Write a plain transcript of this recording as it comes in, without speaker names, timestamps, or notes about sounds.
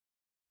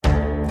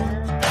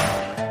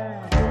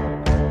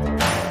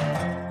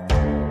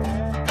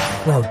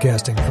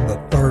Broadcasting from the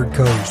Third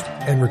Coast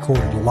and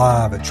recorded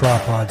live at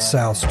Tripod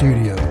South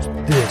Studios,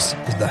 this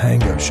is The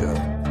Hango Show.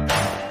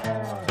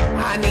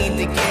 I need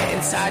to get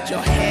inside your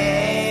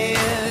head.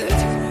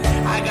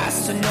 I got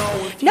to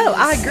know. No,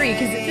 I agree,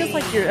 because it feels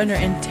like you're under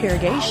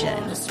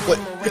interrogation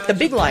with the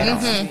big light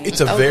on.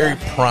 It's a very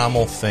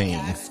primal thing,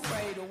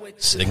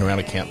 sitting around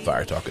a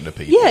campfire talking to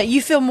people. Yeah,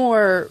 you feel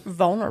more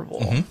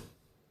vulnerable. Mm-hmm.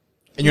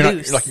 And you're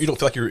Loose. not, you don't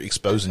feel like you're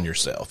exposing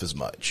yourself as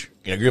much.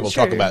 You're able to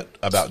talk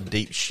about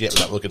deep shit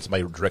without looking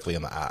somebody directly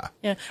in the eye.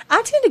 Yeah,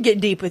 I tend to get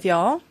deep with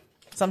y'all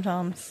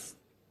sometimes.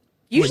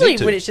 Usually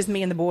when it's just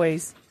me and the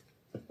boys.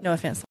 No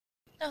offense.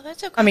 No,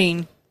 that's okay. I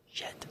mean,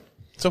 shit.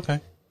 It's okay.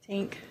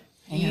 Tink.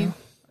 You.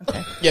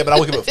 Okay. Yeah, but I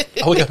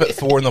wake up at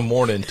 4 a.m.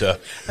 to.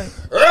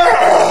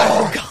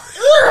 Oh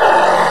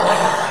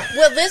God.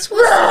 Well, this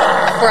was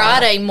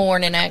Friday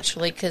morning,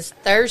 actually, because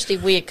Thursday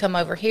we had come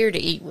over here to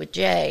eat with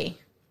Jay.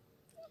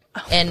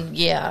 And,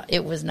 yeah,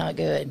 it was not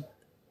good.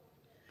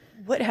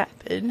 What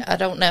happened? I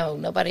don't know.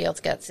 Nobody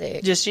else got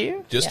sick. Just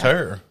you? Just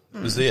her.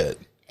 That was it.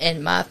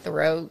 And my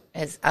throat,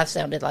 I've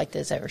sounded like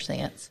this ever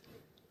since.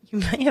 You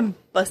may have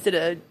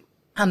busted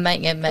I'm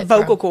making a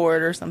vocal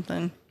cord or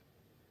something.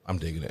 I'm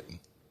digging it.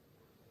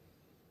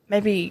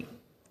 Maybe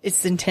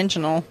it's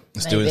intentional.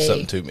 It's doing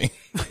something to me.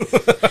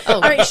 All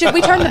right, should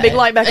we turn the big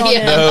light back on?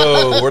 Yeah.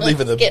 No, we're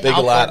leaving the big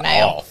off light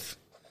now. off.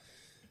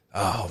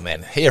 Oh,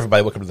 man. Hey,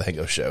 everybody. Welcome to the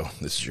Hango Show.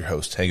 This is your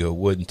host, Hango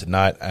Wood. And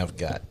tonight I've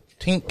got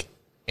Tink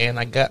and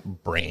I got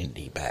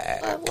Brandy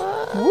back.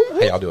 How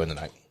y'all doing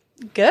tonight?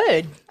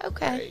 Good.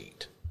 Okay.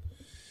 Great.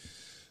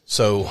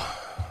 So,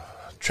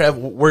 Trav,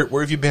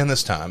 where have you been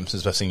this time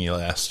since I've seen you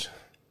last?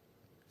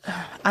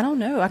 I don't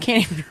know. I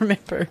can't even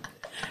remember.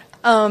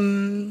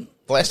 The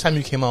last time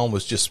you came on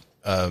was just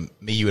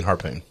me, you, and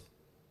Harpoon.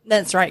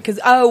 That's right. Because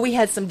we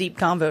had some deep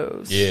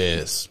convos.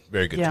 Yes,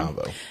 very good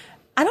combo.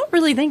 I don't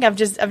really think I've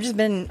just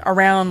been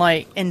around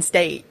like in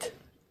state,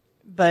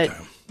 but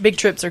big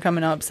trips are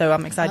coming up, so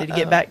I'm excited to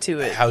get back to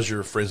it. How's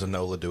your friends in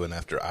NOLA doing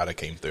after Ida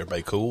came through?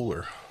 Everybody cool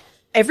or?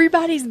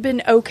 Everybody's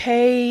been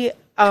okay.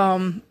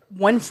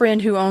 One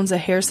friend who owns a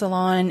hair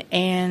salon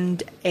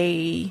and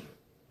a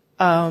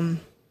I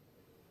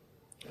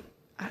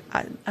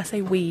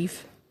say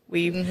weave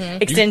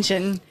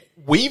extension.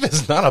 Weave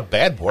is not a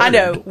bad word. I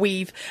know,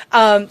 weave.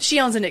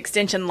 She owns an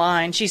extension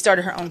line. She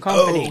started her own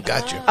company. Oh,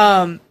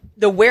 gotcha.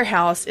 The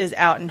warehouse is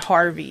out in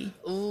Harvey.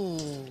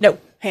 Ooh. No,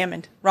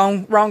 Hammond.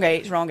 Wrong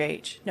age.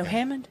 No,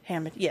 Hammond?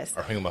 Hammond,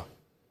 Or Huma.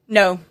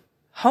 No,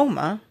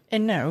 Homa,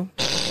 and no,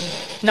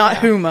 not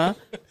Huma.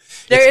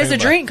 There is Huma. a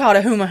drink called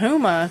a Huma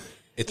Huma.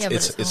 It's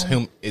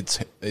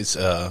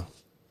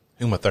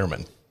Huma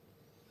Thurman.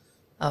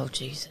 Oh,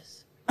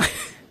 Jesus.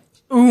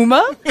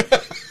 Uma?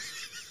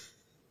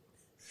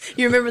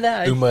 You remember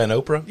that? Uma and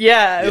Oprah?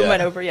 Yeah, Uma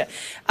and Oprah, yeah.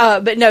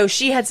 But no,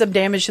 she had some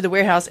damage to the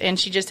warehouse, and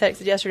she just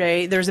texted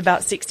yesterday, there's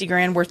about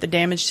 $60,000 worth of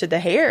damage to the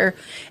hair,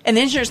 and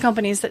the insurance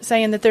company is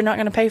saying that they're not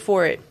going to pay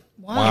for it.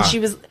 Why? And she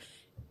was,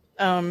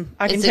 I can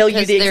Is it tell you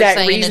 'cause the they're exact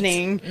saying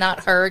reasoning. It's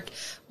not her.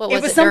 What was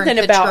It was during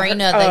something about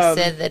Katrina?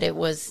 They said that it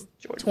was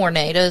Jordan.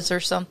 tornadoes or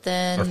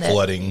something. Or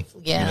flooding.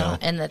 Yeah, you know.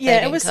 and that they Yeah,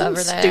 didn't it was cover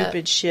some that.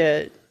 stupid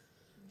shit.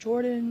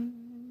 Jordan.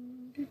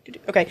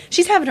 Okay,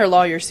 she's having her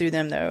lawyer sue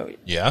them, though.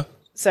 Yeah?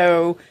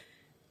 So,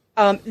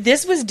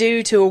 this was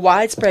due to a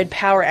widespread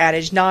power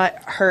outage, not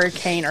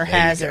hurricane or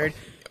hazard.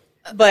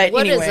 But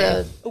What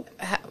anyway.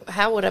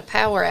 how would a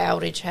power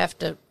outage have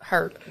to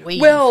hurt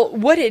weave? Well,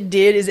 what it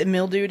did is it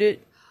mildewed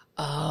it.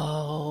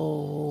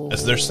 Oh.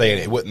 As they're saying,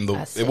 it wasn't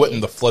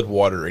the flood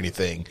water or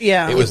anything.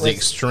 Yeah. It was It the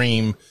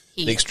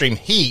was extreme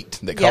heat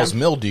that caused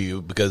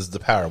mildew because the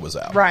power was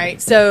out.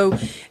 Right. So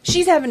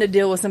she's having to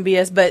deal with some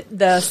BS, but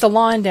the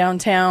salon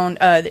downtown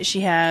that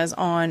she has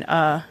on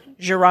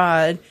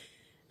Girard,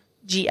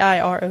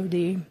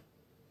 Girod.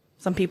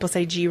 Some people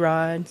say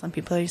Girard. Some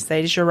people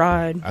say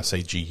Girard. I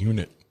say G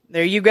Unit.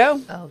 There you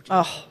go.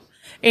 Oh.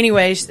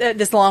 Anyways,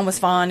 the salon was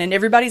fine, and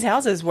everybody's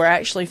houses were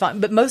actually fine,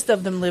 but most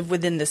of them live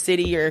within the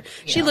city. Or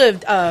she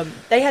lived.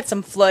 They had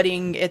some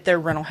flooding at their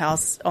rental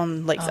house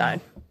on Lakeside.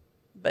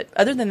 But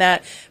other than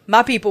that,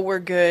 my people were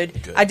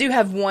good. I do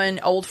have one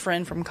old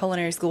friend from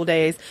culinary school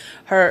days.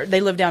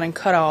 They live down in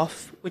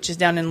Cutoff, which is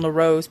down in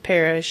LaRose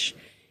Parish.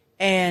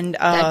 And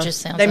That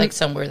just sounds like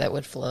somewhere that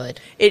would flood.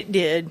 It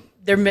did.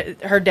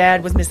 Her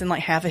dad was missing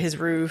like half of his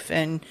roof,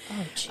 and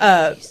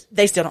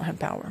they still don't have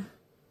power.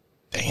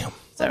 Damn.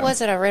 So, What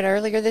was it I read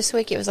earlier this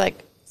week? It was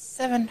like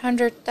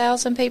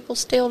 700,000 people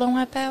still don't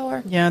have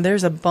power. yeah,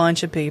 there's a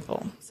bunch of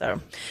people. So,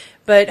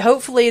 but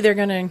hopefully they're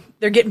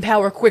getting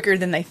power quicker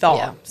than they thought.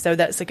 Yeah. So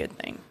that's a good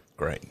thing.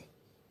 Great.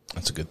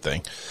 That's a good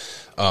thing.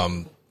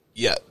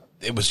 Yeah,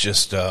 it was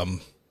just,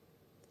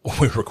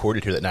 we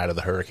recorded here that night of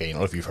the hurricane. I don't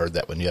know if you've heard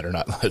that one yet or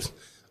not.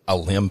 A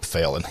limb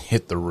fell and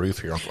hit the roof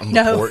here on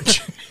the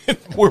porch.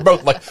 We're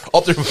both like,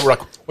 all three of us were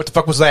like, what the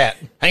fuck was that?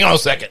 Hang on a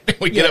second.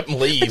 We get up and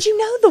leave. But you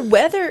know the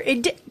weather,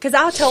 because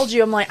I told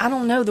you, I'm like, I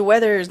don't know, the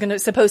weather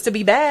is supposed to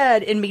be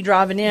bad, and me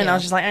driving in, I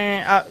was just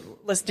like,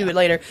 let's do it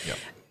later. Yeah.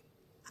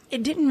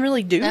 it didn't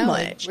really do No,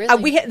 much.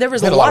 really. There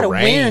was We a had lot of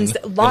rain. winds,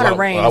 a lot of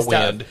rain, lot of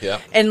stuff. wind, yeah.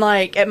 And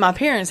like at my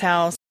parents'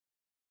 house,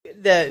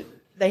 they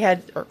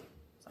had.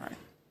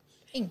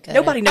 You can cut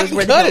Nobody it. knows I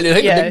where cut the it.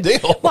 It ain't a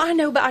big deal. Well, I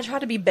know, but I try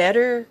to be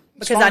better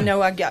because I fine.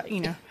 know I got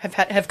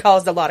have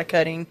caused a lot of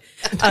cutting.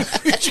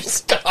 Just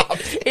stop.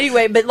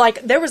 Anyway, but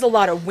like there was a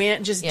lot of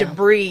wind, just Yeah.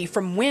 debris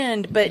from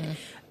wind. But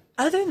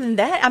other than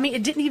that, I mean,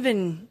 it didn't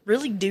even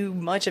really do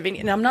much of any.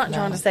 And I'm not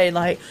trying to say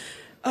like,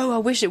 oh, I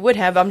wish it would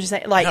have. I'm just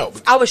saying like No.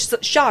 I was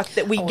shocked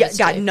that we was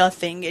got too.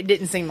 nothing. It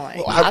didn't seem like.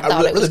 Well, I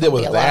thought it really was did gonna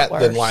with be a lot that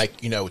than worse. like,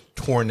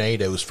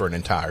 tornadoes for an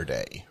entire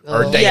day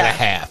or a day and Yeah. a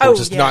half. Oh, Or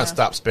just yeah.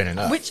 nonstop spinning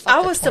up. Which like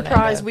I a was tornado.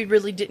 surprised we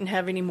really didn't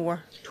have any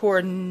more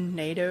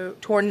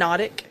tornadic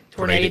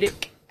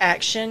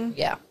action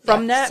Yeah.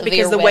 from Yeah. that Severe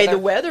because the way the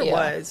weather. weather Yeah.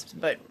 was.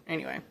 But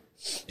anyway,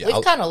 Yeah,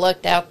 We've kind of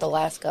lucked out the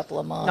last couple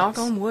of months. knock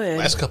on wood.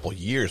 last couple of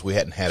years we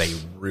hadn't had a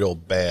real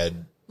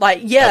bad Like,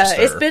 yeah, Upster.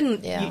 it's been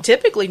Yeah.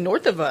 typically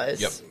north of us.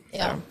 Yep.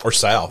 Yeah. Or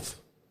south.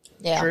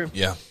 Yeah. True.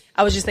 Yeah.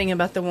 I was just thinking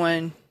about the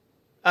one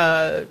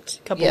a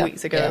couple Yeah,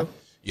 weeks ago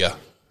Yeah.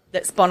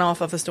 that spun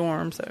off of a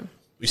storm. So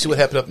You see what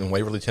happened up in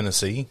Waverly,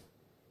 Tennessee?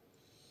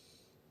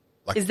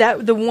 Like is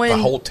that the one? the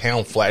whole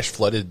town flash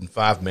flooded in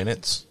 5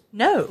 minutes.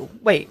 No,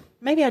 wait.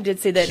 Maybe I did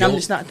see that, and I'm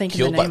just not thinking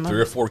the Killed name like of 3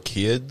 or it. 4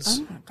 kids.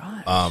 Oh my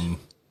god!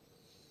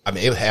 I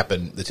mean, it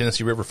happened. The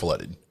Tennessee River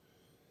flooded,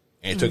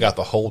 and it took out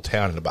the whole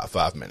town in about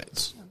 5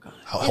 minutes.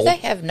 Oh, Did they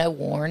have no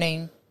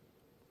warning?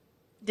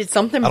 Did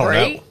something I don't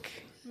know. break?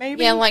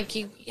 Maybe. Yeah, like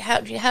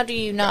how do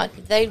you not?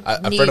 They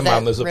A knew friend of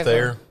mine that lives up river.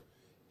 there,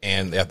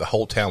 and the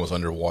whole town was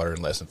underwater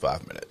in less than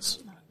 5 minutes.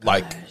 Oh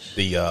Like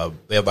they have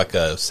like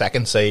a sack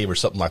and save or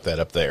something like that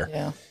up there.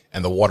 Yeah.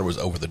 And the water was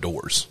over the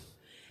doors.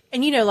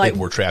 And like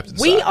People were trapped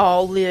inside. we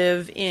all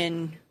live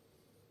in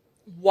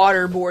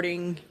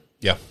waterboarding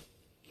Yeah.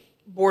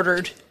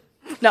 bordered,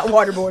 not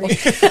waterboarding,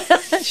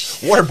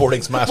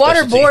 Waterboarding's my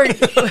specialty.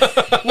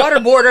 waterboard, water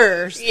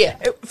borders, Yeah.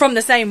 from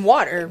the same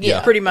water, Yeah.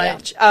 pretty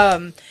much.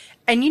 And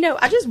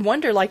I just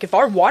wonder, like, if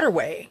our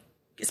waterway,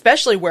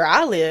 especially where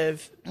I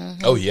live,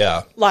 Oh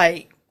yeah.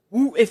 like,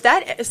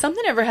 if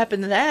something ever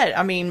happened to that,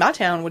 I mean, my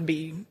town would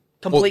be Well,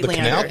 completely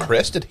the canal under.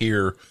 crested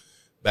here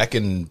back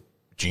in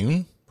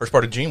June, first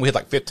part of June. We had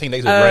like 15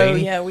 days of Oh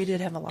rain. yeah, we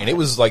did have a lot. And it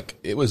was like,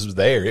 it was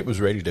there. It was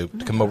ready to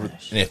come over.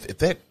 And if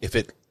that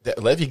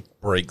levee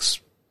breaks,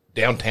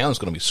 downtown is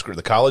going to be screwed.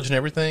 The college and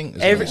everything.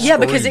 Is gonna be yeah,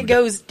 because it screwed.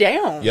 goes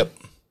down. Yep.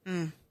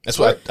 That's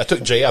why I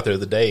took Jay out there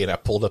the other day and I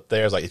pulled up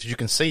there. I was like, as you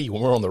can see,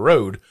 when we're on the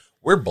road,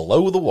 we're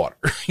below the water.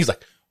 He's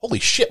like, holy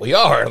shit, we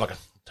are. I'm like, I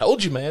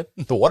told you, man.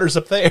 The water's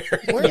up there.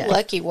 We're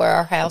lucky where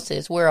our house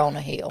is. We're on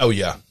a hill. Oh,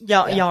 yeah.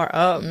 Y'all are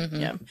up.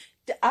 Yeah,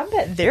 I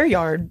bet their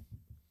yard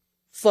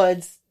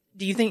floods.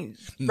 Do you think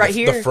right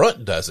here? The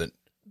front doesn't.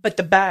 But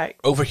the back.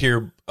 Over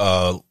here,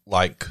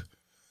 like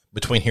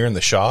between here and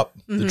the shop,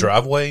 the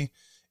driveway,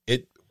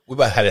 we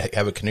about had to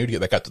have a canoe to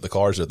get back out to the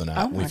cars the other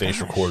night. When we my finished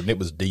gosh. recording. It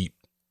was deep.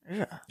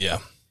 Yeah.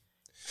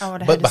 I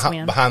would have But had to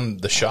swim. behind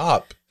the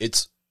shop,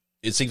 it's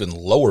even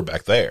lower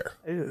back there.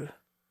 Ooh.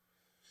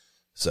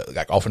 So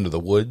like off into the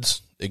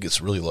woods, it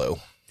gets really low.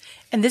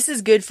 And this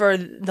is good for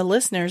the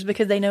listeners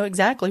because they know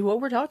exactly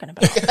what we're talking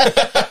about.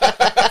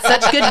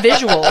 Such good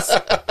visuals.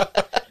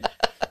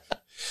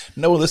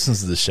 No one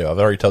listens to this show. I've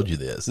already told you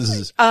this. This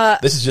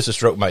is just to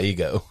stroke my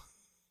ego.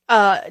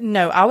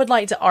 No, I would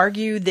like to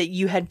argue that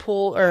you had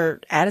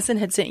or Addison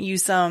had sent you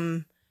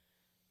some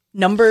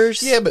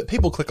numbers. Yeah, but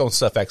people click on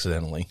stuff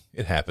accidentally.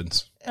 It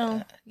happens.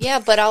 Yeah,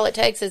 but all it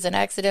takes is an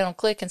accidental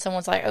click, and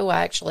someone's like, "Oh,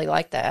 I actually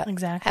like that."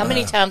 Exactly. How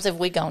many times have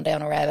we gone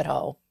down a rabbit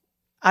hole?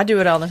 I do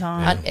it all the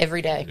time.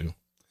 Every day.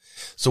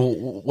 So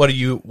what are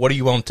you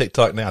on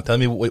TikTok now? Tell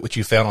me what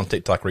you found on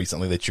TikTok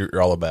recently that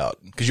you're all about.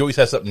 Because you always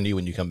have something new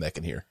when you come back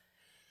in here.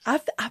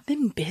 I've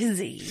been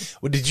busy.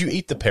 Well, did you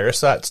eat the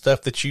parasite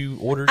stuff that you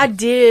ordered? I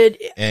did.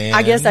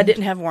 I guess I And?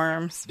 didn't have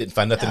worms. Didn't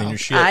find nothing in your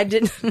shit. I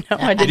didn't. No,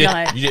 I did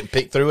not. You didn't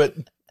pick through it? I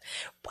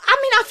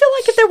mean, I feel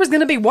like if there was going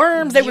to be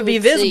worms, they You would be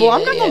would see visible.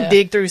 I'm it, not going to yeah.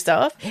 dig through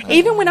stuff.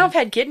 Even when I've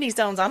had kidney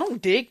stones, I don't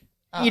dig.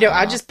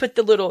 I just put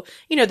the little,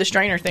 the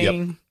strainer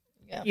thing.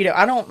 Yep.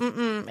 I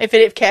don't. If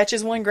it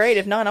catches one, great.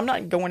 If not, I'm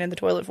not going in the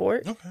toilet for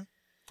it. Okay.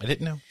 I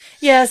didn't know.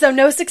 Yeah, so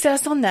no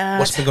success on that.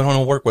 What's been going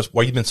on at work?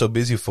 Why you been so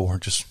busy for?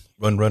 Just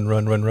run.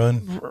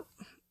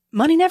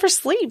 Money never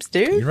sleeps,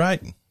 dude. You're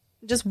right.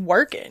 Just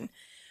working.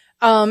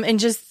 And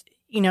just,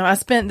 I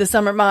spent the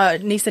summer, my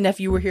niece and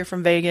nephew were here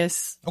from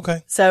Vegas.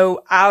 Okay.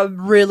 So I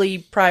really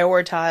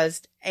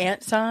prioritized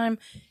aunt time,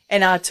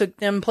 and I took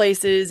them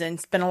places and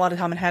spent a lot of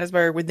time in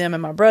Hattiesburg with them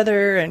and my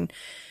brother, and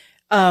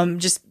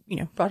just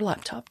brought a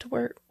laptop to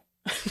work.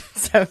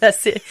 So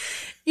that's it.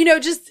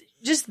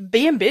 Just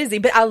being busy,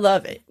 but I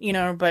love it.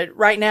 But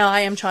right now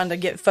I am trying to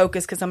get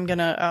focused because I'm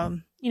gonna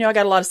I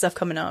got a lot of stuff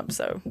coming up.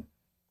 So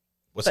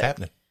What's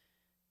happening?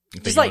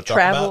 You think just you like wanna talk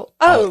travel.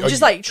 about? Just you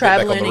like get back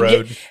on traveling the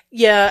and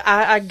road?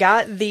 I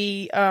got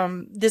the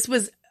this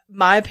was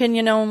my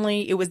opinion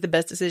only. It was the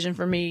best decision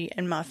for me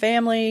and my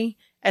family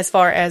as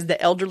far as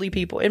the elderly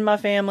people in my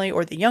family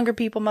or the younger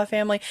people in my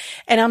family.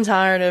 And I'm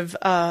tired of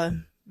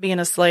being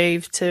a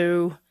slave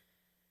to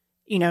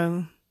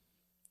not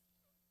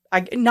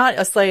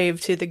a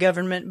slave to the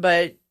government,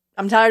 but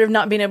I'm tired of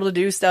not being able to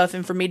do stuff.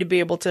 And for me to be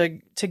able to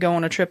go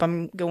on a trip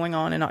I'm going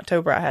on in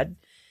October, I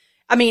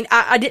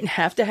didn't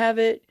have to have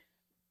it,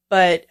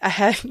 but I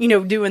had,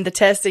 doing the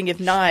testing. If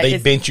not, they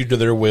bent you to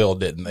their will,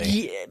 didn't they?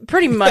 Yeah,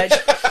 pretty much.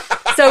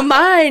 So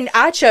mine,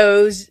 I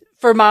chose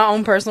for my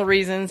own personal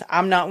reasons.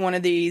 I'm not one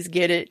of these.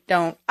 Get it?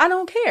 I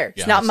don't care.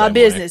 It's not my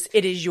business.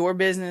 It is your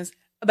business.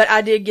 But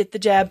I did get the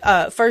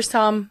jab. First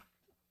time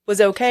was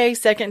okay.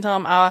 Second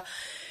time,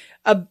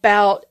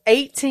 about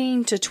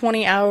 18 to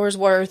 20 hours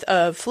worth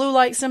of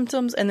flu-like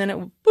symptoms, and then it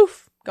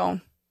poof,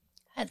 gone.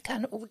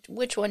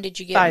 Which one did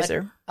you get?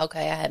 Pfizer.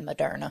 Okay, I had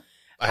Moderna.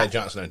 I had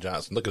Johnson &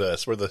 Johnson. Look at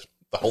us. We're the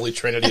holy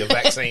trinity of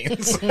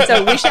vaccines.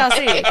 So we shall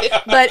see.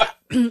 But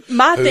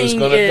my Who's thing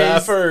gonna die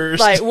is, first?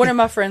 like, one of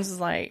my friends was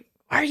like,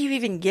 why are you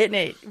even getting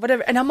it?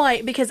 Whatever. And I'm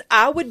like, because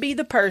I would be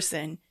the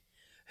person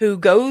who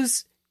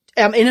goes,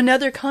 I'm in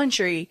another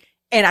country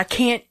and I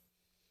can't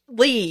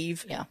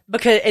leave. Yeah.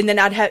 And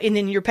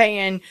then you're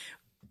paying,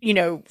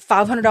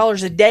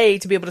 $500 a day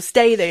to be able to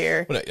stay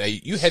there. Well,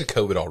 you had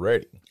COVID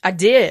already. I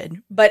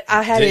did, but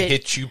I had Did it. it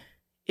hit you?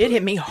 It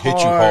hit me hard.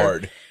 Hit you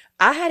hard.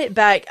 I had it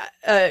back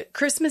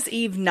Christmas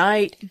Eve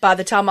night. By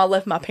the time I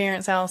left my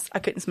parents' house, I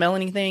couldn't smell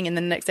anything, and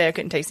then the next day I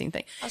couldn't taste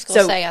anything. I was going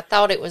to say, I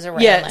thought it was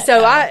around that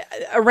time.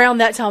 Around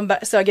that time,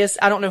 so I guess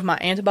I don't know if my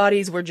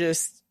antibodies were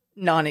just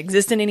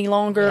non-existent any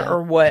longer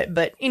or what.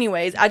 But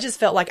anyways, I just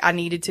felt like I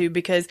needed to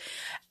because,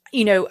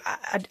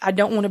 I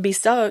don't want to be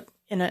stuck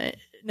in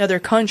another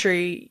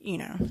country.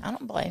 I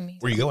don't blame you.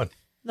 Where are you going?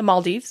 The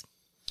Maldives.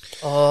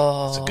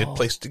 Oh, It's a good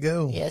place to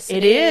go. yes,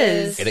 It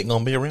is. It ain't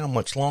gonna be around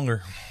much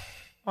longer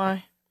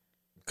Why?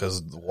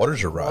 because the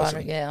waters are rising.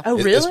 Water, yeah. Oh,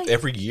 It's really?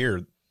 every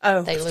year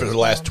Oh. They for lose the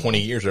last more.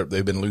 20 years,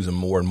 they've been losing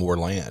more and more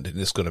land, and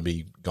it's going to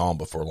be gone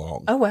before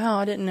long. Oh, wow.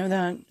 I didn't know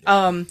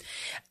that.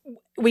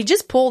 We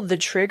just pulled the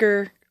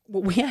trigger.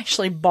 We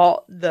actually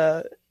bought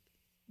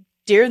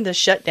during the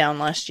shutdown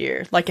last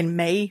year, like in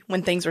May,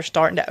 when things were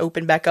starting to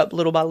open back up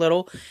little by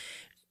little.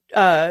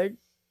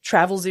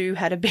 Travel Zoo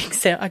had a big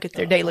sale. I get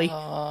there daily.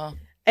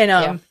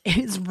 And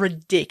it's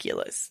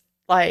ridiculous.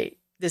 Like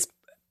this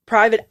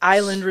private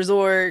island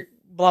resort,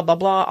 blah, blah,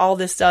 blah, all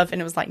this stuff.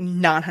 And it was like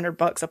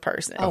 $900 a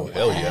person. Oh,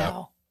 hell wow.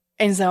 yeah.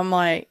 And so I'm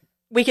like,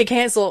 we could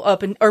cancel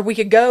or we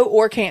could go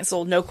or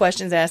cancel, no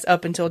questions asked,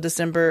 up until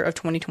December of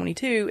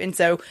 2022. And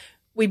so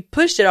we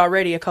pushed it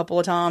already a couple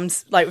of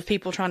times, like with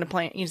people trying to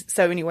plan.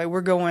 So anyway,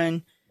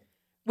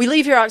 we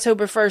leave here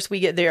October 1st. We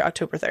get there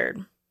October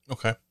 3rd.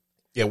 Okay.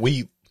 Yeah,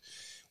 we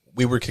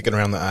were kicking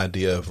around the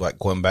idea of like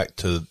going back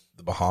to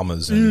the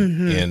Bahamas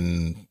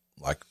in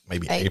like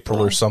maybe April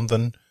or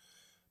something.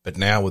 But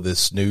now with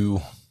this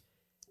new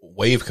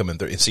wave coming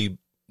through, and see,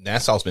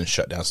 Nassau's been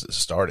shut down since it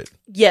started.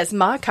 Yes,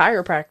 my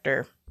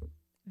chiropractor,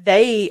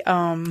 they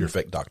Your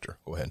fake doctor.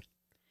 Go ahead.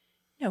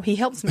 no, he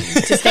helps me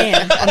to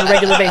stand on a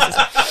regular basis.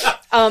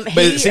 But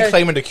is he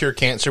claiming to cure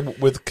cancer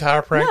with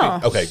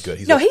chiropractic? No. Okay, good.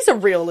 He's a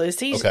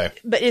realist. Okay.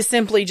 But it's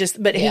simply just,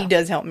 he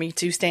does help me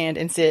to stand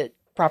and sit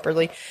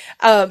properly.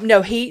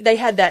 They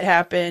had that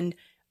happen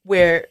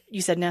where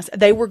you said NASA.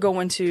 They were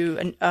going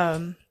to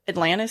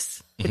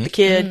Atlantis with the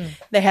kid.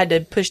 They had to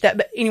push that.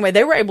 But anyway,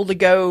 they were able to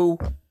go,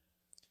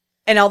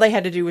 and all they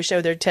had to do was show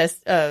their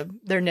test,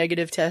 their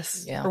negative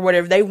tests or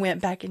whatever. They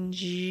went back in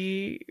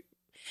June.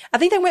 I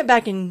think they went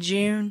back in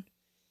June,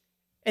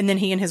 and then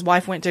he and his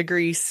wife went to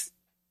Greece.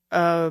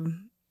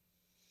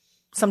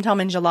 Sometime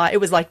in July. It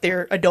was like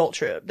their adult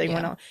trip they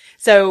went on.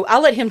 So I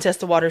let him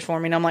test the waters for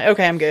me, and I'm like,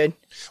 okay, I'm good.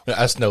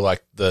 I just know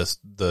like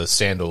the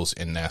sandals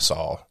in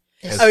Nassau.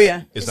 It's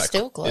It's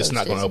still closed,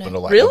 not going to isn't open it?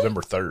 until like Really?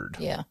 November 3rd.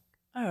 Yeah.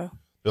 Oh.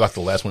 They're like the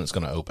last one that's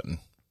going to open.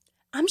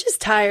 I'm just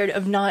tired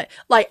of not,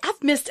 like,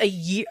 I've missed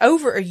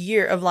over a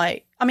year of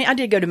like, I mean, I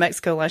did go to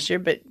Mexico last year,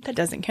 but that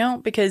doesn't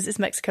count because it's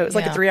Mexico. It's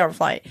like a 3-hour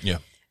flight. Yeah.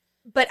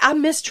 But I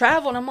miss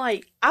travel, and I'm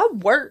like, I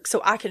work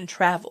so I can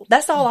travel.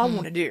 That's all I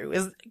want to do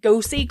is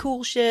go see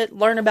cool shit,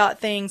 learn about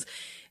things,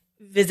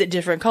 visit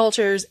different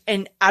cultures,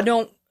 and I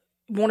don't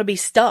want to be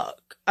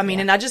stuck. I mean,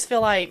 and I just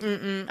feel like,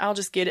 I'll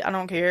just get it. I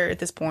don't care at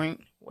this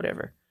point,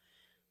 whatever.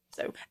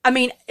 So, I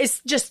mean,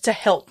 it's just to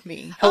help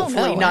me,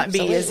 hopefully not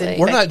be as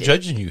infected. We're not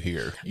judging you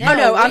here.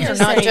 No, I'm we are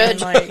just not saying,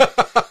 judging. like,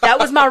 that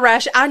was my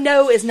ration. I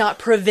know it's not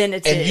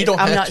preventative. And you don't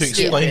I'm have not to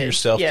explain stupid.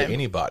 yourself Yeah. to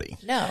anybody.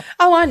 No.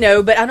 Oh, I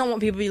know, but I don't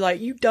want people to be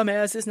like, you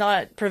dumbass, it's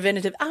not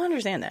preventative. I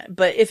understand that.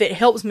 But if it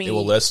helps me. It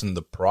will lessen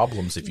the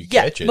problems if you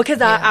catch it.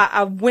 Because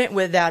I went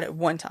with that at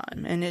one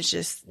time, and it's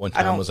just. One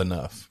time was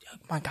enough. Oh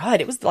my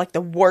God, it was like the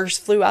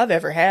worst flu I've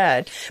ever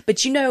had.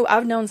 But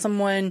I've known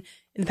someone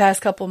in the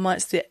past couple of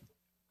months that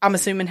I'm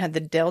assuming had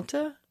the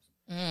Delta.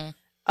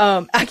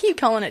 I keep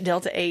calling it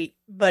Delta 8,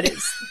 but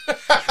it's.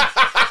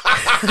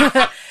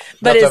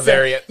 Delta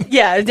variant.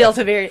 Yeah,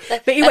 Delta variant.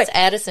 But anyway, That's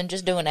Addison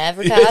just doing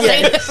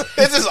advertising.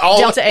 This is all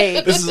Delta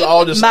 8. This is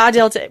all just my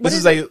Delta. This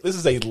is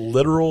a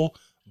literal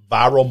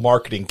viral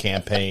marketing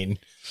campaign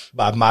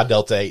by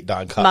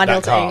mydelta8.com. My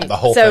Delta 8. The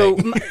whole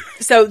thing.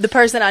 So the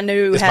person I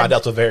knew It's had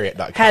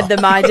mydeltavariant.com. had the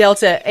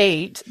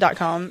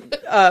mydelta8.com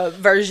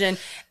version,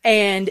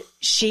 And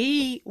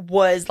she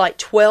was like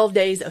 12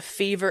 days of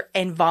fever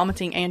and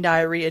vomiting and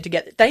diarrhea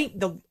together.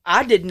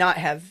 I did not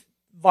have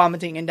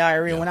vomiting and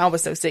diarrhea when I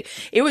was so sick.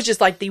 It was just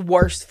like the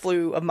worst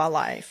flu of my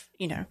life,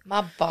 you know.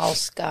 My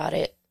boss got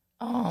it.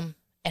 And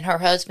her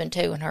husband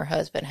too, and her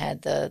husband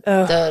had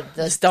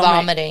the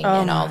vomiting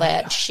and all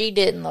that. God. She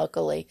didn't,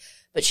 luckily,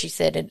 but she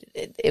said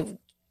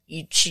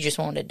she just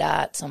wanted to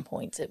die at some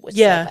points. It was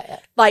so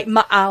bad. Like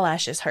my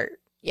eyelashes hurt.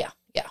 Yeah.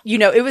 You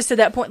know, it was to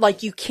that point,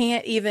 like you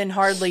can't even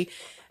hardly.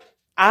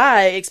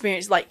 I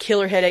experienced like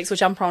killer headaches,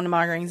 which I'm prone to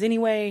migraines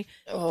anyway.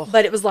 Oh.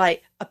 But it was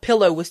like a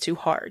pillow was too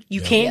hard.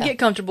 You can't get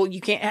comfortable.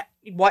 You can't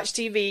watch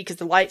TV because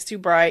the light's too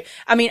bright.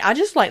 I mean, I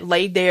just like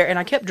laid there and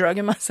I kept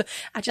drugging myself.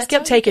 I just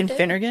kept taking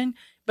Phenergan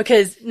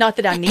because not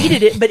that I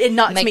needed it, but it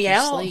knocked me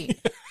out. Sleep.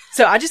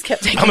 So I just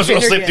kept taking I'm just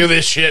going to sleep through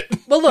this shit.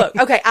 Well, look,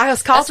 okay, I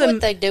was coughing. That's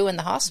what they do in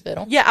the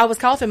hospital. Yeah, I was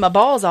coughing my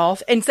balls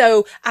off. And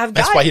so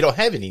That's why you don't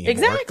have any anymore.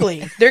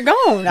 Exactly. They're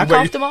gone. I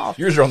coughed them off.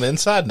 Yours are on the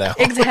inside now.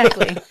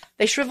 Exactly.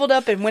 They shriveled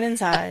up and went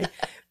inside.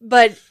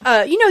 But,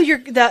 you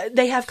know,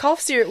 they have cough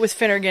syrup with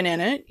Phenergan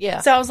in it. Yeah.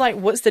 So I was like,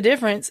 what's the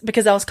difference?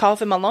 Because I was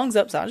coughing my lungs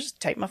up, so I just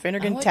take my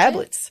Phenergan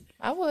tablets.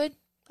 I would.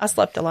 I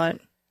slept a lot.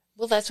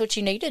 Well, that's what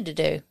you needed to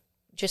do.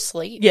 Just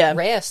sleep. Yeah.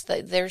 Rest.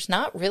 There's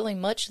not really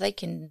much they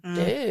can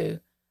do.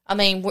 I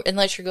mean,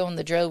 unless you're going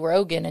to Joe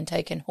Rogan and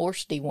taking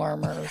horse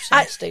dewormer or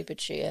some stupid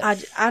shit.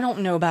 I don't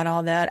know about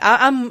all that. I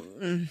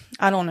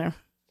don't know.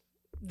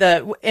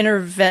 The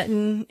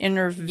interventin,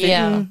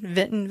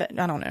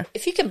 I don't know.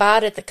 If you can buy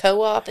it at the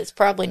co-op, it's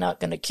probably not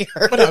going to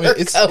cure. But I mean,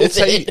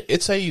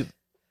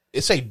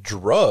 it's a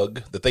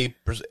drug that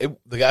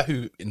the guy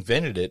who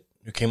invented it,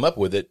 who came up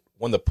with it,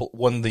 won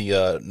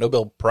the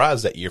Nobel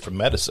Prize that year for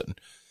medicine.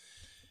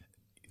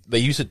 They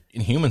use it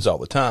in humans all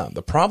the time.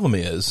 The problem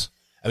is,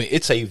 I mean,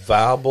 it's a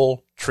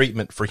viable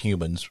treatment for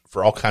humans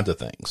for all kinds of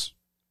things.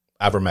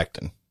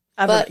 Ivermectin.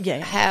 But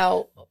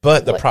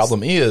the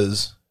problem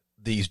is,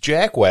 these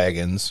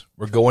jackwagons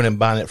were going and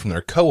buying it from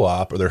their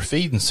co-op or their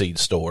feed and seed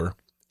store,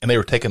 and they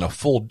were taking a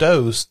full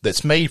dose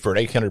that's made for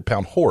an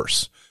 800-pound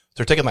horse. So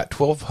they're taking like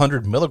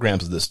 1,200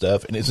 milligrams of this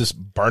stuff, and it's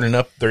just burning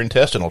up their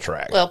intestinal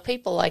tract. Well,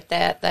 people like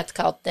that's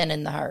called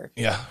thinning the herd.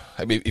 Yeah.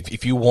 I mean,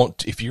 if you're going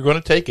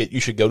to take it, you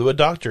should go to a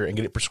doctor and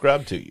get it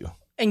prescribed to you.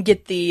 And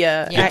get the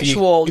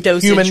actual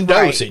dosage. Human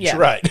dosage,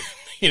 right.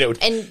 You know,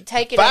 and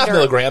take it 5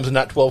 milligrams and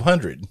not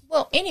 1,200.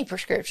 Well, any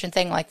prescription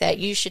thing like that,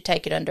 you should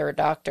take it under a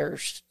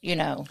doctor's, you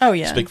know. Oh,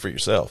 yeah. Speak for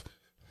yourself.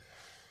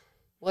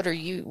 What are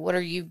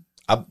you?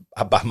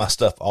 I buy my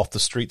stuff off the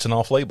streets and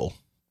off label.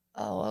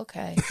 Oh,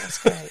 okay. That's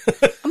great.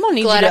 I'm going to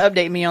need you to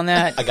update me on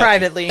that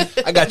privately.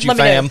 I got you,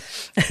 fam.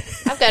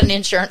 I've got an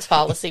insurance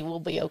policy.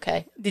 We'll be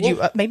okay.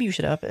 Maybe you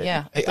should up it.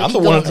 Yeah. Hey, I'm the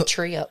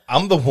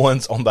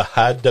ones on the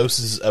high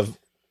doses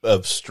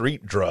of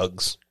street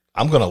drugs.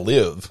 I'm going to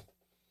live.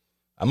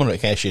 I'm going to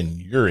cash in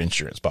your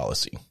insurance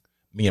policy.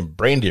 Me and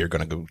Brandy are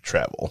going to go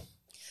travel.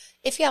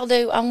 If y'all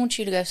do, I want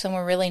you to go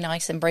somewhere really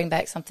nice and bring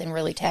back something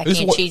really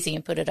tacky and cheesy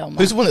and put it on.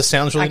 Who's the one that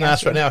sounds really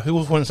nice right now? Who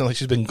was one that sounds like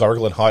she's been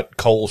gargling hot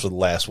coals for the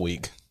last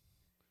week?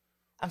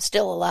 I'm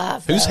still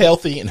alive. Who's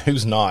healthy and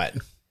who's not?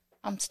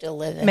 I'm still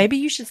living. Maybe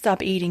you should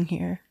stop eating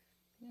here.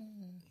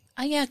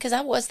 Oh, yeah, because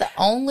I was the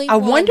only I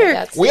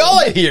wonder. We all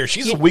ate here.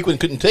 She's a weak one,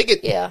 couldn't take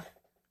it. Yeah.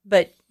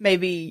 But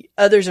maybe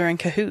others are in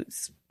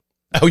cahoots.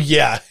 Oh,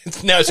 yeah.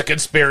 Now it's a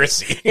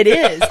conspiracy. It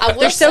is.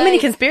 There's so many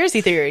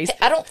conspiracy theories.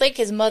 I don't think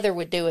his mother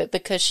would do it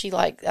because she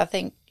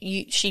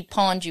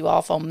pawned you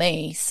off on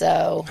me,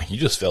 so. You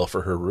just fell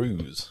for her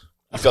ruse.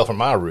 You fell for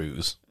my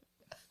ruse.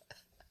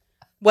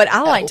 What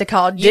I like to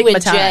call digmatized.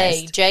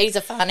 You and Jay's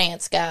a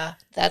finance guy.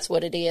 That's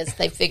what it is.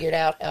 They figured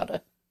out how to.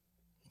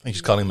 I think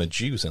she's calling him a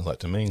Jew, sounds like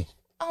to me.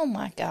 Oh,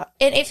 my God.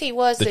 And if he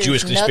was, the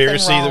Jewish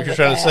conspiracy that you're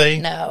trying to say?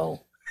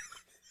 No.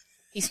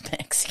 He's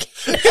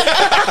Mexican.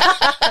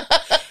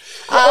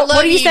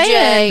 What are you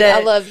saying? Jay.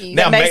 I love you.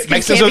 Now,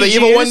 Mexicans are the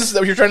evil ones? Is that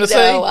what you're trying to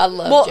say? No, I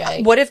love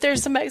Jay. What if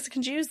there's some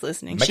Mexican Jews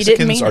listening?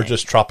 Mexicans are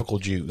just tropical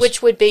Jews.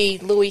 Which would be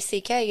Louis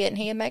C.K., isn't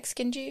he a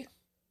Mexican Jew?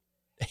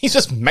 He's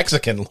just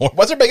Mexican, Lord.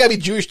 Why's everybody got to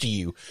be Jewish to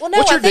you? Well, no,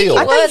 what's your deal?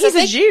 I think he's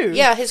a Jew.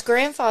 Yeah, his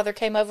grandfather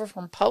came over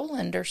from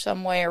Poland or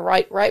somewhere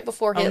right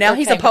before Hitler. Now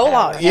he's a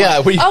Polak. Yeah,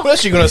 what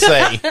else are you going to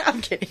say?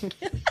 I'm kidding.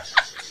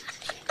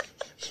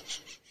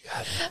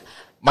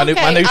 My new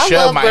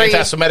show, My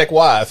Anti-Semitic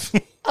Wife.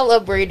 I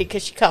love Brandy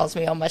because she calls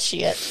me on my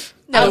shit.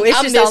 No,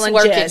 it's just all in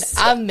jest.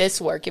 I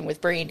miss working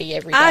with Brandy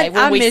every day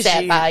when we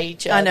sat by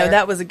each other. I know,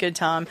 that was a good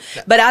time.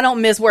 But I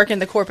don't miss working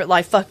the corporate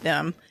life. Fuck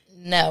them.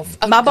 No.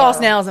 My boss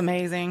now is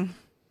amazing.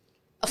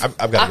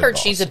 I heard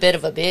she's a bit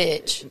of a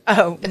bitch.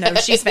 Oh, no,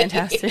 she's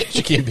fantastic.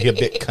 She can be a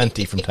bit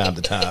cunty from time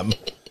to time.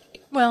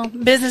 Well,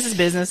 business is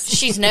business.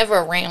 She's never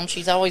around.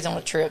 She's always on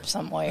a trip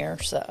somewhere,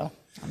 so.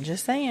 I'm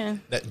just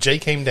saying. Jay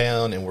came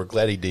down, and we're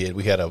glad he did.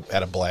 We had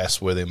a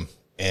blast with him,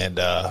 and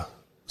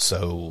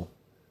so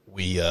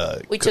we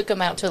took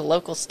him out to the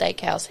local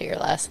steakhouse here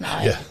last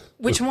night. Yeah.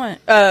 Which one?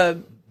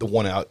 The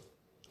one out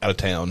of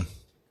town.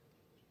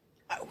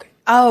 Okay.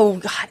 Oh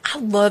God, I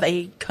love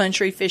a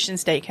country fish and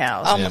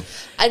steakhouse.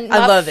 And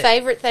I love it. My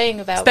favorite thing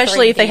about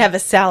Especially if they 3D have a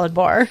salad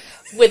bar.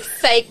 with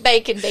fake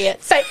bacon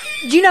bits. So,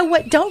 you know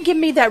what? Don't give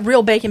me that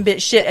real bacon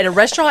bit shit at a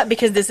restaurant,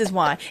 because this is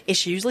why.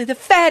 It's usually the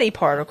fatty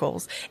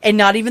particles and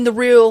not even the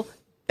real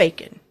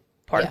bacon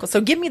particles. Yeah.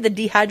 So give me the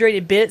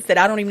dehydrated bits that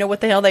I don't even know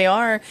what the hell they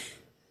are.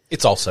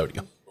 It's all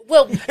sodium.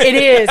 Well, It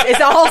is.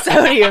 It's all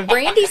sodium.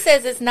 Brandy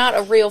says it's not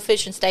a real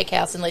fish and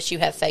steakhouse unless you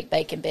have fake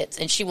bacon bits,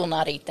 and she will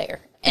not eat there.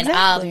 And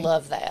Exactly. I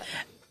love that.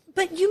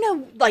 But you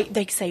know, like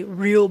they say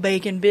real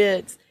bacon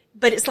bits,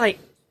 but it's like,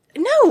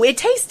 no, it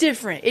tastes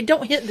different. It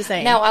don't hit the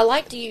same. Now, I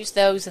like to use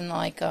those in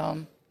like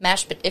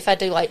if I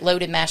do like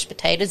loaded mashed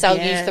potatoes, I'll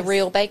use Yes. the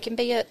real bacon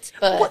bits.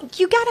 But Well,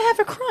 you got to have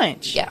a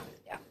crunch. yeah.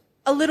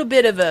 A little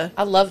bit of a.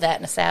 I love that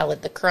in a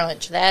salad, the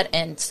crunch. That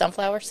and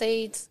sunflower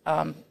seeds,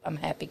 I'm a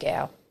happy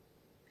gal.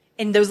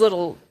 And those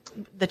little,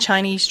 the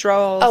Chinese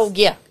straws. Oh,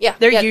 yeah.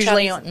 They're Yeah,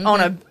 usually Chinese.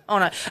 on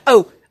a.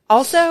 Oh,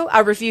 also, I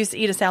refuse to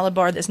eat a salad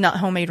bar that's not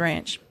homemade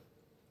ranch.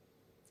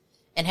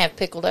 And have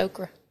pickled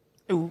okra.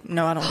 Ooh,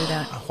 no, I don't do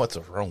that. What's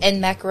wrong?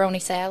 And macaroni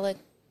salad.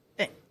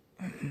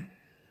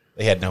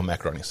 They had no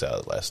macaroni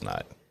salad last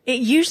night. It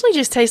usually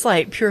just tastes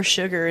like pure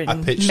sugar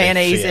and pitched a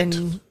mayonnaise fit.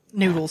 and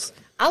noodles.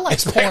 I like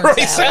It's corn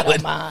macaroni salad on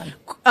salad. mine.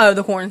 Oh,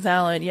 the corn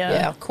salad, yeah.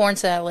 Yeah, corn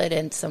salad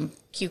and some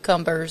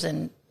cucumbers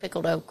and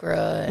pickled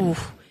okra and,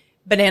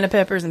 Banana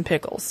peppers and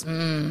pickles. You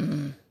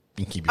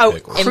can keep your Oh,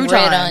 pickles. and croutons.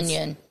 red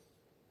onion.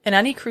 And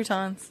I need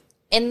croutons.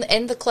 And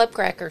the club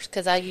crackers,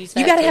 because I use that.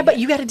 You gotta too. have, but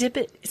you gotta dip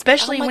it,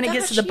 especially Oh my when it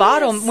gets to gosh, the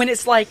bottom, yes. when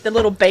it's like the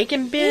little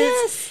bacon bits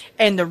Yes.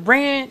 and the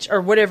ranch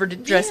or whatever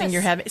dressing Yes.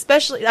 you're having.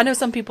 Especially, I know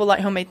some people like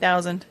homemade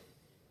thousand.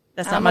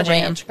 That's not I'm my a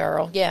jam. ranch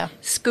girl. Yeah.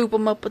 Scoop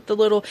them up with the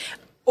little,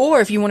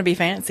 or if you want to be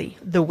fancy,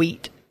 the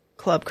wheat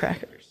club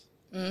crackers.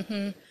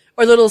 Mm-hmm.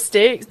 Or little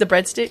sticks, the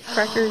breadstick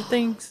cracker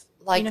things.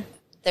 Like, you know?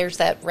 there's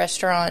that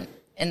restaurant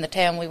in the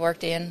town we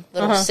worked in,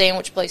 little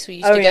sandwich place we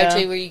used Oh, to yeah. go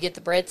to where you get the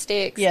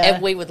breadsticks. Yeah.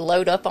 And we would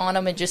load up on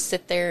them and just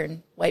sit there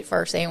and wait for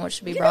our sandwich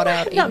to be brought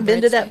out. I've not eating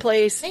been to that breadsticks.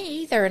 place. Me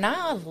either, and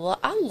I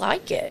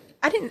like it.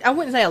 I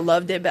wouldn't say I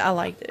loved it, but I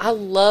liked it. I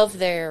love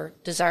their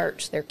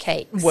desserts, their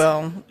cakes.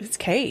 Well, it's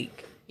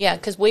cake. Yeah,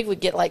 because we would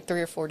get like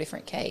 3 or 4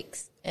 different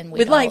cakes. And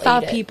With like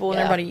 5 eat it. people and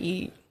Yeah. everybody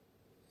eat.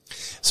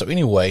 So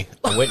anyway,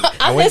 I went.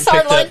 I went miss and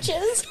our picked up- lunches.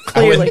 I went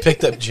Clearly. and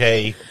picked up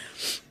Jay,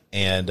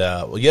 and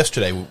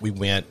yesterday we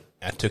went.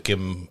 I took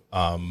him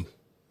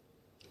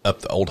up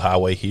the old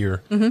highway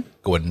here,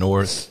 going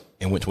north,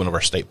 and went to one of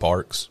our state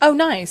parks. Oh,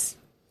 nice.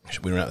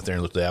 We went out there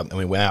and looked out, and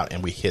we went out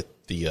and we hit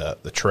the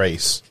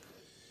trace,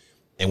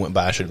 and went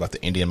by. I showed like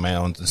the Indian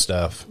mounds and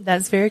stuff.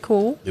 That's very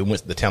cool. We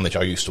went to the town that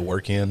y'all used to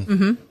work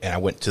in, and I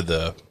went to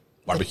the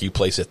barbecue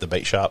place at the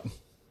bait shop.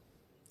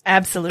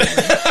 Absolutely.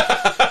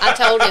 I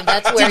told him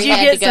that's where Did he you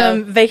had get to go.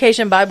 some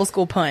vacation Bible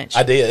school punch?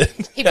 I did.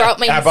 He brought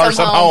me I brought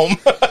some home.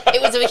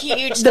 It was a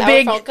huge The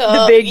big- styrofoam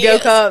cup. the big go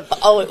cup.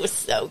 Oh, it was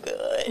so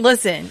good.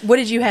 Listen, what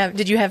did you have?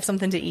 Did you have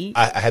something to eat?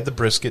 I had the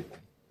brisket,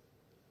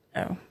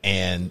 Oh.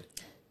 and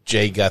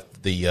Jay got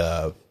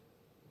the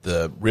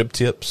rib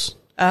tips.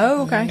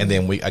 Oh, okay. And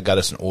then I got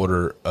us an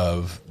order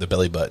of the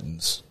belly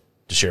buttons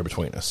to share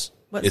between us.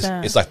 What's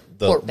that? It's like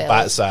the Pork belly.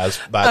 bite-sized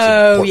bites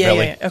Oh, of pork yeah,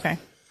 belly. yeah. Okay.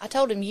 I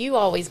told him you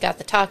always got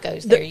the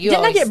tacos there. You Didn't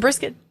always, I get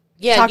brisket?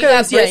 Yeah, tacos? you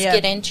got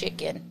brisket yeah. and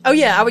chicken. Oh,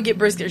 yeah, I would get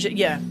brisket.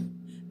 Yeah.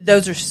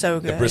 Those are so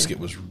good. The brisket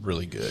was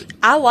really good.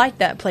 I like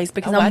that place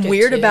because Oh, I I'm do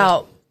weird too.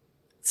 about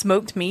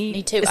smoked meat.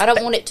 Me too. I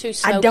don't want it too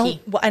smoky. I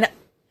don't. Well, and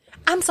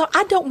I'm sorry.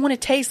 I don't want to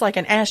taste like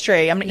an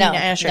ashtray. I'm not No, eating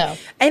an ashtray, no.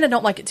 and I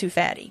don't like it too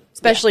fatty,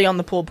 especially on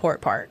the pulled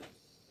pork part.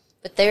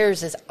 But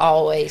theirs is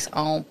always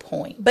on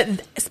point. But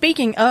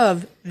speaking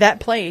of that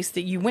place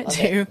that you went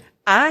to,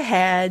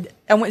 I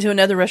went to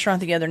another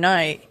restaurant the other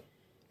night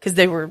because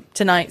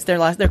tonight's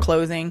their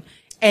closing,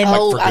 and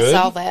Oh, for I good?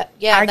 saw that.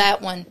 Yeah, I-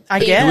 that one. I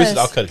He- guess. Who is it?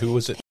 I'll cut it. Who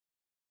was it?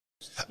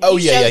 Oh,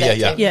 You showed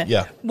that to me.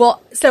 yeah.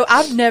 Well, so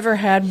I've never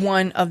had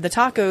one of the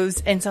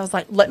tacos, and so I was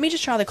like, let me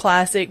just try the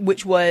classic,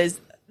 which was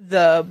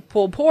the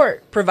pulled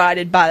pork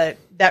provided by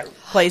that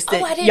place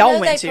that Oh, I didn't y'all know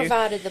went they to.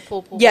 provided the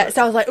pulled pork. Yeah,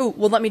 so I was like, oh,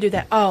 well, let me do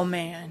that. Oh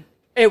man,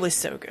 it was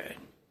so good,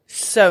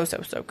 so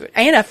good,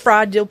 and a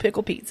fried dill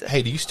pickle pizza.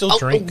 Hey, do you still Oh,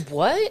 drink?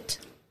 what?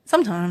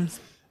 Sometimes.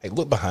 Hey,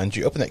 look behind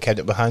you. Open that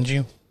cabinet behind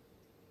you.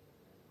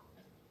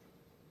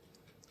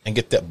 And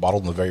get that bottle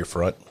in the very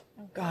front.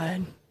 Oh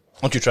God, Why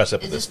don't you try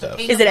some of this stuff?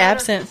 is it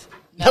absinthe?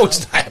 No,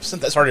 it's not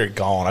absinthe. That's already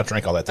gone. I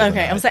drank all that. the other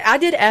Okay, I'm night. saying I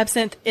did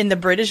absinthe in the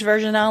British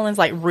Virgin Islands,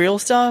 like real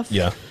stuff.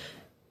 Yeah.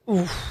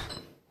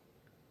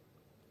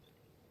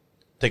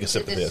 Take a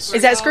sip of this.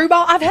 Is that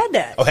Screwball? I've had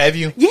that. Oh, have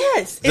you?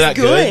 Yes, it's that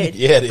good? good.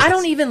 Yeah, it is. I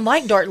don't even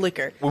like dark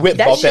liquor. We went and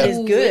that bought shit that. is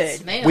Ooh, it good.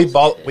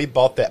 smells We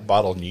bought that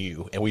bottle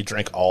new, and we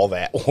drank all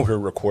that when we were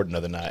recording the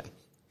other night.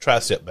 Try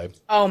a sip, babe.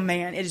 Oh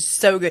man, it is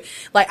so good.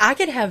 Like I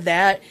could have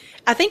that.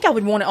 I think I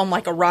would want it on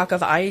like a rock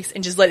of ice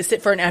and just let it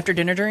sit for an after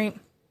dinner drink.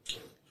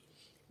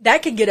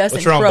 That could get us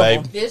What's in wrong,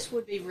 trouble. babe? This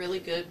would be really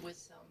good with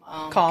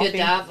some Coffee.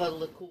 Godiva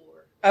liqueur.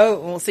 Oh,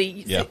 well,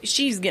 see, Yeah.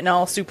 she's getting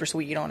all super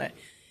sweet on it.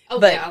 Oh,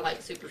 But- yeah, I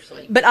like super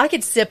sweet. But I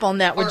could sip on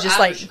that with or just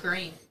Irish like,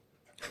 cream.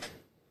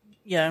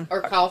 Yeah.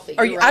 Or coffee.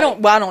 Or you're I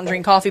right. don't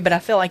drink coffee, but I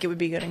feel like it would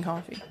be good in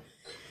coffee.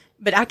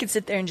 But I could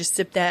sit there and just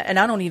sip that, and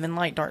I don't even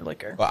like dark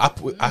liquor.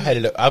 Well, I had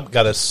it. I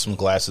got us some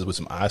glasses with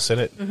some ice in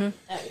it. Mm-hmm.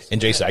 And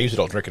Jason, I usually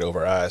don't drink it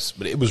over ice,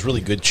 but it was really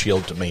good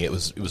chilled to me. It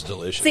was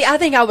delicious. See, I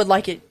think I would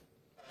like it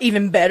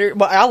even better.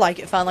 Well, I like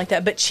it fine like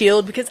that, but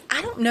chilled because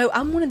I don't know.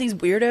 I'm one of these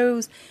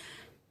weirdos.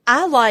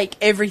 I like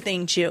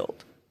everything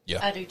chilled.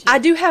 Yeah, I do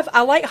too.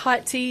 I like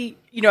hot tea.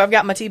 You know, I've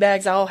got my tea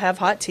bags. I'll have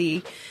hot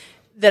tea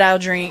that I'll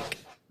drink.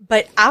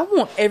 But I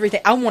want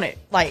everything. I want it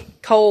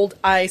like cold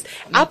ice.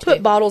 I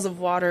put bottles of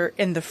water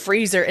in the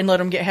freezer and let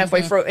them get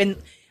halfway through. And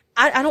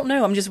I don't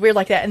know. I'm just weird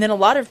like that. And then a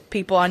lot of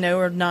people I know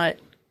are not,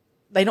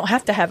 they don't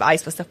have to have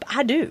ice with stuff, but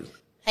I do.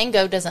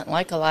 Hango doesn't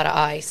like a lot of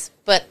ice,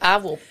 but I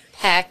will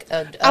pack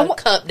a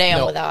cup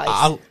down with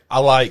ice. I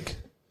like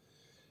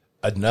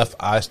enough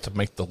ice to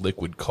make the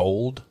liquid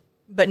cold.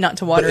 But not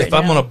to water But it if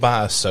I'm down. going to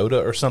buy a soda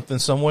or something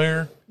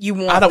somewhere, You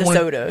want the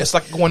soda. It's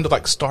like going to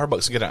like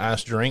Starbucks to get an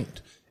ice drink,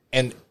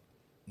 and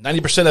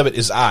 90% of it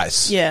is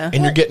ice. Yeah.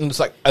 And you're getting just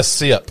like a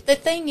sip. The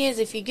thing is,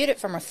 if you get it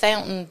from a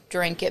fountain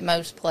drink at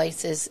most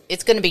places,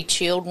 it's going to be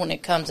chilled when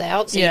it comes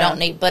out, so you don't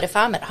need. But if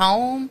I'm at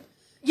home,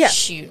 Yeah.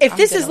 shoot, If I'm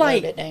this gonna is load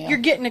like it down. you're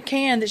getting a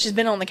can that's just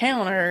been on the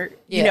counter,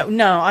 you Yeah. know,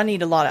 no, I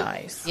need a lot of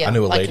ice. Yeah, I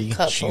knew a like lady,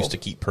 cup she full. used to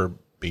keep her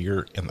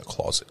beer in the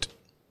closet.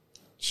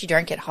 She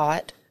drank it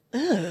hot.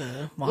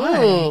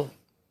 Why? Ooh.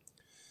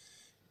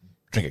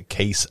 Drink a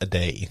case a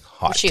day,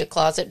 hot. Was she a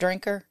closet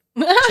drinker?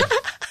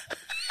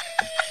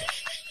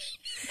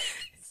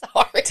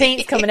 Sorry.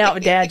 Teens coming out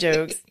with dad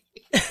jokes.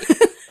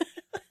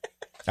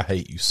 I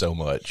hate you so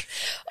much.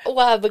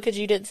 Why? Because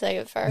you didn't say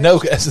it first. No,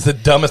 that's the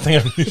dumbest thing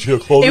I've ever used.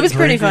 It was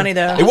pretty funny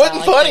though. It wasn't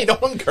I like funny. it.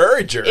 Don't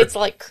encourage her. It's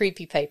like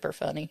creepy paper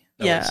funny.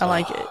 Yeah, I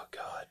like it. Oh,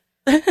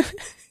 God.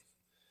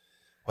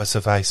 What's a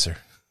visor?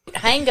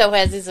 Hango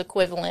has his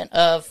equivalent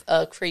of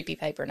a creepy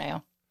paper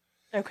now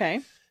Okay.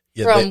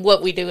 Yeah, from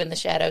What We Do in the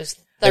Shadows.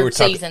 they were Third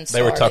talking. season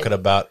They were started. talking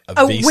about a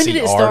Oh, when did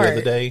it VCR the start?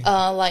 other day.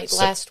 Like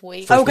last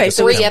week. First Okay, week of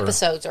so 3 September.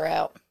 episodes are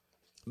out.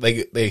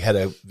 They had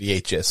a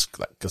VHS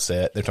like,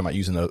 cassette. They're talking about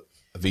using a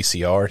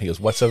VCR. And he goes,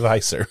 "What's a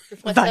visor?"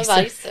 What's a Visor.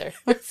 visor?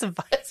 What's a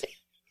visor?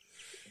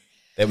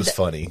 That was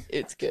funny.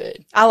 It's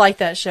good. I like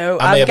that show.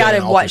 I may I've have got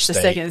been to in watch the Altered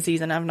State. second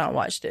season. I've not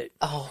watched it.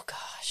 Oh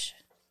gosh,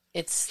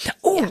 it's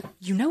Oh,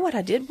 you know what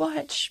I did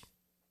watch?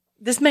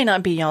 This may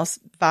not be y'all's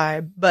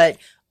vibe, but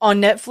on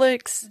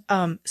Netflix,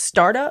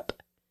 Startup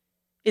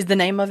is the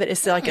name of it.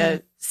 It's like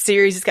a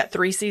series. It's got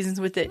 3 seasons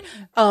with it.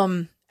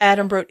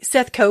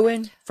 Seth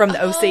Cohen from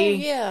the OC. Oh,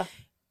 yeah.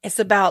 It's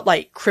about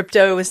like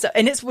crypto and stuff,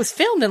 and it was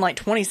filmed in like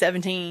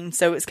 2017.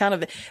 So it's kind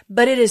of,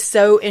 but it is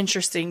so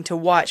interesting to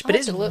watch. But I'll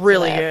it's have to look for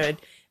really that. good.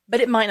 But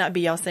it might not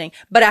be y'all's thing.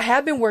 But I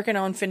have been working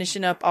on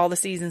finishing up all the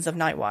seasons of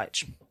Night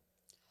Watch.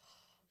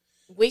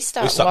 We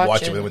stopped, We stopped watching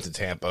watching. when we went to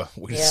Tampa.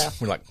 Yeah.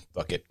 We're like,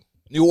 fuck it.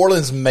 New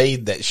Orleans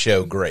made that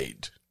show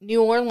great.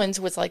 New Orleans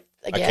was like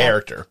A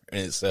character in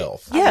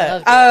itself. Yeah.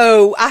 loved it.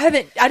 Oh, I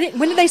didn't.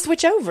 When did they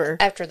switch over?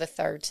 after the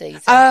 3rd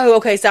season. Oh,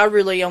 okay. So I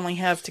really only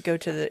have to go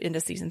to the end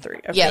of season 3.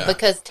 Okay. yeah,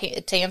 because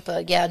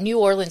Tampa. Yeah, New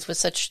Orleans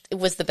was it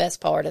was the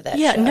best part of that.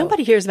 Yeah. show.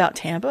 Nobody hears about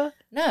Tampa.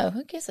 No,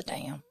 who gives a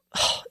damn?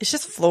 It's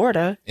just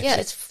Florida Yeah,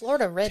 it's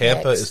Florida rednecks.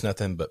 Tampa is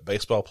nothing but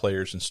baseball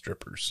players and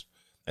strippers.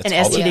 That's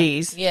and all that-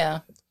 STDs. Yeah.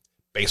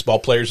 Baseball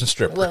players and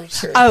strippers. Well,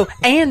 sure. Oh,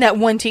 and that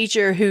one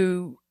teacher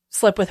who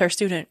slept with her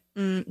student,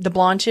 the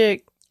blonde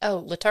chick. Oh,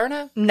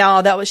 Laterno?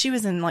 No, she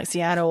was in like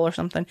Seattle or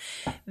something.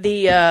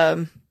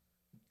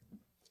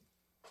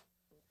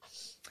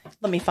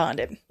 Let me find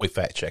it. We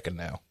fact checking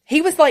now.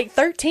 He was like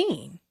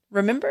 13.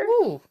 Remember?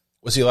 Ooh.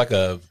 Was he like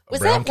a Was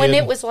brown that when kid?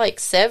 it was like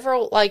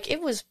several, like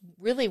it was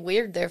really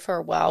weird there for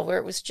a while where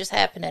it was just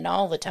happening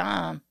all the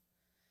time.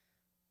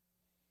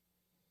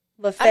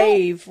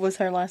 LaFave was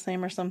her last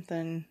name or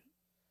something.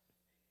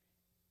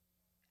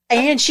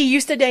 And she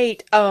used to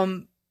date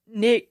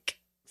Nick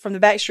from the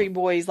Backstreet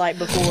Boys like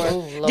before. Oh,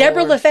 Lord.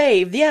 Deborah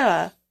LaFave,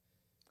 yeah.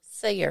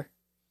 See her.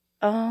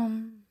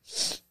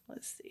 Let's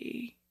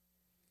see.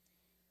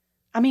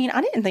 I mean,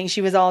 I didn't think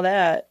she was all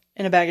that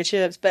in a bag of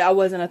chips, but I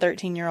wasn't a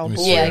 13-year-old Let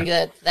me boy. see.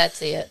 Yeah,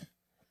 that's it.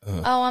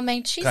 Oh, I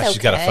mean, she's Gosh, okay.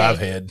 she's got a 5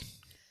 head.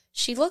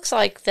 She looks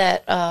like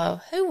that,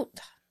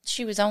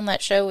 she was on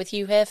that show with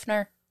Hugh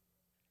Hefner.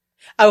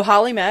 Oh,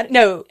 Holly Madden?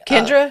 No,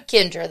 Kendra?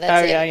 Kendra,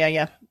 that's Oh, it.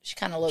 yeah. She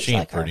kind of looks She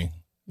ain't like her. pretty.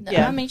 No,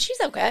 Yeah. I mean, she's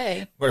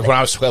okay. When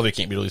I was 12, you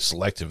can't be really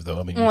selective, though.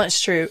 I mean, Well, that's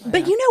true.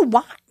 But you know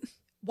why?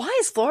 Why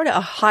is Florida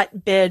a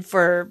hotbed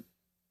for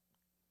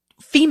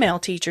female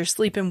teachers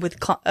sleeping with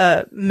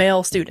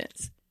male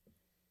students?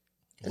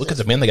 look at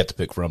the men they got to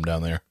pick from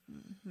down there.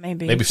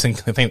 Maybe. Maybe think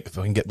if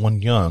I can get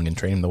one young and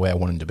train him the way I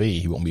want him to be,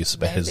 he won't be as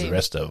bad as the Maybe.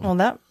 rest of them.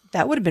 Well,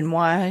 that would have been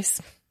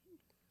wise.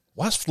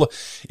 Why's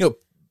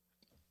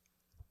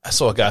I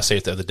saw a guy say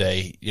it the other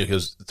day. He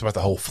goes, it's about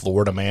the whole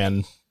Florida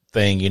man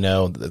thing.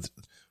 The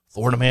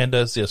Florida man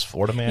does this,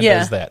 Florida man Yeah.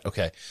 does that.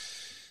 Okay.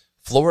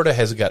 Florida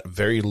has got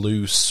very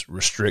loose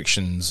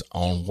restrictions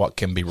on what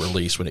can be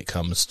released when it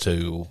comes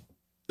to.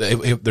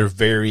 They're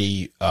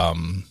very. That's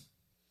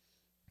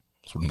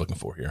what I'm looking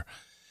for here.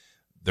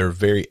 They're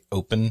very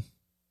open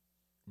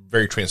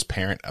very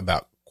transparent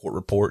about court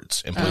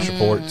reports and police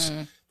reports.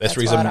 That's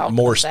the why it reason all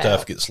more comes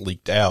stuff out. gets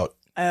leaked out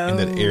in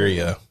that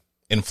area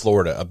in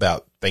Florida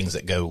about things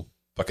that go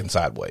fucking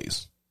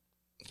sideways.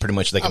 Pretty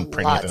much they can A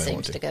print lot anything they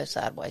want seems to go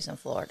sideways in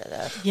Florida,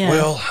 though. Yeah.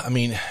 Well, I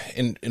mean,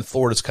 in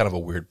Florida, it's kind of a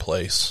weird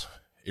place.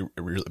 It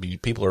really, I mean,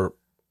 people are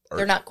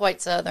They're not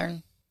quite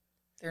southern.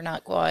 They're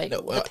not quite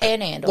No, the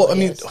panhandle. well, I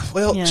mean, is.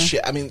 Yeah.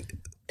 shit. I mean,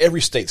 every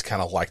state's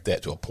kind of like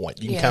that to a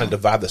point. You can kind of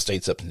divide the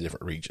states up into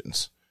different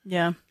regions.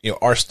 Yeah. You know,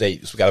 our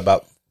state's got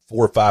about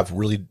 4 or 5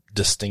 really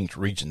distinct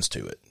regions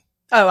to it.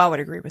 Oh, I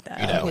would agree with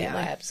that. You know. Yeah,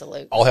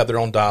 absolutely. All have their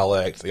own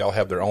dialect. They all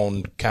have their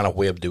own kind of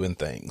way of doing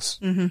things.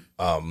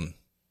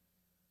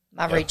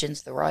 My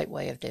region's the right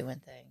way of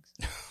doing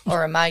things.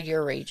 Or am I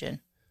your region?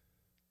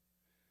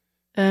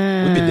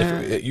 We'd be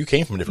different. You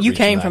came from a different. You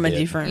region came than from I a did,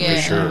 different for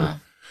region.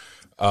 sure.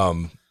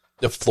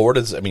 The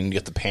Florida's. I mean, you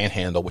get the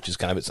Panhandle, which is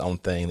kind of its own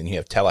thing. Then you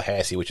have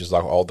Tallahassee, which is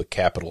like all the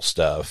capital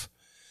stuff.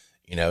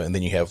 You know, and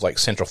then you have like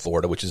Central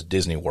Florida, which is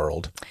Disney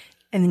World.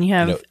 And then you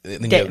have,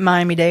 then you have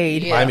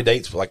Miami-Dade. Yeah.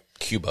 Miami-Dade's like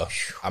Cuba.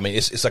 I mean,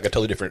 it's like a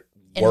totally different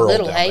And world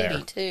Little down Haiti,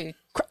 there. too.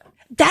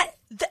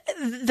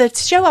 The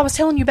show I was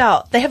telling you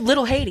about, they have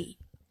Little Haiti.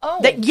 Oh.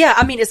 Yeah,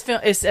 I mean,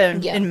 it's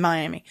in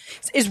Miami.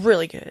 It's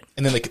really good.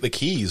 And then the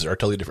Keys are a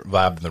totally different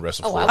vibe than the rest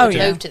of I Florida. would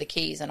yeah. move to the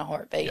Keys in a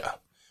heartbeat. Yeah.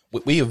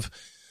 We've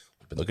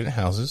been looking at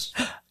houses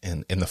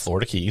in the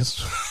Florida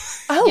Keys.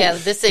 Oh, Yeah,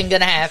 this ain't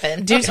going to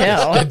happen. do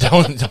tell.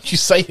 Don't you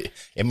say it.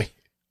 I mean,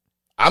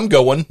 I'm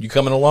going. You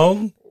coming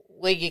along?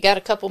 Well, you got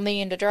a couple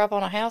million to drop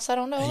on a house? I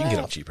don't know. You can that.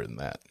 get them cheaper than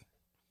that.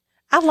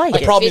 I like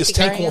The it. problem is 50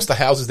 Tank grand. wants the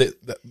houses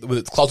that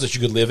with closets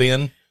you could live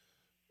in.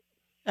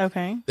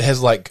 Okay. It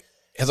has like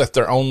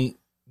their own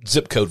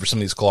zip code for some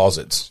of these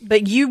closets.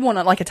 But you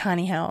want like a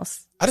tiny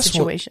house I just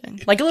situation.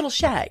 Like a little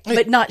shack,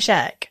 but not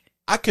shack.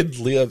 I could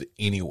live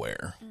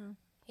anywhere.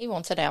 He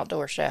wants an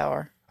outdoor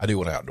shower. I do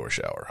want an outdoor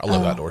shower. I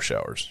love outdoor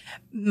showers.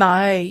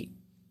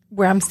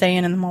 Where I'm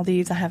staying in the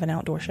Maldives, I have an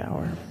outdoor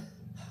shower.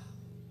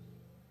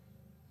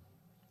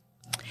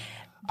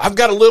 I've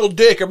got a little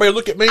dick. Everybody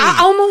look at me. I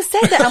almost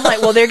said that. I'm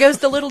like, well, there goes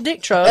the little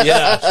dick truck.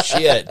 Yeah,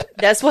 shit.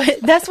 That's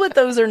what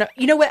those are.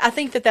 You know what? I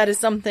think that is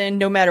something,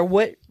 no matter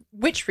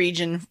which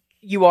region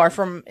you are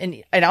from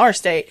in our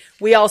state,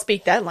 we all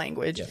speak that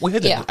language. We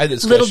had Yeah. I had a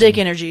Little dick discussion.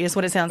 energy is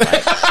what it sounds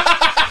like.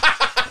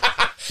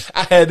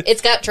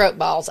 It's got truck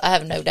balls. I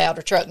have no doubt,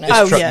 or truck nuts.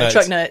 Oh, Truck yeah, nuts.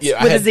 truck nuts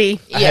Yeah, with a Z.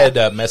 I had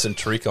Mess and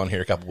Tariq on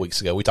here a couple weeks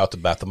ago. We talked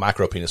about the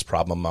micro penis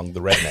problem among the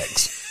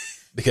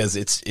rednecks because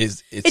it's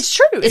It's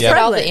true. It's Is it all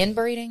prevalent. the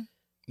inbreeding?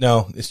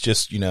 no, it's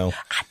just I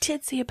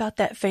did see about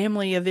that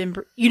family of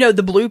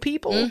the blue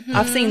people. Mm-hmm.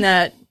 I've seen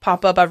that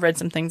pop up. I've read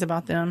some things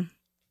about them.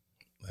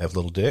 they have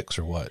little dicks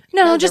or what?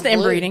 No, No, just the they're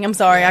blue. inbreeding. I'm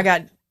sorry, I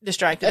got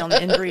distracted on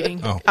the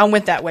inbreeding. Oh. I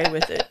went that way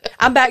with it.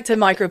 I'm back to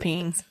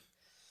micropeens.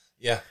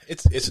 Yeah,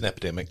 it's an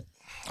epidemic.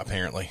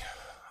 Apparently,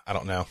 I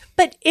don't know.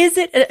 But is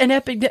it an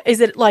epidemic? Is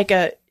it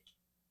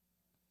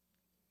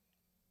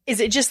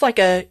just like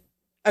a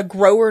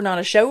grower, not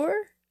a shower?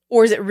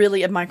 Or is it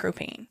really a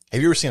micropeen?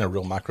 Have you ever seen a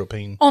real micro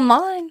peen?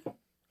 Online,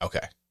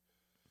 Okay,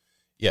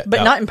 yeah, but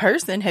no, not in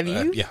person. Have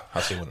you? yeah,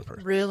 I've seen one in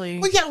person. Really?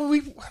 Well, yeah, I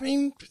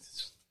mean,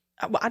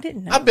 I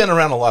didn't know. I've been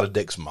around a lot of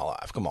dicks in my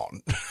life. Come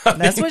on,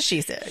 That's what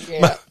she said.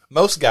 Yeah.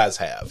 most guys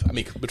have. I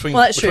mean, between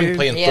Well, that's true.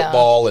 playing Yeah.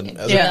 football and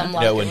other, Yeah. you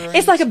know, and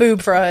It's like a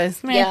boob for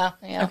us. Meh. Yeah.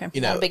 Okay. you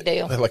know, Not a big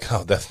deal. They're like,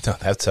 oh, that's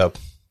the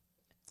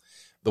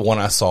one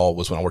I saw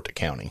was when I worked at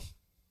county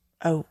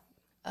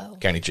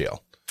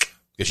jail.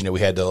 Because, we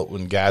had to,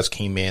 when guys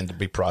came in to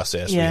be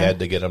processed, Yeah. we had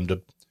to get them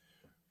to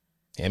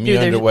hem Do your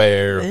their-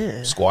 underwear,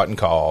 Ugh. squat and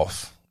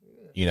cough,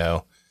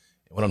 And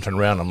when I'm turning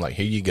around, I'm like,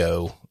 here you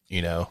go,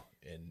 and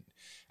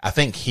I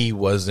think he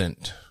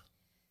wasn't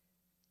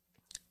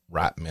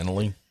right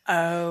mentally.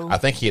 Oh. I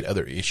think he had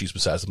other issues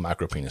besides the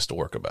micropenis to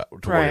worry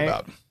Right.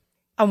 about.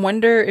 I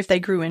wonder if they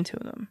grew into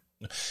them.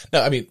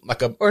 No, I mean,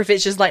 like Or if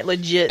it's just like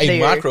legit a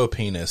there.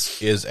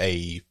 micropenis is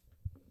a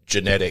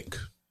genetic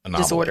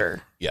anomaly.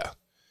 Disorder. Yeah.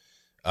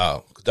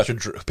 Dr.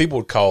 Drew, people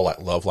would call like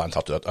Loveline,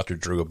 talk to Dr.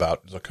 Drew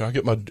about, he's like, can I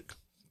get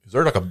is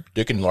there like a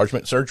dick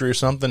enlargement surgery or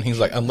something? He's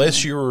like,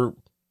 unless you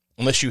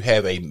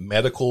have a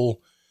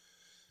medical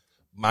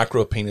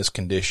micropenis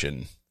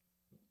condition,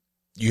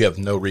 you have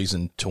no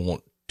reason to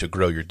want to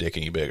grow your dick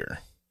any bigger.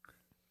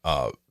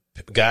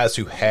 Guys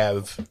who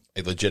have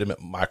a legitimate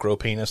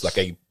micropenis, like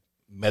a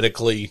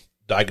medically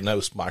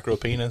diagnosed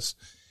micropenis,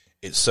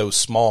 it's so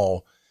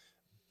small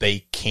they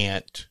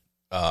can't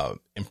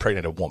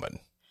impregnate a woman.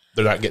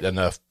 They're not getting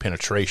enough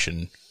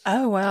penetration.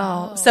 Oh,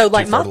 wow. So,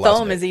 like, my fertilize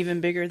thumb it. is even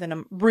bigger than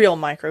a real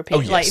micropenis. Oh,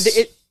 yes.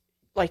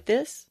 Like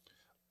this?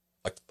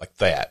 Like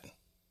that.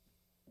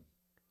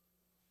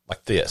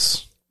 Like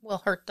this.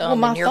 Well, her Well, thumb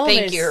my and your thumb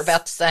pinky is- are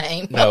about the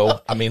same.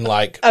 No, I mean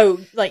like Oh,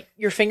 like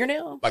your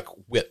fingernail?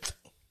 width.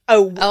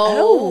 Oh.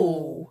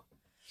 Oh.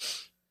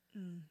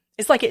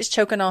 It's like it's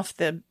choking off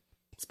the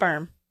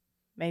sperm,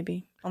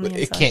 maybe, on the But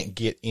inside. it can't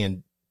get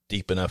in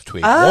deep enough to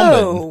a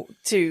woman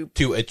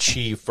to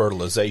achieve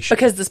fertilization.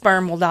 because the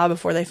sperm will die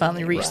before they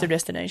finally reach their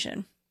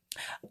destination.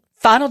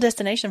 Final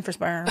destination for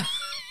sperm.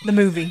 The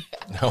movie.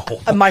 No.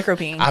 A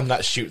micropene. I'm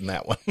not shooting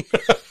that one.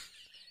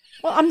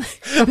 Well, I'm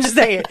just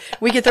saying.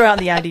 We could throw out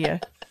the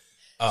idea.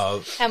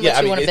 How much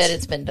you want to bet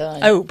it's been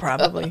done? Oh,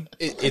 probably.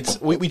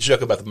 We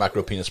joke about the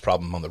micropenis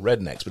problem on the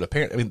rednecks, but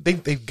apparently,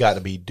 they've got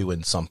to be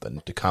doing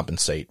something to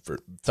compensate for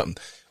something.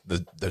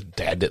 The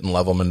dad didn't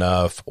love them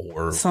enough,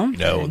 or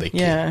something. They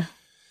yeah.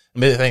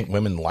 They think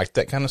women like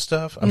that kind of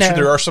stuff. I'm sure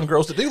there are some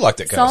girls that do like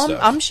that kind of stuff.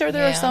 I'm sure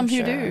there are some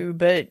who do,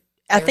 but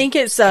I think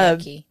it's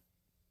the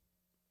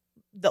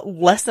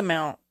less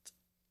amount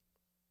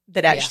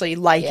that actually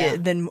like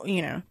it than,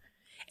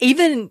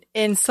 even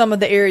in some of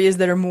the areas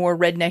that are more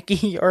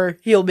rednecky or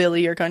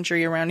hillbilly or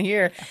country around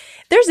here,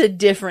 there's a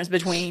difference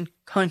between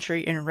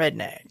country and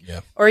redneck.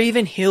 Yeah. Or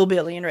even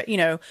hillbilly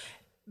and,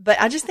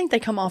 but I just think they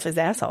come off as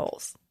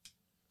assholes.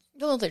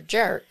 Well, they're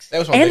jerks.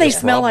 And they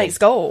smell like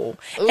Skull.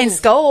 Ooh. And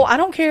Skull, I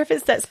don't care if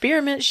it's that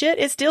spearmint shit,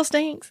 it still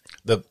stinks.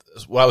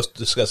 What I was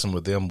discussing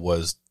with them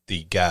was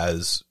the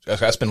guys, I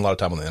spend a lot of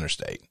time on the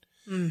interstate,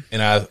 and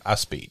I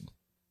speed.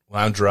 When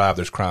I drive,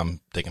 there's crime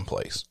taking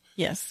place.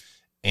 Yes.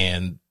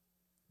 And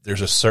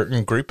there's a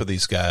certain group of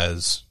these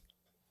guys,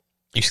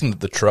 you seen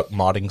the truck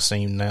modding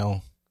scene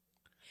now?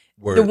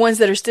 Where, the ones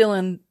that are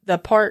stealing the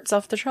parts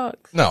off the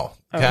trucks? No.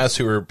 Guys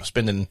who are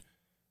spending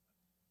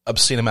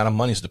obscene amount of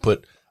money to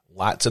put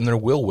lights in their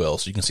wheel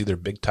wells so you can see their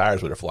big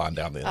tires when they're flying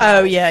down the interstate.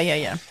 Oh, yeah.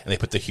 And they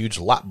put the huge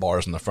light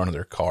bars in the front of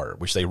their car,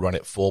 which they run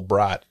at full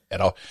bright at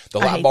all. The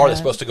light bar that's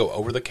supposed to go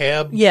over the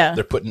cab,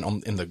 they're putting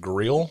on in the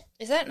grill.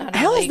 Is that not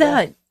How illegal? is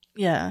that?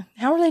 Yeah.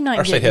 How are they not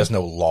Our state has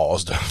no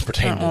laws to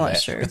pertain to that.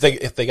 That's true.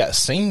 If they got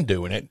seen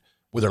doing it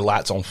with their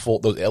lights on full,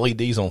 those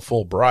LEDs on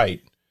full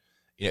bright,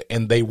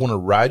 and they want to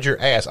ride your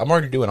ass, I'm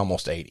already doing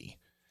almost 80,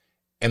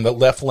 and the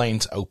left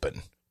lane's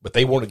open, but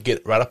they want to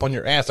get right up on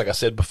your ass, like I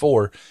said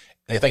before.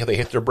 And they think if they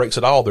hit their brakes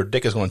at all, their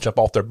dick is going to jump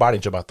off their body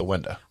and jump out the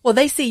window. Well,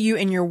 they see you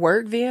in your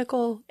work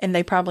vehicle, and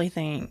they probably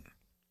think,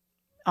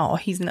 oh,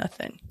 he's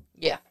nothing.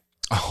 Yeah.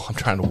 Oh, I'm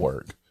trying to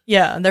work.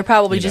 Yeah, they're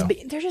probably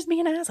they're just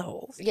being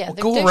assholes. Yeah, well,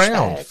 go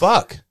around.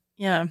 Fuck.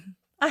 Yeah.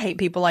 I hate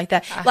people like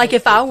that. Like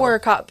if I were a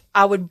cop,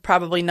 I would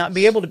probably not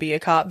be able to be a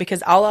cop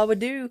because all I would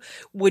do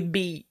would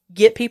be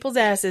get people's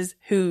asses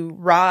who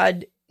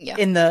ride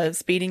in the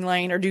speeding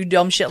lane or do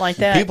dumb shit like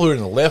that. People who are in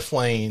the left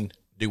lane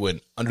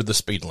doing under the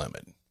speed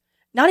limit.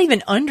 Not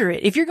even under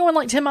it. If you're going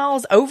like 10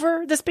 miles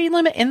over the speed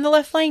limit in the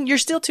left lane, you're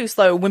still too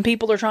slow when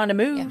people are trying to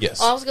move. Yeah.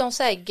 Yes. Well, I was going to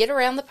say, get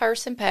around the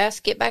person,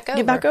 pass, get back over.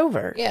 Get back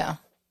over. Yeah.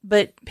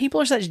 But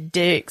people are such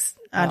dicks.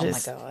 My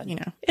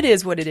God. It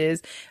is what it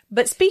is.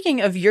 But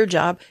speaking of your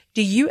job,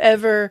 do you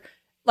ever,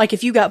 like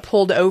if you got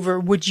pulled over,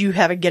 would you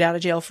have a get out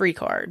of jail free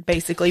card,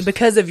 basically,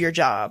 because of your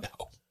job?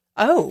 No.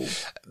 Oh.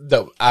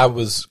 No, I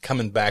was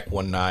coming back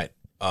one night,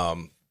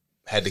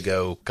 had to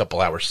go a couple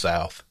hours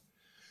south,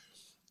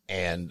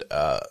 and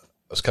I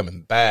was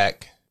coming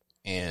back,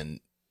 and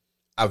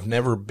I've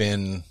never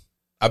been,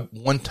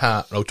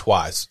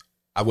 twice,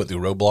 I went through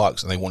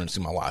roadblocks, and they wanted to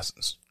see my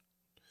license.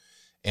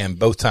 And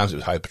both times it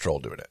was highway patrol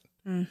doing it.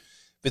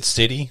 If it's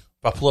city,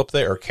 if I pull up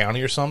there, or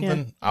county or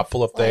something, I'll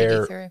pull up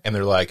there, and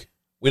they're like,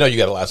 we know you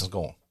got a license,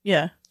 go on.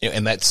 Yeah.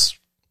 And that's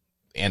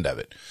the end of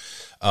it.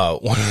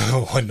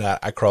 One night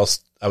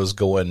I was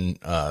going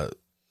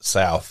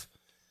south,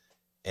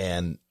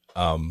 and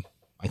I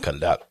cut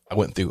it out. I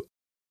went through.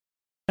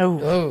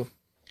 Oh.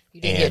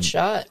 You didn't get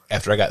shot.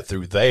 After I got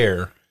through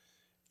there,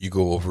 you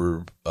go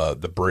over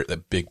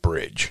the big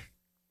bridge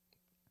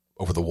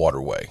over the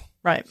waterway.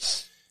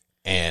 Right.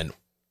 And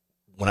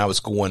when I was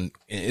going,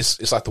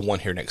 it's like the one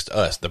here next to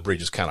us. The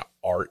bridge is kind of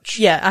arched.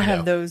 Yeah, I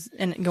have those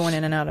going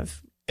in and out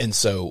of. And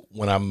so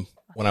when I'm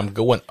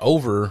going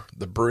over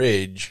the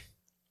bridge,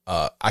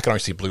 I can only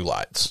see blue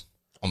lights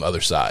on the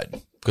other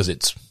side because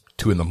it's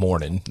 2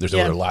 a.m. There's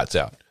no other lights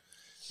out.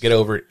 Get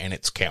over it, and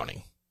it's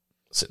counting,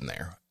 sitting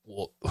there.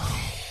 Well,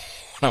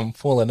 when I'm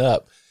pulling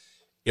up,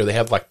 they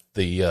have like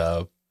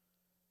the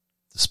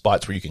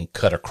spots where you can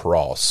cut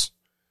across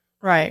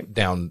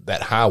down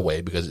that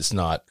highway because it's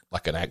not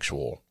like an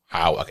actual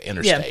highway, like an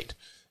interstate.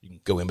 You can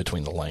go in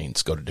between the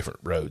lanes, go to different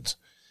roads.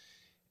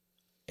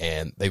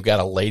 And they've got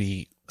a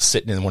lady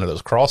sitting in one of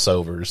those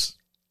crossovers,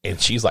 and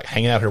she's like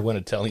hanging out her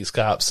window telling these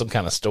cops some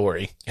kind of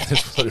story. And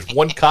there's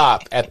one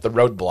cop at the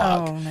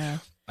roadblock. Oh, no.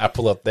 I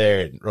pull up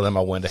there and roll in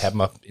my window, have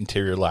my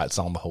interior lights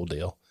on, the whole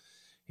deal.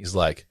 He's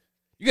like,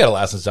 you got a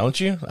license, don't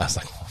you? I was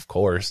like, well, of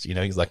course.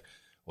 He's like,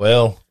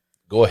 well,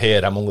 go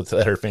ahead. I'm going to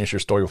let her finish her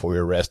story before we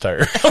arrest her.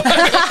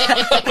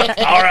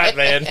 All right,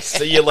 man.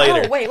 See you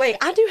later. Oh, wait.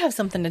 I do have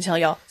something to tell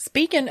y'all.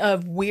 Speaking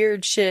of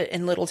weird shit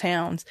in little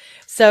towns.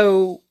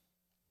 So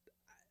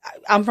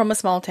I'm from a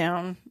small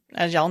town,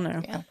 as y'all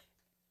know. Yeah.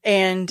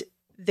 And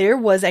there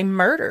was a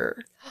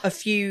murder I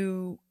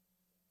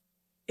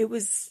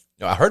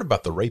heard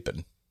about the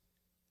raping.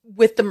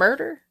 With the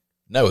murder?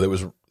 No, there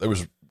was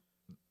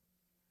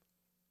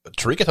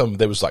Tarika told me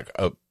there was like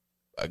a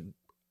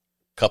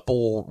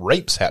couple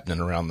rapes happening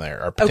around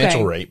there, or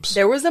potential rapes.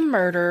 There was a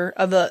murder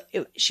of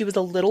she was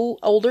a little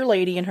older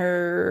lady in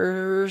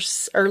her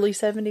early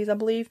 70s, I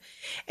believe,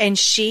 and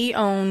she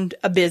owned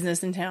a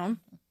business in town.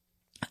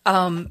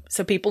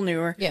 So people knew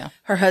her. Yeah.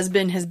 Her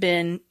husband has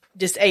been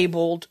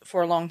disabled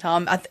for a long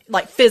time.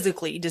 Like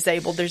physically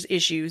disabled. There's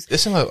issues.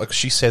 This is like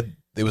she said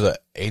there was a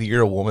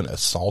 80-year-old woman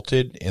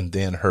assaulted, and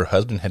then her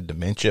husband had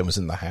dementia and was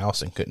in the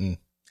house and couldn't.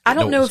 I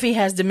don't know if he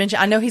has dementia.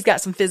 I know he's got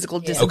some physical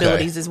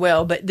disabilities as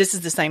well, but this is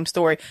the same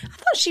story.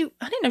 I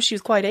didn't know she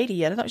was quite 80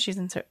 yet. I thought she was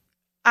in.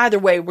 Either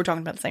way, we're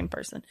talking about the same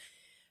person.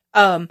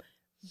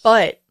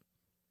 But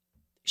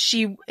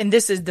she, and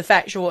this is the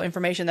factual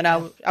information that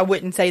I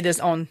wouldn't say this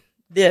on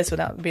this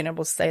without being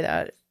able to say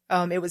that.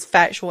 It was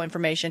factual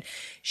information.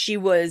 She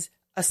was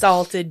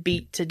assaulted,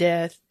 beat to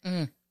death,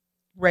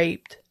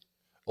 raped,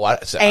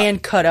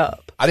 and cut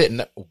up. I didn't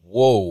know.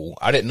 Whoa.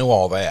 I didn't know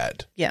all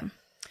that. Yeah.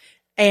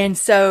 And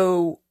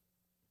so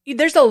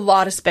there's a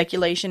lot of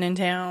speculation in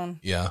town.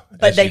 Yeah.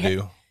 But they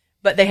do.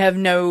 But they have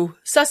no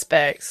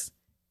suspects.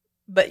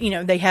 But,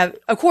 they have,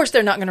 of course,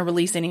 they're not going to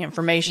release any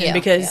information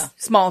because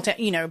small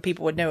town,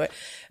 people would know it.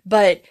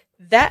 But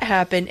that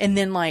happened. And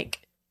then like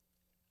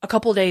a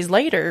couple of days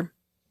later,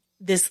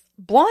 this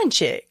blonde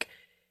chick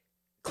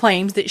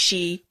claims that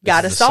she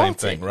got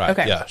assaulted. Same thing, right?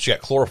 Okay. Yeah. She got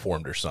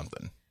chloroformed or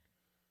something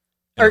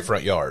in her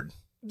front yard.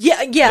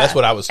 Yeah. That's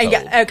what I was told.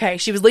 Okay.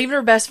 She was leaving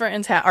her best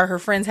friend's house or her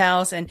friend's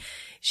house, and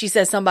she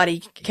says somebody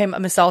came up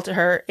and assaulted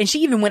her. And she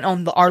even went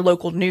on our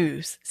local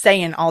news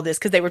saying all this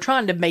because they were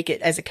trying to make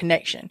it as a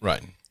connection.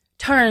 Right.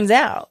 Turns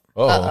out.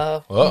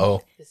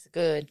 Uh-oh. It's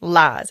good.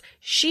 Lies.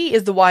 She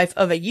is the wife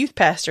of a youth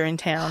pastor in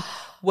town,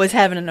 was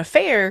having an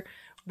affair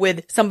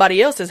with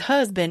somebody else's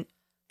husband.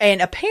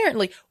 And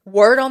apparently,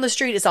 word on the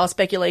street, it's all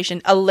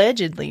speculation,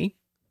 allegedly.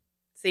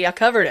 See, I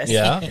covered us.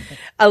 Yeah.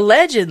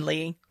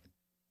 Allegedly.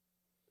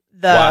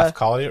 The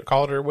wife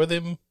called her with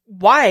him.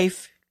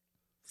 Wife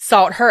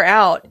sought her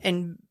out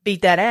and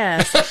beat that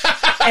ass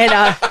and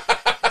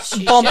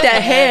bumped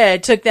that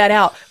head, took that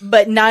out.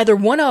 But neither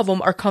one of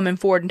them are coming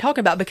forward and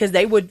talking about, because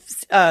they would,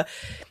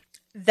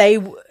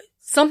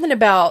 something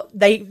about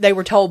they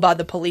were told by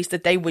the police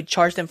that they would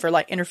charge them for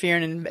like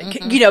interfering and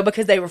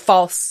because they were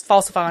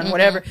falsifying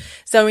whatever.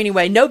 So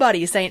anyway,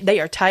 nobody is saying, they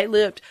are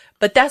tight-lipped,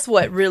 but that's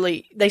what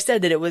really, they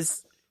said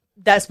that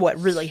that's what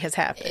really has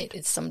happened.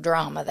 It's some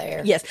drama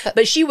there. Yes,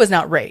 but she was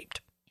not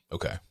raped.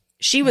 Okay.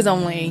 She was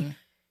only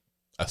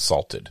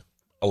assaulted,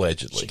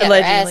 allegedly. She got her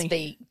ass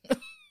beat.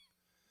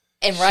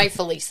 And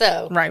rightfully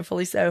so.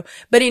 Rightfully so.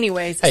 But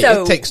anyways, hey,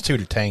 so it takes two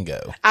to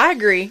tango. I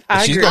agree.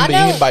 If she's going to beat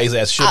anybody's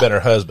ass, should have been her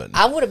husband.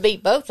 I would have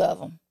beat both of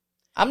them.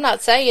 I'm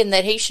not saying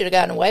that he should have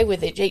gotten away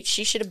with it.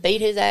 She should have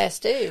beat his ass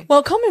too.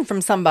 Well, coming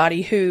from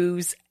somebody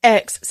whose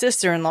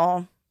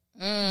ex-sister-in-law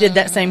did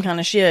that same kind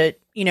of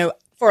shit,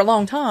 for a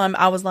long time,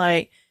 I was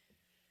like,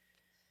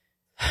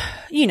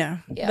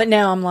 but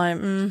now I'm like,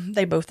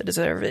 they both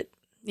deserve it.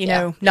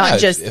 Not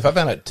just. If I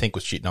found out Tink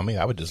was cheating on me,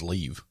 I would just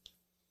leave.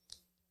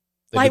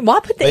 Why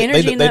put the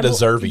energy in that? They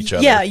deserve each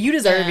other. Yeah, you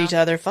deserve each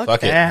other. Fuck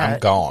it. that. I'm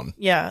gone.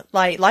 Yeah,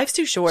 like life's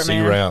too short, man.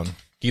 See you around.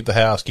 Keep the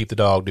house, keep the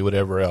dog, do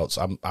whatever else.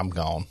 I'm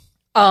gone.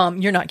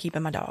 You're not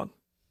keeping my dog.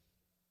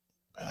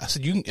 I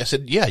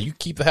said, yeah, you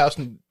keep the house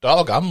and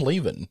dog. I'm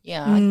leaving.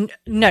 Yeah.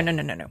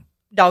 No.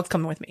 Dog's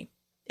coming with me.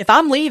 If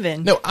I'm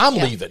leaving. No, I'm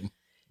leaving.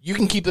 You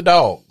can keep the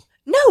dog.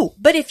 No,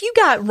 but if you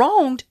got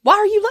wronged, why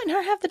are you letting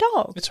her have the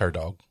dog? It's her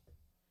dog.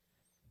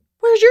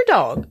 Where's your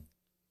dog?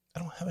 I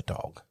don't have a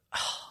dog.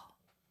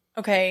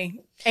 Okay.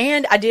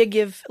 And I did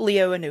give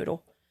Leo a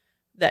noodle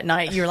that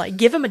night. You were like,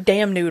 give him a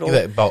damn noodle.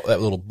 Give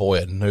that little boy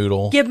a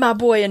noodle. Give my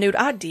boy a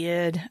noodle. I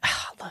did. I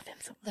love him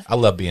so much. I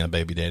love being a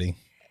baby daddy.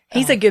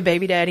 He's a good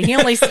baby daddy. He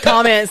only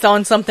comments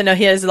on something of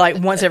his like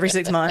once every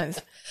 6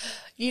 months.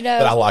 You know.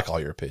 But I like all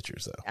your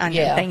pictures though. I know,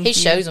 yeah. thank He you.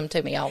 shows them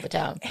to me all the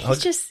time.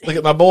 Look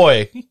at my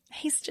boy.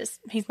 He's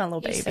my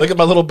little baby. Look at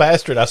my little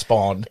bastard I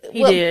spawned.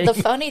 He did. The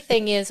funny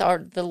thing is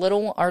our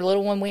little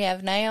one we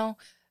have now,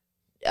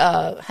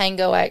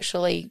 Hango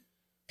actually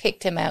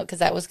picked him out because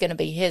that was going to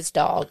be his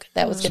dog.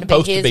 That was going to be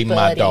his supposed to be buddy.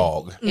 my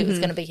dog. It was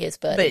going to be his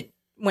buddy.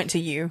 But went to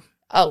you.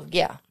 Oh,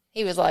 yeah.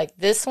 He was like,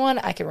 this one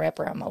I can wrap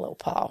around my little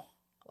paw.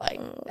 Like,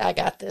 I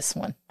got this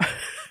one.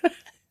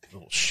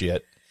 Little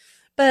shit.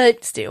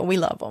 But still, we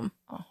love them.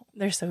 Oh,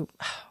 they're so...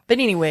 But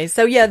anyways,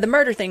 so yeah, the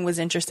murder thing was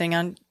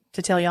interesting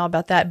to tell y'all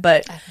about that.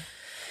 But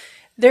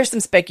there's some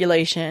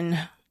speculation.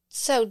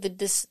 So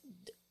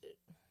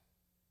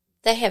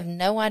they have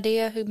no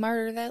idea who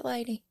murdered that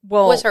lady?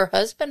 Well, was her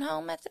husband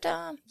home at the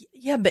time?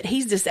 Yeah, but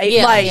he's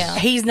disabled.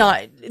 He's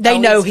not. They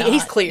know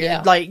he's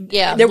cleared.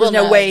 Yeah. There was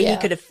no way he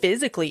could have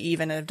physically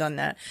even have done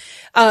that.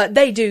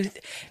 They do.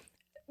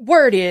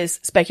 Word is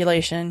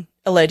speculation.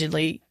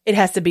 Allegedly, it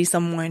has to be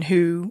someone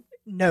who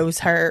knows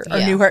her or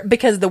knew her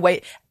because of the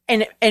way.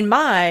 And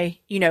my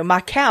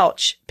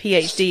couch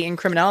PhD in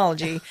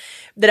criminology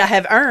that I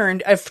have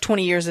earned of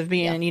 20 years of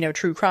being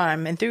true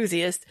crime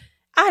enthusiast.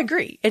 I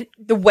agree.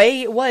 The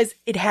way it was,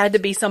 it had to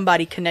be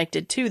somebody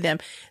connected to them.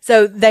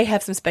 So they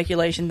have some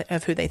speculation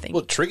of who they think.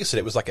 Well, Trigger said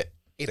it was like at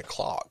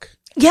 8:00.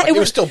 Yeah, it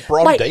was still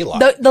broad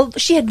daylight.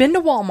 She had been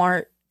to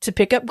Walmart to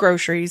pick up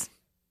groceries.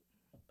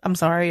 I'm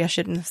sorry, I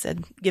shouldn't have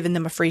said giving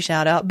them a free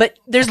shout out, but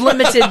there's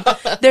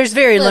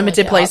very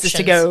limited places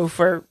to go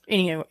for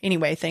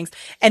anyway things.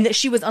 And that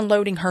she was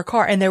unloading her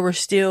car and there were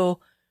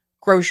still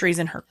groceries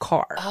in her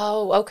car.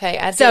 Oh, okay.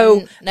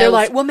 They're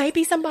like, well,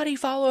 maybe somebody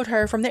followed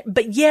her from there.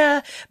 But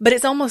but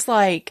it's almost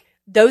like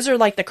those are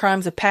like the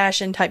crimes of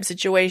passion type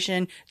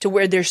situation to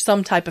where there's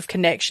some type of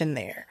connection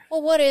there.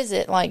 Well, what is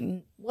it? Like,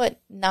 what,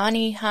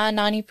 high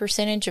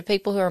 90% of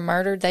people who are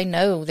murdered, they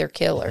know their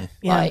killer.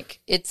 Yeah. Like,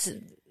 it's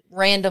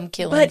random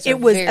killings. But it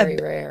was very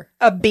rare.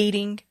 A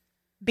beat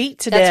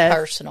to death. That's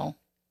personal.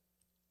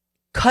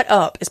 Cut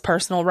up is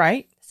personal,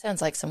 right?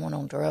 Sounds like someone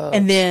on drugs.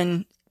 And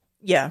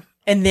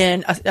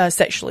then,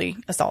 sexually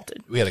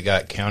assaulted. We had a guy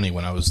at county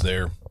when I was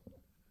there.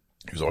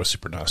 He was always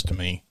super nice to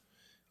me.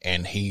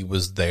 And he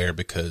was there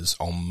because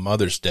on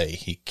Mother's Day,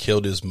 he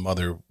killed his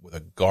mother with a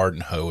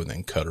garden hoe and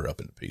then cut her up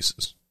into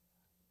pieces.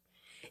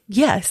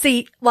 Yeah,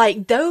 see,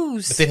 like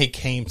those. But then he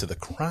came to the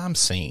crime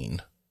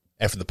scene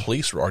after the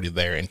police were already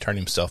there and turned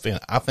himself in.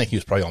 I think he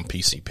was probably on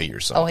PCP or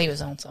something. Oh, he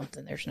was on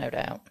something. There's no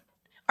doubt.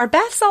 Are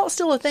bath salts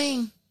still a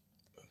thing?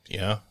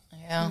 Yeah.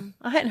 Yeah.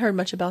 I hadn't heard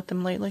much about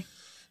them lately.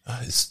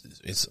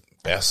 It's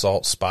bath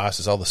salt, spice.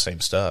 It's all the same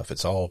stuff.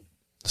 It's all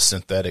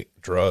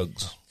synthetic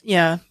drugs.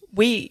 Yeah,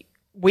 we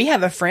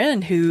have a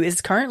friend who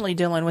is currently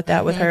dealing with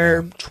that with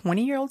her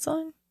 20-year-old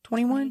son,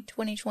 21.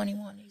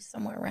 2021. He's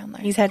somewhere around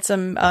there. He's had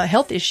some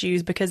health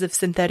issues because of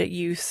synthetic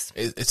use.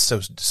 It's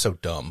so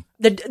dumb.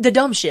 The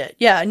dumb shit.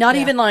 Yeah, not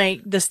even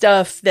like the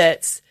stuff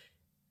that's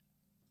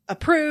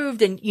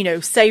approved and,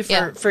 safe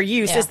for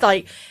use. Yeah. It's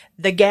like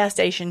the gas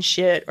station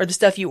shit or the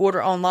stuff you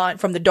order online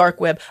from the dark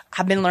web.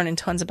 I've been learning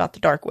tons about the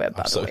dark web,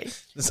 by the way.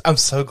 I'm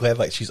so glad,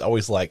 like, she's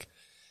always like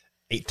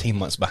 18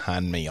 months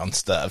behind me on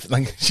stuff.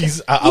 Like,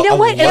 she's, you know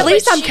what? At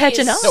least I'm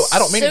catching up. No, I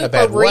don't mean it in a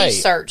bad way.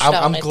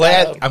 I'm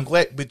glad,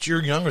 though. but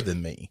you're younger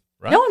than me,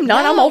 right? No, I'm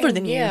not. I'm older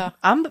than you. Yeah.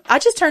 I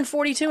just turned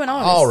 42 in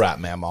August. All right,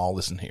 ma'am. I'll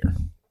listen here.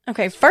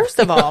 Okay, first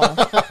of all.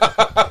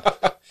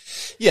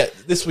 Yeah,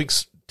 this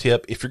week's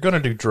tip, if you're going to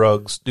do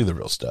drugs, do the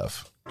real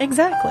stuff.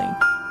 Exactly.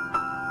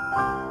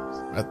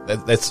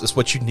 That's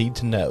what you need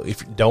to know.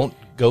 If you don't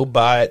go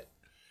buy it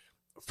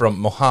from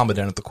Mohammed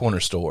down at the corner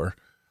store,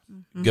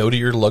 go to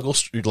your local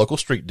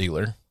street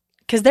dealer.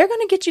 Because they're going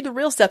to get you the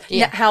real stuff.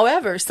 Yeah. Now,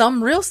 however,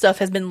 some real stuff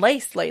has been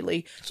laced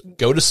lately.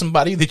 Go to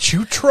somebody that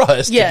you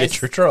trust to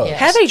get your drugs. Yes.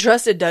 Have a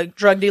trusted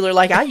drug dealer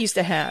like I used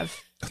to have.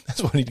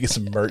 That's why we need to get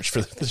some merch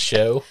for the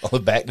show. On the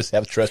back, just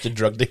have a trusted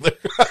drug dealer.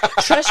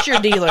 Trust your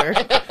dealer.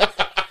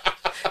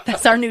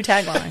 That's our new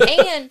tagline.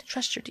 And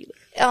trust your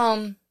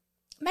dealer.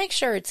 Make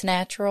sure it's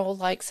natural.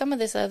 Like some of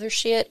this other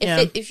shit.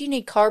 Yeah. If you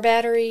need car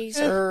batteries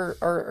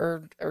or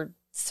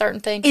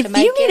certain things If to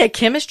make you need it, a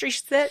chemistry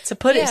set to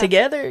put it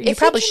together, you If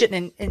probably it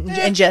shouldn't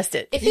ingest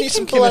it. if You it need can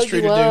some blow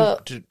chemistry you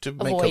up, to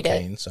make avoid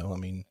cocaine. it. So, I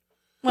mean,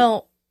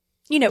 Well,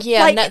 Yeah,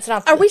 like, that's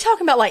not are the- we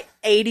talking about like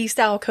 80s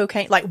style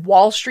cocaine, like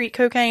Wall Street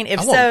cocaine?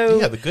 If so,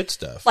 the good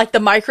stuff. like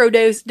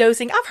the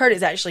dosing, I've heard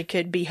it actually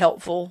could be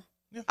helpful.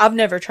 Yeah. I've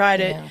never tried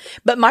it, Yeah.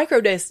 but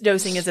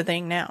dosing is a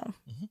thing now.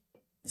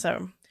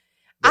 So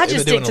I They've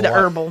just been stick to doing the a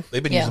lot. herbal.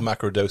 They've been using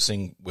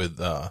microdosing with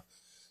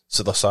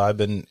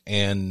psilocybin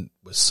and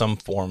with some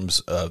forms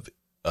of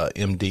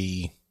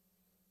MD.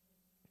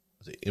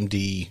 Was it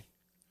MD?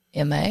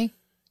 MA.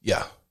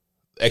 Yeah,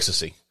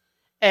 ecstasy,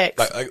 X.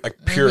 like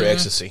pure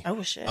ecstasy.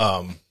 Oh shit.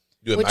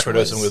 Doing Which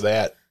microdosing was- with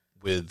that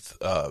with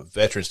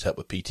veterans to help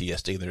with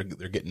PTSD. They're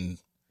getting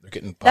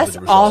positive That's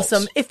results.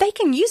 awesome. If they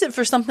can use it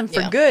for something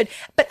for Yeah. good.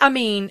 But I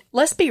mean,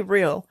 let's be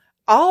real.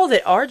 All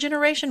that our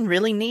generation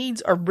really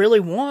needs or really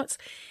wants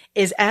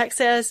is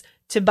access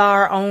to buy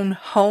our own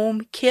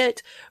home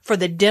kit for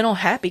the dental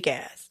happy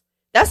gas.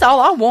 That's all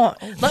I want.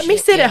 Let me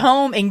sit at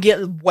home and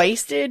get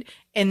wasted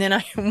and then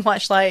I can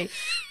watch like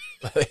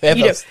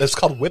That's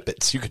called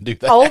whippets. You can do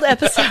that. old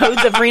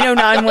episodes of Reno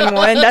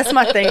 911. That's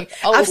my thing.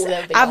 Oh, I've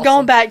that'd be gone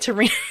awesome. back to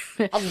Reno.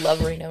 I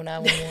love Reno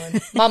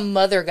 911. My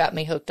mother got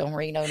me hooked on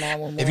Reno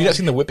 911. Have you not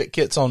seen the whippet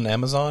kits on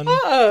Amazon?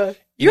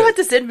 You have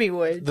to send me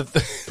one.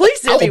 Please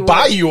I send me will one.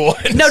 buy you one.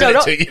 and No, send it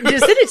don't. to you.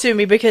 Just send it to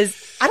me because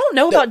I don't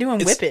know about doing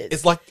It's- whippets.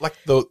 It's like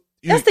the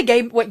That's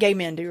what gay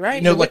men do,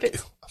 right? The like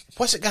whippets.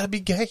 what's it got to be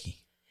gay?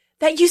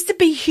 That used to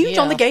be huge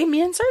Yeah. on the gay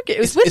men circuit. It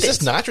was It's whippets.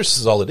 just nitrous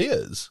is all it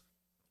is.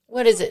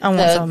 What is it? I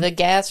want some. The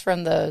gas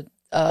from the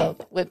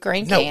whipped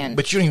cream No, can.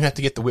 but you don't even have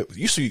to get the whip.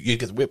 You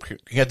get the whip.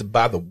 You had to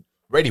buy the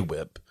ready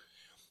whip,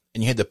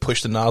 and you had to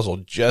push the nozzle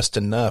just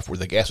enough where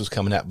the gas was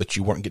coming out, but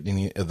you weren't getting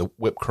any of the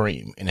whipped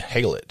cream and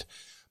inhale it.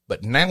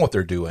 But now what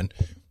they're doing,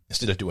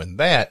 instead of doing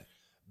that,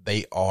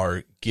 they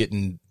are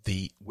getting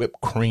the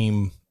whipped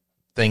cream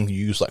thing you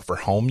use like for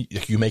home.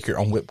 You make your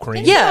own whipped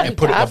cream, Yeah. and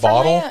put it in Die a from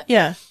bottle, that?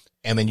 Yeah.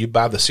 and then you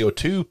buy the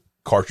CO2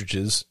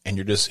 cartridges, and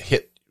you just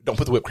don't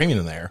put the whipped cream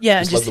in there. Yeah,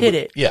 let just the hit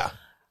whip- it. Yeah.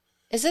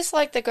 Is this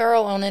like the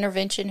girl on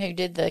Intervention who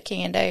did the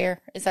canned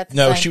air? Is that the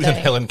No, same she was thing?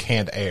 inhaling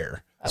canned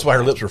air. That's why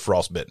her lips were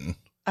frostbitten.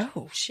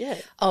 Oh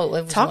shit. Oh,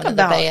 it was Talk one of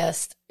about- the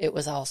best. It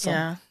was awesome.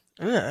 Yeah.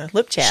 Ugh,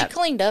 lip She chat.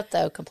 cleaned up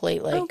though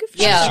completely. Oh, good for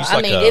yeah, She's I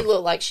like mean, a- it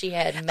looked like she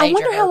had major I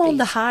wonder how long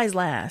the herpes. highs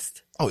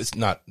last. Oh, it's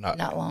not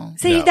long.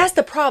 See, No. that's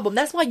the problem.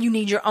 That's why you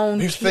need your own.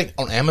 Here's the thing.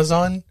 On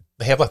Amazon,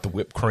 they have like the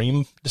whipped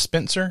cream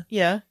dispenser.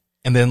 Yeah.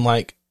 And then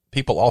like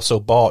people also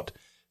bought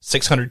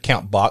 600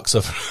 count box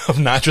of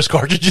nitrous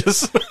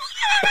cartridges.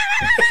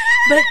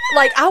 But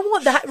like, I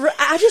want that.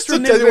 I just So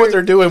remember tell you what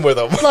they're doing with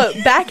them.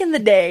 Look, back in the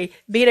day,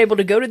 being able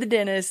to go to the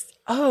dentist.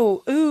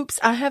 Oh, oops!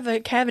 I have a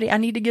cavity. I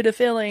need to get a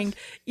filling.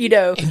 You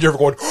know, And you're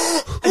going,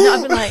 and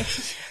I've been like,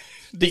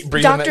 deep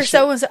breathing. Doctor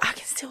so and so. I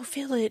can still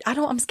feel it.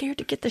 I'm scared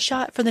to get the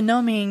shot for the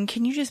numbing.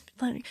 Can you just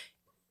like?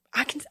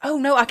 I can. Oh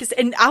no, I can.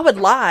 And I would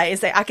lie and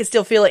say I could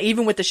still feel it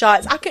even with the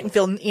shots. I couldn't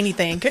feel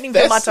anything. Couldn't even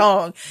feel my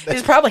tongue. It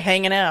was probably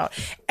hanging out,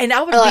 and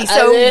I would be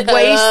so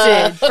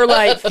wasted for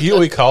like. You know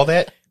what we call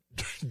that?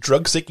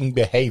 Drug seeking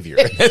behavior.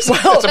 It's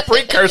a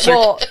precursor.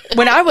 Well,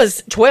 when I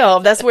was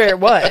 12, that's where it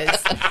was,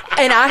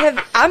 and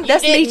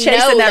that's me didn't chasing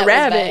know that that was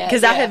rabbit bad,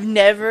 because I have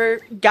never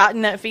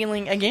gotten that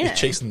feeling again.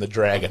 Chasing the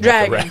dragon.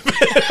 Not the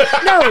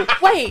rabbit. No,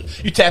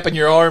 wait. You tapping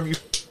your arm. You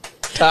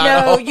tie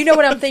it No, off. you know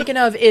what I'm thinking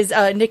of is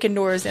Nick and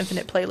Nora's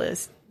Infinite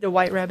Playlist, the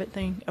White Rabbit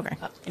thing. Okay.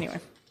 Anyway,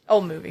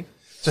 old movie.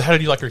 So how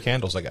did you like your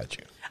candles? I got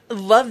you.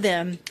 Love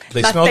them.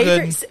 They smell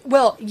good?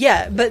 Well,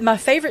 yeah, but my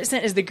favorite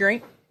scent is the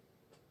green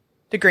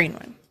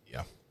one.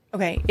 Yeah.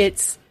 Okay,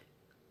 it's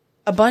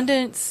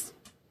abundance,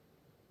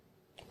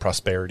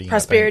 Prosperity,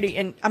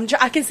 and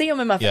I can see them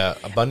in my Yeah,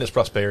 abundance,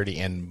 prosperity,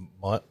 and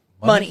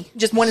money.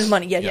 Just one is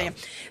money. Yeah.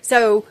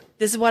 So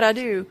this is what I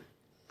do.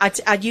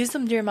 I use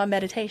them during my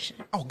meditation.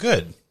 Oh,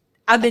 good.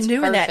 I've been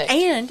doing perfect. that,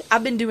 and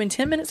I've been doing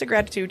 10 minutes of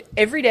gratitude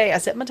every day. I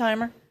set my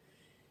timer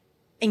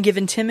and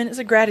giving 10 minutes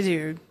of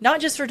gratitude, not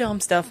just for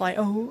dumb stuff like,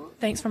 oh,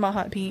 thanks for my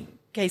hot pink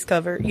case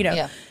cover,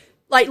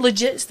 like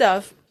legit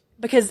stuff.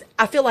 Because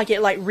I feel like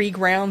it like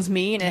regrounds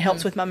me and it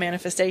helps with my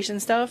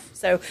manifestation stuff.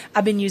 So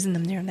I've been using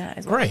them during that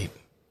as well. Great.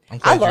 I'm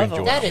I glad love you them.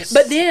 enjoy That is-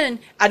 But then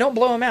I don't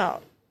blow them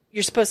out.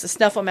 You're supposed to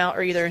snuff them out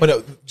or either. But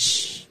no,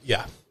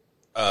 yeah,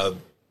 a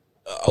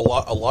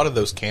lot of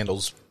those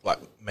candles like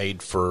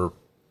made for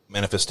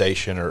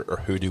manifestation or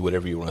hoodoo,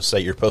 whatever you want to say,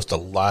 you're supposed to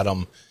light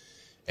them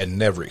and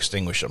never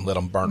extinguish them. Let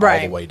them burn all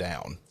the way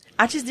down.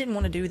 I just didn't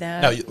want to do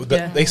that.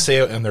 Now, they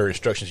say in their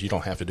instructions you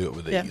don't have to do it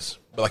with these.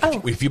 But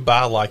like if you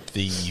buy like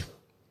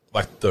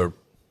the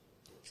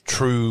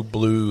true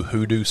blue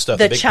hoodoo stuff,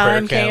 the big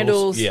chime prayer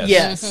candles,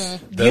 yes.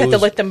 Mm-hmm. You have to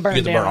let them burn You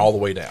have to down. burn all the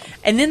way down.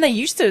 And then they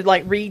used to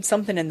like read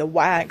something in the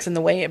wax and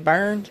the way it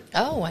burned.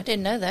 Oh, I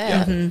didn't know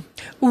that.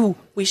 Ooh,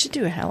 we should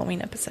do a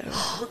Halloween episode.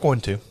 We're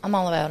going to. I'm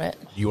all about it.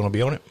 You want to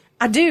be on it?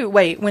 I do.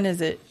 Wait, when is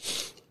it?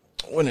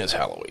 When is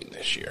Halloween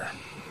this year?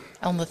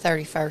 On the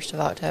 31st of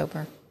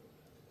October.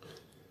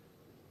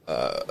 Do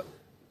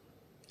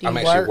I'm you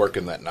actually work?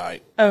 working that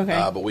night.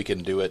 Okay. But we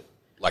can do it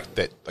like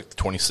the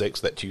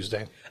 26th, that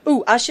Tuesday.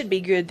 Ooh, I should be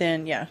good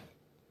then. Yeah.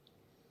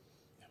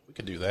 We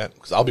could do that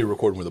because I'll be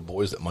recording with the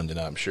boys that Monday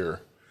night, I'm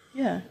sure.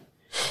 Yeah.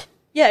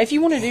 Yeah, if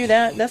you want to do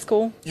that, that's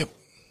cool. Yep.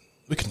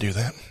 We can do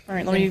that. All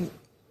right, let me.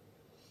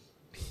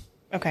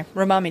 Okay,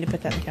 remind me to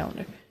put that in the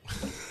calendar.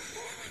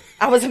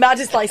 I was about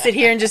to just like sit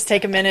here and just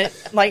take a minute,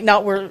 like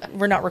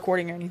we're not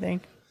recording or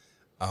anything.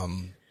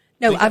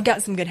 No, I've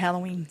got some good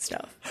Halloween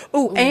stuff.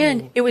 Ooh,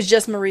 and it was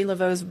just Marie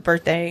Laveau's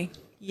birthday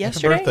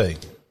yesterday. Happy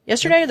birthday.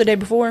 Yesterday or the day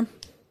before?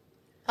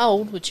 How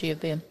old would she have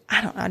been?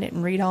 I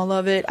didn't read all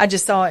of it. I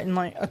just saw it in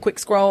like a quick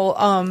scroll.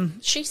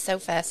 She's so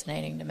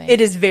fascinating to me.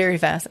 It is very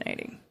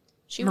fascinating.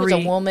 She was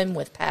Marie. a woman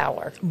with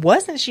power,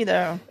 Wasn't she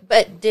though?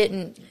 but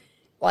didn't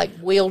like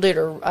wield it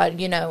or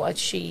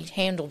she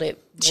handled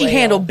it. She well.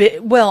 handled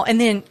well,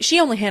 and then she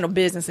only handled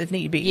business if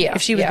need be. Yeah,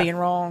 if she was yeah. being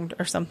wronged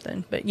or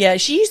something. But yeah,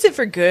 she used it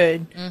for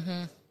good.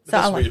 Mm-hmm. So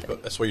I liked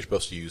it. That's where you're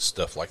supposed to use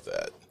stuff like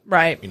that.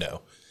 Right. You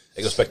know,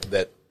 it goes back to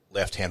that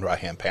left hand, right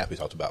hand path we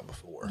talked about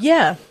before.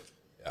 Yeah.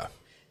 Yeah.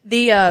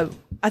 The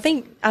I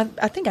think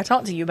I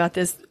talked to you about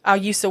this. I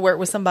used to work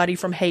with somebody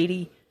from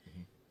Haiti.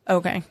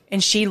 Okay,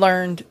 and she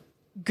learned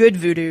good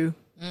voodoo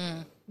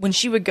when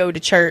she would go to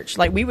church.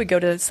 Like we would go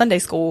to Sunday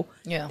school.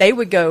 Yeah. They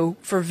would go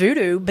for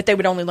voodoo, but they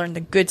would only learn the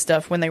good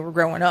stuff when they were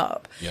growing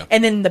up. Yeah.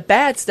 And then the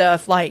bad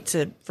stuff, like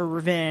for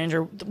revenge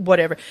or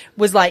whatever,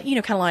 was like kind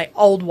of like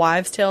old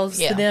wives' tales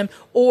Yeah. to them,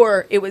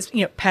 or it was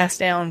passed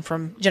down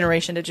from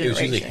generation to It was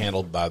generation. usually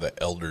handled by the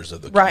elders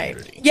of the Right.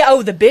 community. Yeah.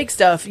 Oh, the big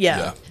stuff. Yeah.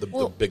 Yeah.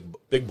 The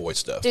big boy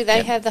stuff. Do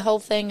they have the whole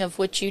thing of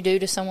what you do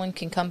to someone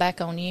can come back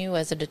on you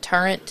as a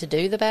deterrent to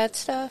do the bad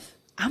stuff?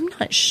 I'm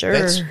not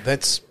sure.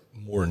 That's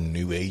more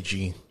new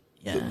agey.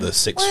 Yeah.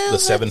 The Well,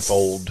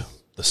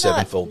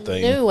 sevenfold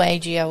thing. New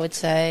agey, I would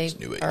say. It's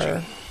new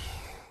agey.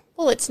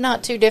 Well, it's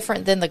not too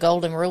different than the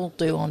golden rule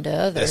do on to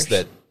others. That's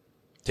that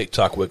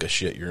TikTok Wicca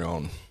shit you're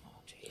on.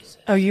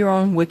 Oh, you're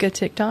on Wicca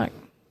TikTok?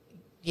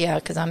 Yeah,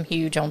 because I'm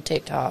huge on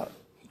TikTok.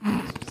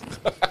 I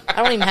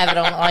don't even have it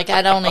on. Like,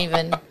 I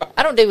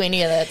don't do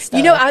any of that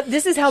stuff.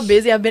 This is how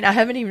busy I've been. I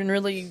haven't even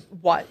really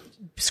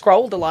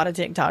scrolled a lot of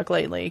TikTok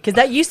lately because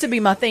that used to be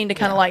my thing to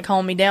kind of like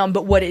calm me down.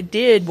 But what it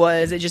did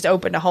was it just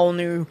opened a whole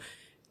new,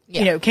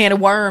 can of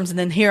worms. And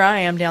then here I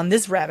am down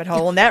this rabbit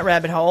hole and that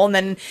rabbit hole. And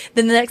then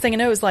the next thing I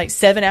know is like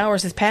 7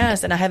 hours has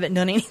passed and I haven't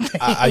done anything.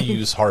 I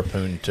use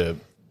Harpoon to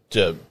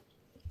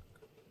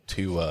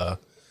to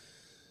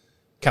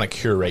kind of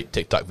curate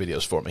TikTok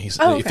videos for me.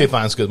 okay. If he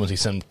finds good ones, he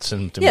sends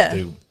them to me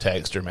through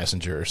text or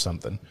messenger or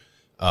something.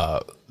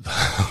 I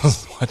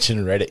was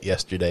watching Reddit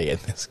yesterday, and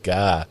this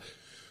guy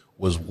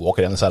was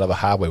walking down the side of a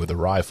highway with a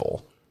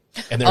rifle.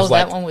 And there's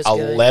like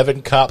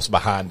 11 cops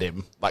behind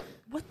him, like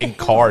in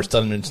cars,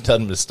 telling him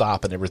to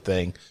stop and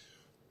everything.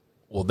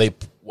 Well,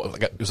 it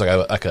was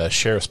like a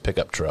sheriff's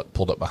pickup truck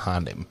pulled up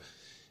behind him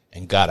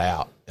and got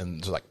out,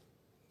 and there's like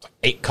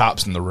 8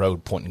 cops in the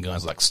road pointing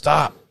guns, like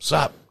stop,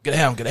 get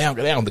down.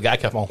 The guy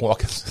kept on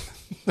walking.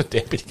 The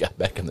deputy got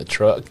back in the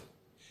truck.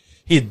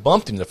 He had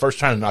bumped him the first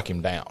trying to knock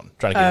him down,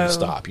 trying to get him to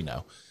stop.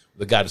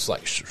 The guy just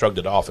like shrugged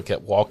it off and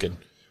kept walking.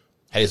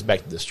 Had his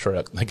back to this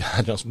truck. And the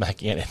guy jumps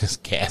back in and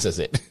just gasses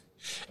it.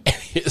 And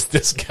hits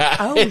this guy.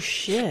 Oh,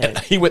 shit. And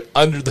he went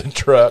under the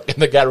truck, and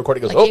the guy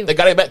recording goes, they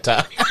got him that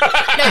time.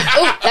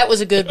 That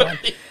was a good one.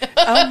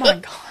 Oh, my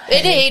God.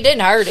 It didn't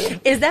hurt him.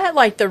 Is that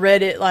like the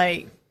Reddit,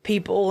 like,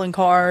 people in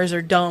cars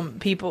or dumb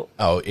people?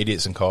 Oh,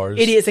 idiots in cars?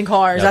 Idiots in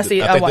cars. No, I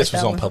see. I think this that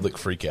was on one. Public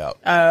Freakout.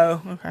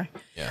 Oh, okay.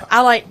 Yeah.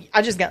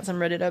 I just got some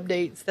Reddit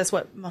updates. That's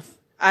what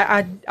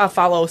I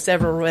follow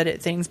several Reddit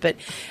things, but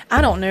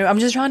I don't know. I'm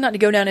just trying not to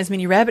go down as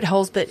many rabbit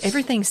holes, but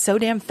everything's so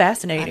damn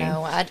fascinating. I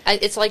know.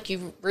 It's like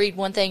you read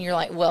one thing, you're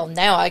like, well,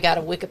 now I got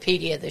to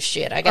Wikipedia this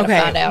shit. I got to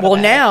find out about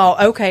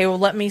it. Well,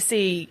 let me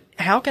see.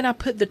 How can I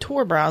put the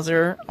Tor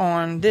browser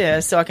on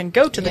this so I can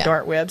go to the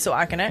dark web so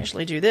I can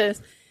actually do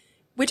this?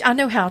 Which I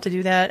know how to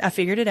do that. I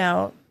figured it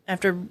out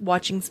after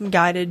watching some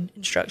guided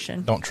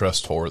instruction. Don't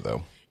trust Tor,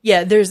 though.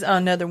 Yeah, there's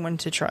another one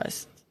to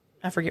trust.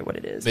 I forget what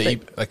it is.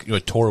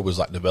 Tor was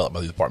like developed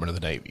by the Department of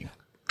the Navy.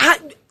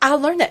 I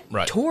learned that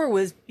right. Tor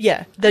was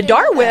the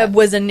dark web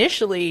was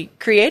initially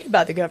created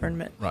by the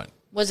government. Right.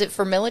 Was it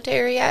for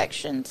military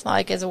actions,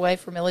 like as a way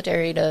for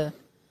military to?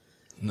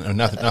 No,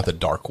 not the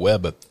dark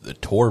web, but the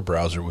Tor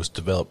browser was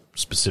developed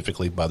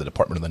specifically by the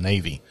Department of the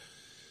Navy,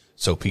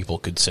 so people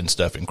could send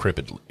stuff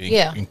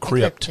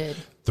encrypted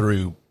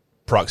through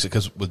proxy.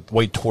 Because the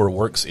way Tor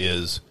works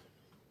is.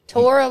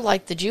 Tor,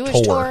 like the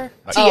Jewish Tor?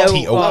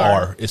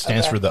 Tor. It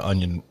stands for the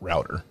onion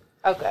router.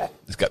 Okay.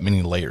 It's got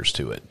many layers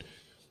to it.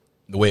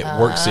 The way it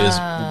works is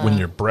when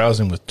you're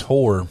browsing with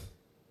Tor,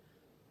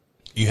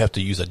 you have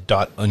to use a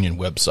 .onion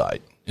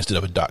website instead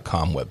of a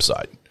 .com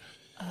website.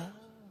 Oh.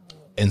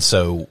 And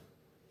so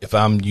if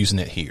I'm using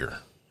it here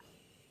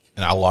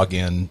and I log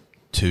in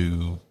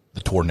to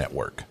the Tor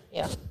network,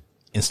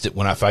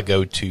 if I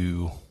go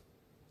to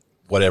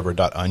whatever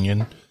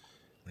 .onion,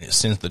 when it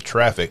sends the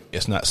traffic,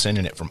 it's not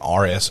sending it from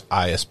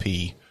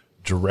ISP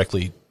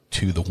directly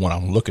to the one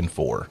I'm looking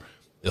for.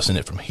 They'll send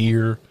it from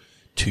here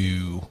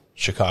to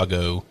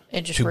Chicago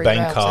to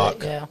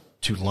Bangkok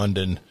to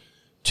London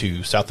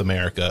to South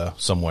America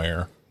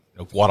somewhere,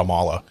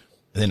 Guatemala,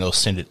 and then they'll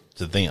send it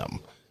to them.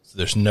 So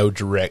there's no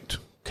direct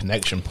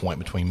connection point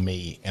between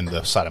me and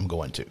the site I'm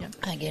going to.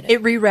 I get it.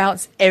 It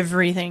reroutes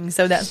everything,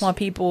 so that's why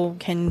people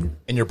can.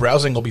 And your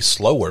browsing will be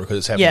slower because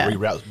it's having to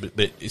reroute,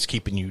 but it's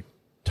keeping you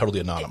totally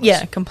anonymous.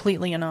 Yeah,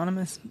 completely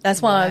anonymous.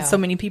 That's why so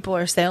many people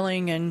are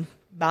selling and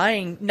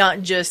buying,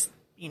 not just,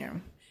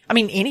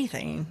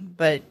 anything,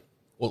 but.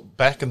 Well,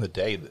 back in the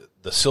day,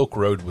 the Silk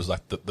Road was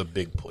like the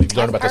big pull. You've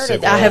learned about the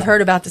Silk Road? I have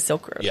heard about the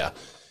Silk Road. Yeah.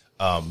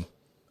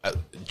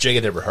 Jay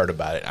had never heard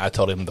about it. I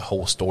told him the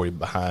whole story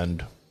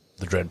behind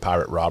the Dread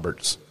Pirate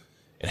Roberts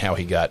and how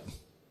he got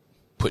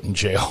put in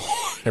jail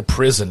in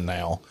prison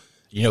now.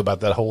 You know about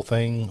that whole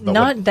thing?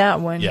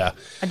 That one. Yeah.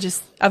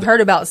 I've heard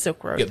about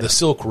Silk Road. Yeah, the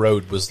Silk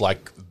Road was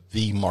like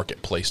the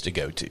marketplace to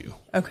go to.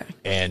 Okay.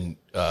 And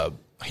I can't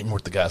remember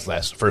what the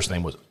guy's first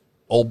name was.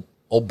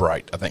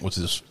 Albright, I think was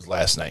his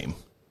last name.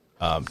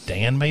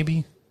 Dan,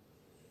 maybe?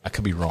 I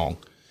could be wrong.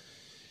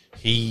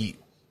 It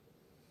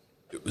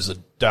was a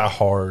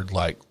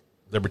diehard,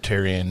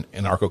 libertarian,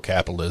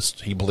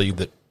 anarcho-capitalist. He believed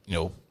that,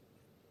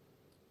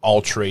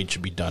 all trade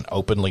should be done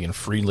openly and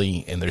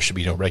freely, and there should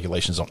be no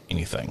regulations on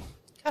anything.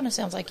 Kind of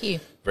sounds like you.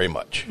 Very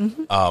much.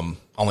 Mm-hmm.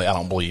 Only I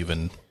don't believe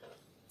in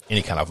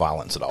any kind of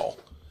violence at all.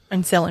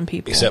 And selling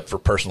people. Except for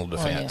personal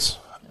defense.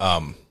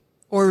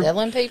 Or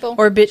selling people?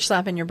 Or bitch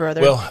slapping your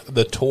brother. Well,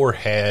 the Tor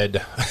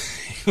had...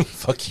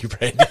 Fuck you,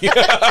 Brandy.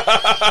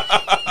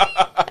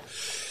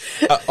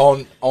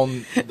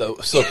 On the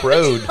Silk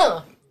Road,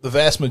 the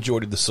vast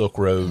majority of the Silk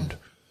Road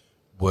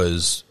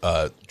was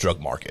drug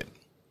market.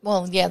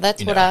 Well, yeah,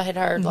 that's what I had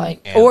heard.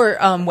 Or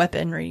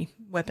weaponry.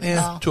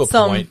 To a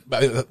point.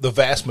 But the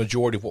vast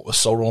majority of what was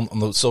sold on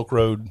the Silk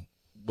Road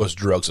was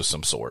drugs of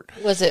some sort.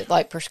 Was it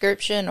like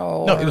prescription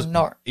or no? It was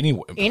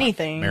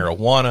anything.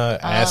 Marijuana,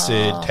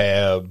 acid,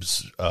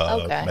 tabs,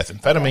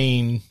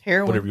 methamphetamine,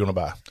 heroin, whatever you want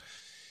to buy.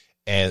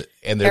 And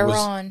there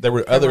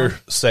were other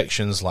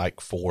sections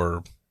like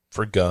for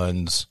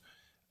guns.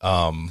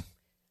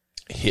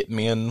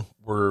 Hitmen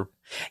were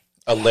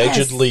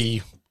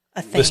allegedly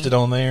listed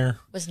on there.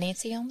 Was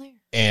Nancy on there?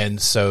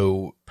 And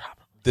so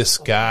this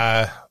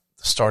guy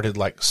started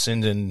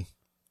sending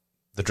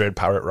the Dread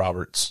Pirate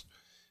Roberts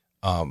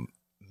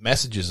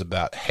messages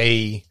about,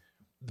 hey,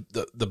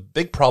 the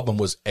big problem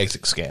was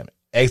exit scamming.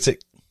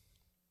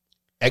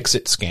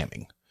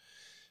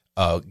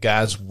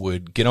 guys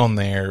would get on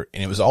there,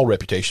 and it was all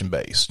reputation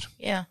based.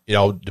 Yeah. It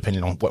all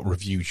depended on what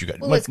reviews you got.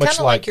 Well, it's kind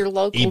of like your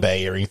local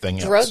eBay or anything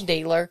drug else.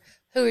 dealer.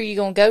 Who are you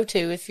going to go to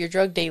if your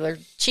drug dealer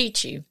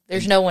cheats you?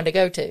 There's no one to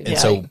go to. And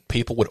so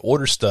people would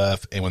order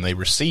stuff, and when they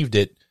received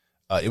it,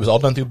 it was all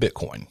done through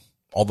Bitcoin.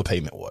 All the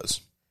payment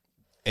was.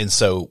 And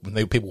so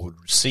when people would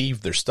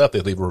receive their stuff,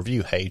 they'd leave a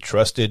review. Hey,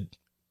 trusted,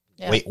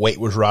 weight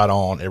was right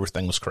on,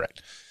 everything was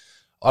correct.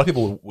 A lot of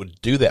people would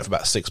do that for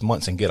about 6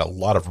 months and get a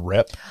lot of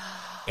rep.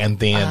 And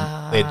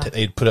then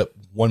they'd put up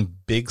one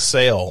big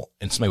sale,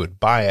 and somebody would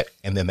buy it,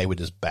 and then they would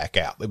just back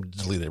out. They would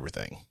delete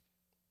everything.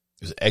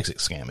 It was an exit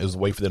scam. It was a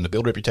way for them to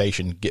build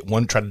reputation,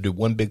 try to do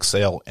one big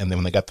sale, and then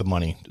when they got the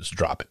money, just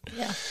drop it.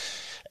 Yeah.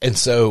 And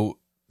so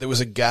there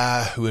was a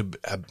guy who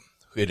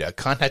had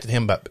contacted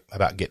him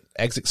about getting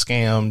exit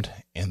scammed,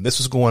 and this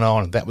was going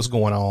on, and that was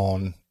going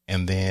on.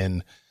 And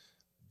then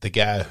the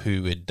guy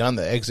who had done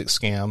the exit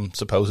scam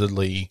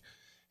supposedly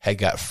had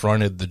got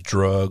fronted the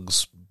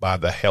drugs by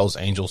the Hells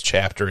Angels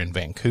chapter in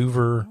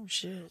Vancouver. Oh,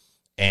 shit.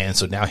 And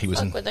so now he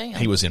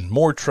was in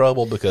more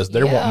trouble because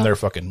they're wanting their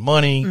fucking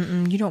money.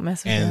 You don't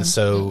mess with them. And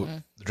so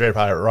the Dreaded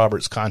Pirate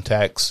Roberts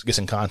gets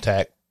in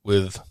contact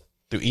through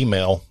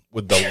email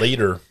with the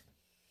leader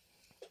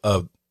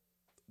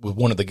with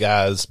one of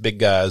the big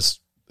guys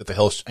at the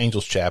Hells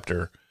Angels chapter.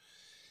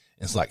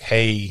 And it's like,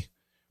 hey,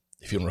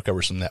 if you want to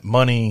recover some of that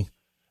money,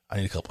 I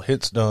need a couple of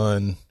hits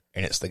done.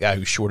 And it's the guy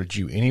who shorted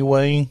you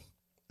anyway.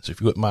 So if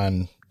you wouldn't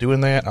mind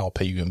doing that, I'll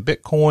pay you in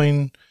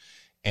Bitcoin.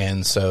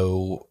 And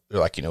so they're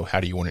like, how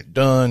do you want it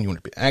done? You want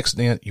it to be an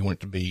accident? You want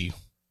it to be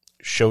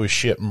show as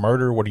shit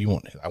murder? What do you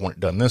want? I want it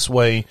done this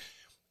way.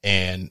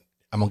 And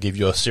I'm going to give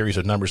you a series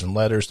of numbers and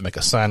letters to make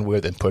a sign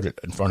with and put it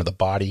in front of the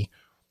body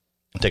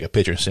and take a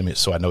picture and send me it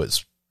so I know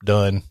it's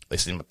done. They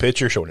send him a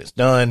picture showing it's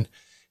done.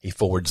 He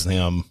forwards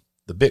them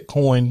the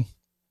Bitcoin,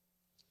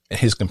 and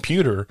his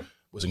computer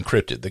was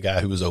encrypted, the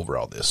guy who was over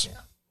all this.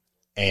 Yeah.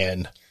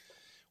 And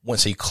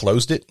once he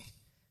closed it,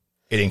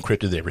 it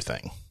encrypted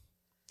everything.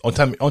 On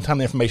time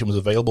the information was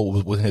available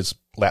was when his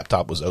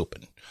laptop was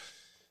open.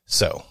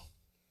 So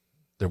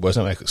there was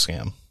no exit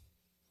scam.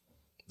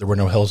 There were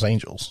no Hells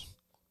Angels.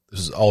 This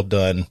is all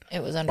done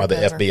by the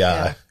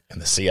FBI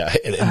and the CIA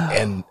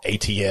and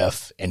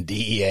ATF and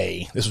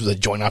DEA. This was a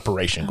joint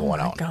operation going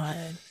on. God.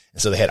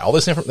 And so they had all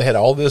this they had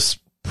all this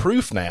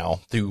proof now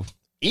through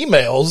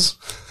emails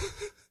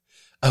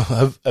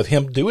of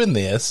him doing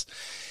this.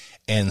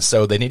 And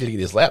so they needed to get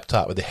his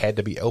laptop, but they had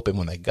to be open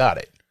when they got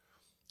it.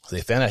 So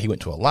they found out he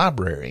went to a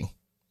library,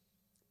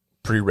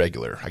 pretty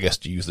regular, I guess,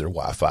 to use their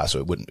Wi-Fi, so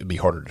it'd be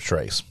harder to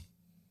trace.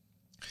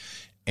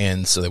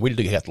 And so they waited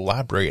to get at the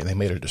library, and they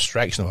made a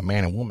distraction of a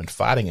man and woman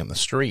fighting in the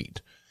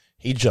street.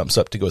 He jumps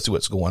up to go see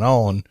what's going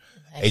on.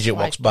 Agent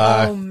walks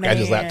by, grabs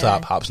his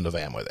laptop, hops in the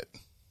van with it.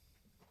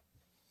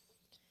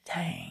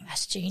 Dang.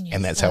 That's genius.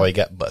 And that's how he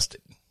got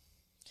busted.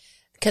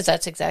 Because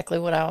that's exactly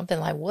what I've been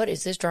like, what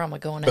is this drama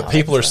going on? But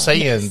people are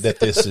saying that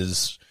this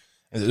is,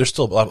 there's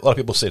still a lot of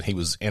people saying he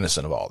was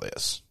innocent of all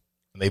this.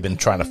 And they've been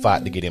trying to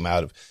fight to get him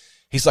out of,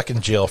 he's like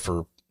in jail for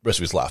the rest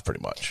of his life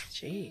pretty much.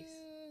 Jeez.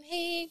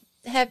 He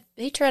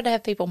tried to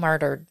have people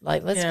murdered.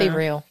 Like, let's be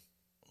real.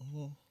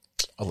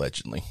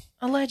 Allegedly.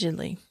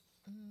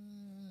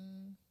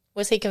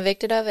 Was he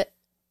convicted of it?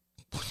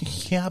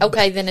 Yeah.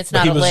 Okay, then it's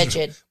not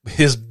alleged.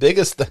 His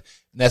biggest,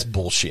 that's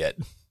bullshit.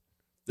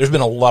 There's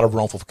been a lot of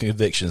wrongful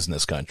convictions in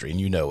this country,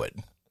 and you know it.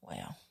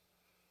 Wow.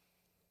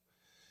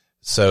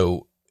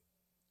 So,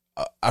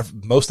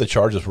 most of the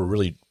charges were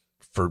really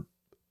for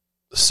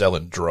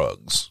selling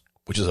drugs,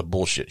 which is a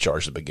bullshit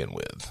charge to begin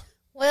with.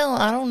 Well,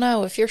 I don't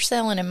know. If you're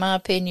selling, in my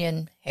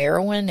opinion,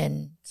 heroin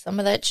and some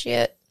of that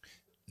shit.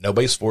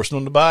 Nobody's forcing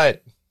them to buy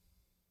it.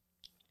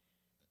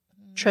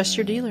 Trust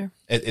your dealer.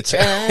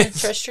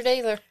 Trust your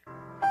dealer.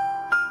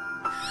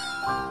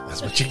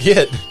 That's what you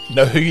get.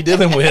 Know who you're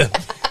dealing with.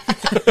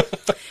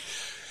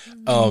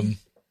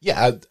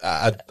 Yeah,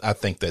 I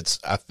think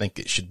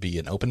it should be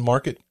an open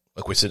market.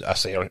 Like I said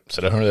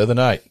the other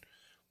night,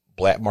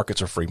 black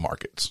markets are free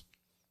markets.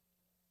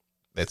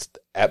 That's the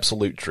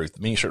absolute truth.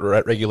 Me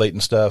start regulating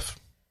stuff.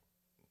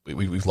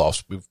 We've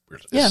lost.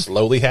 It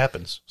slowly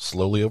happens.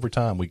 Slowly over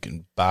time, we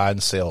can buy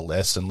and sell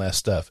less and less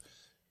stuff.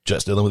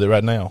 Just dealing with it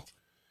right now.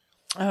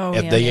 Oh,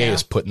 FDA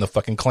is putting the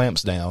fucking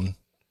clamps down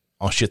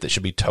on shit that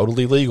should be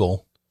totally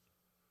legal.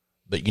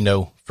 But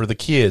for the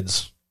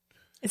kids,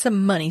 it's a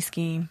money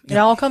scheme. It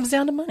all comes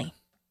down to money.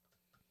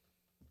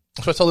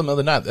 That's what I told them the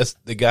other night. That's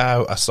the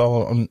guy I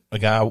saw. A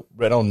guy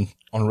read on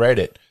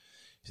Reddit.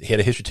 He had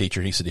a history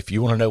teacher. He said, if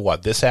you want to know why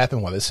this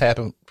happened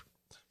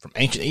from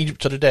ancient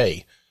Egypt to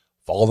today,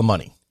 follow the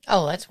money.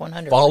 Oh, that's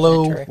 100%.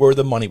 Follow true. where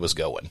the money was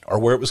going or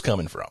where it was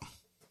coming from.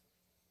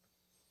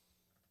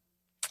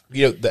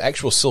 The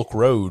actual Silk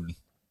Road,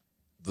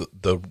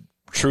 the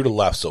true to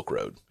life Silk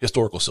Road,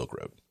 historical Silk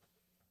Road,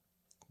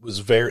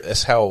 was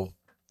that's how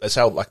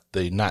like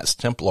the Knights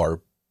Templar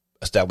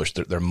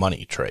established their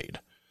money trade.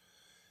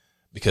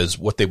 Because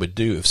what they would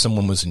do if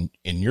someone was in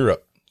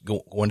Europe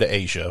going to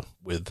Asia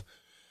with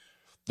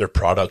their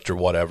product or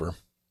whatever,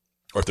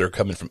 or if they're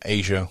coming from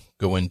Asia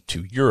going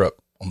to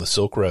Europe on the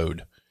Silk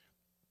Road,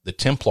 the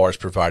Templars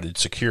provided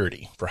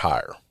security for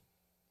hire.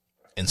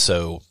 And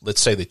so let's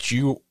say that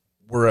you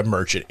were a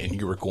merchant and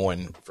you were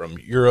going from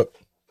Europe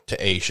to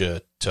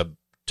Asia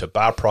to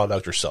buy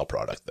product or sell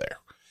product there.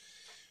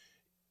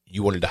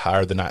 You wanted to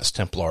hire the Knights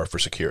Templar for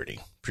security,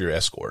 for your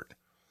escort.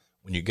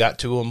 When you got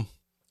to them,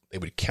 they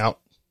would count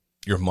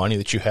your money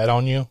that you had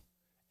on you,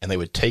 and they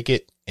would take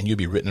it, and you'd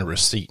be written a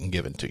receipt and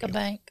given to you. The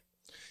bank.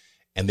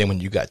 And then when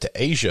you got to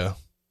Asia,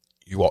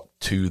 you walked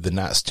to the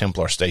Knights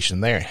Templar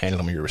station there and handed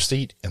them your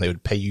receipt, and they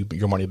would pay you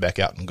your money back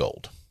out in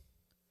gold.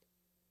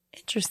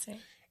 Interesting.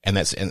 And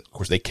of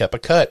course, they kept a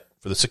cut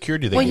for the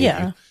security they gave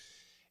you.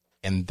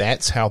 And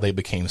that's how they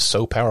became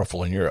so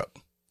powerful in Europe.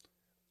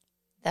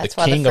 That's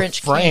the why king the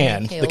French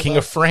the king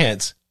of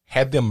France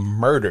had them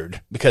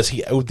murdered because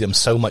he owed them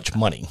so much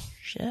money.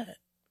 Shit.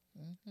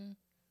 Mm-hmm.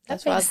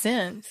 That makes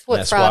sense.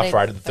 That's why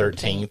Friday the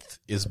 13th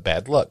is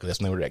bad luck. That's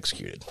when they were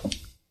executed.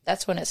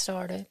 That's when it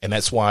started. And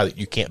that's why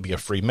you can't be a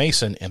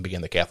Freemason and be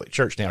in the Catholic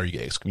Church now or you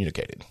get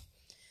excommunicated.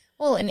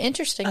 Well, and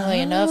interestingly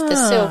enough, the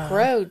Silk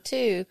Road,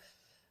 too,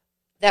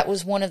 that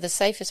was one of the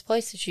safest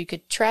places you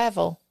could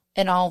travel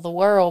in all the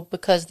world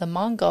because the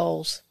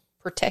Mongols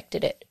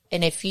protected it.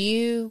 And if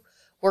you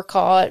were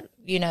caught,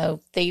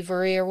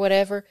 thievery or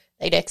whatever,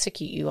 they'd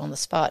execute you on the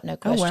spot, no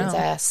questions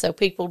asked. So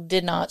people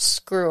did not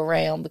screw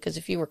around because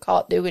if you were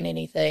caught doing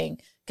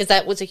anything, because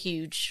that was a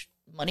huge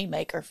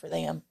moneymaker for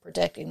them,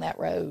 protecting that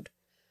road.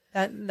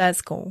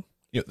 That's cool.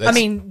 I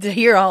mean, to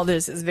hear all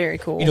this is very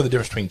cool. You know the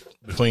difference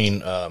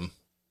between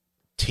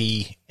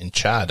tea and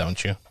chai,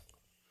 don't you?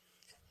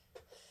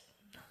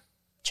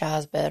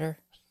 Chai's better.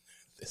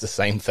 It's the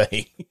same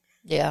thing.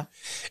 Yeah.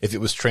 If it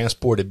was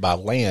transported by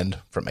land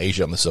from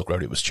Asia on the Silk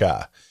Road, it was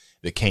chai.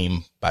 If it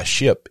came by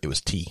ship, it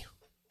was tea.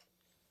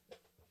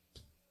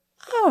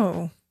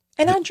 Oh,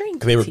 and I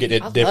drink. They were tea.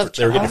 getting it different.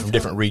 They were getting it from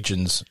different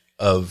regions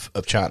of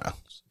China.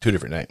 2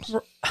 different names.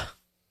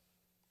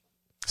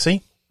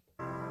 See,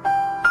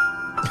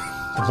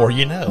 the more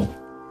you know.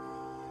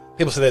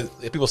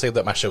 People say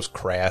that my show's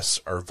crass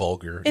or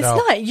vulgar. It's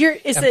not.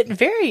 It's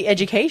very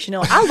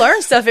educational. I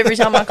learn stuff every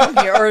time I come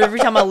here or every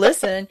time I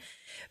listen.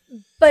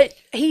 But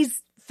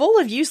he's full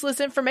of useless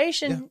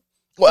information. Yeah.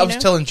 Well, I was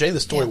telling Jay the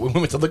story when we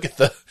went to look at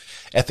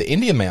the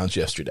Indian mounds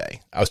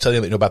yesterday. I was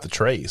telling him about the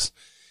trays.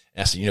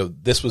 And I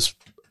said, this was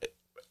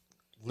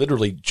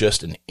literally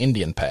just an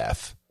Indian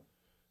path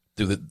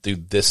through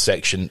this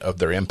section of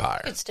their empire.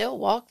 You can still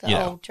walk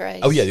the old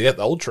trays. Oh yeah,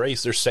 the old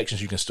trays. There's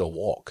sections you can still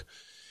walk.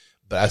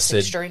 But I said,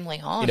 extremely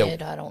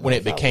haunted. I don't know when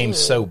it became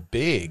so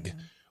big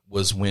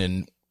was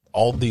when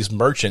all these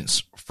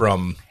merchants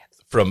from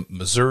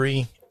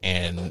Missouri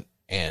and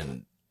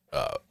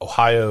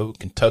Ohio,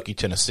 Kentucky,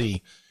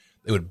 Tennessee,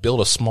 they would build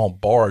a small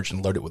barge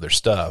and load it with their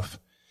stuff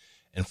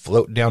and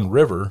float down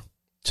river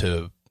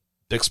to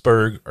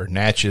Vicksburg or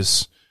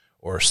Natchez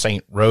or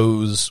St.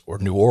 Rose or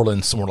New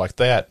Orleans, somewhere like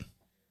that,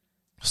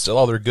 sell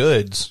all their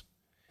goods,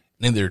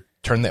 and then they'd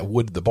turn that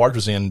wood the barge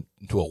was in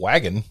into a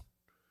wagon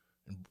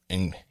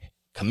and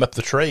come up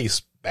the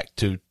trays back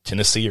to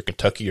Tennessee or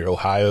Kentucky or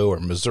Ohio or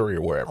Missouri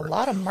or wherever. A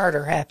lot of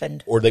murder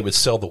happened. Or they would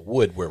sell the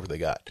wood wherever they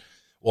got.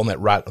 Well,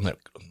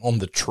 on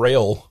the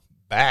trail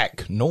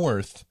back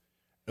north,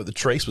 the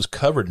trace was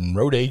covered in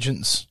road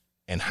agents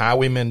and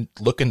highwaymen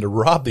looking to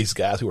rob these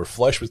guys who were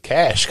flush with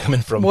cash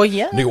coming from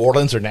New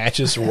Orleans or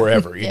Natchez or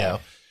wherever, you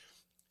know.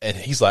 And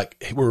he's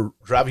like, we're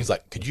driving. He's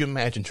like, could you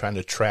imagine trying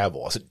to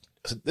travel? I said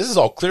this is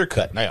all clear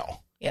cut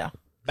now. Yeah.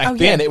 Back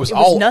then, it was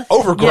all nothing.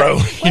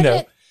 Overgrown,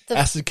 Yeah.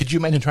 I said, could you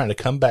imagine trying to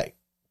come back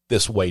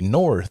this way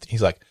north?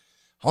 He's like,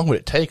 how long would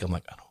it take? I'm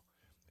like, I don't know,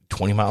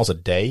 20 miles a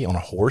day on a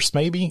horse,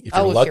 maybe, if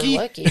you're lucky.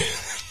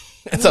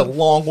 It's a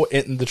long way.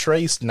 And the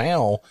trace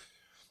now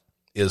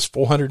is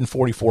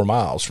 444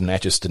 miles from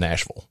Natchez to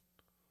Nashville.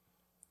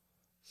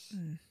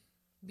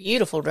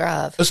 Beautiful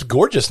drive. It's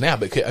gorgeous now,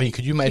 but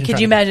could you imagine? Could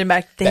you imagine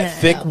back then?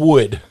 That thick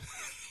wood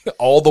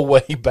all the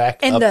way back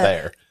up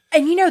there.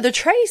 And the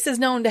trace is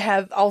known to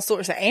have all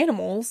sorts of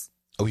animals.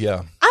 Oh,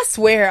 yeah. I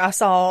swear I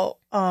saw...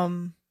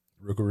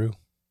 Rougarou?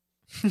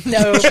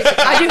 No,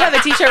 I do have a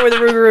t-shirt with a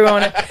Rougarou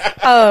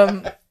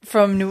on it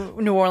from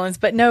New Orleans,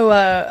 but no...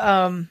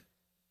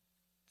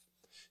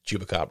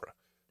 Chupacabra.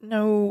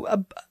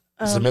 No...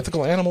 is it a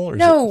mythical animal? Or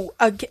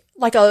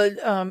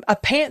a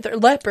panther,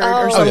 leopard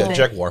or something. Oh, yeah,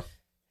 jaguar.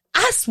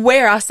 I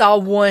swear I saw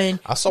one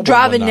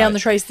driving down the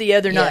trace the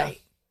other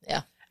night.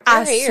 Yeah.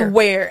 I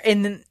swear.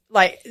 And then,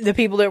 the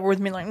people that were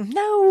with me,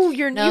 no,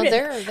 you're not.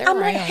 They're I'm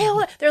like,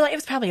 hell, they're like, it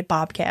was probably a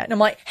bobcat. And I'm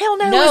like, hell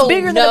no, it's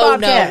bigger than a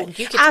bobcat.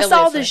 You can I tell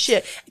saw the this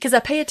shit because I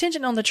pay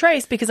attention on the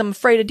trace because I'm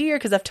afraid of deer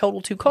because I've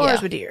totaled 2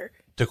 cars with deer.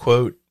 To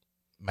quote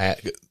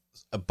Matt,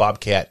 a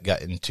bobcat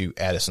got into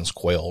Addison's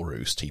quail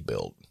roost he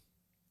built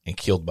and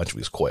killed a bunch of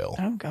his quail.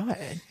 Oh, God.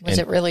 Was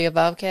it really a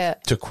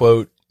bobcat? To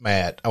quote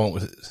Matt, I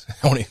won't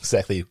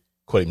exactly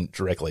quote him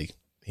directly.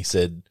 He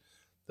said,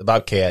 the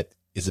bobcat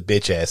is the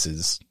bitch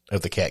asses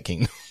of the cat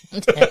kingdom.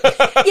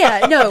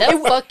 Yeah, no.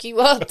 They'll fuck you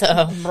up,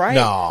 though. Right?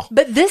 No.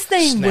 But this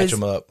thing Snatch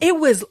them up. It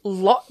was,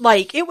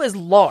 it was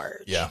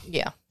large. Yeah.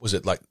 Yeah. Was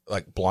it like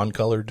blonde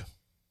colored?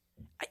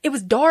 it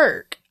was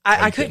dark.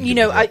 I couldn't, you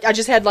know, I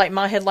just had like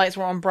my headlights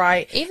were on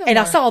bright and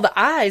I saw the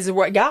eyes of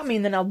what got me.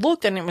 And then I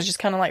looked and it was just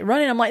kind of like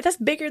running. I'm like, that's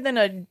bigger than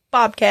a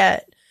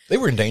bobcat. They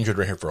were endangered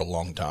right here for a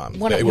long time.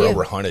 They were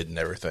overhunted and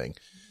everything.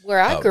 Where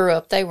I grew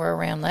up, they were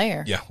around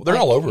there. Yeah. Well, they're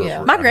all over.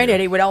 Yeah. My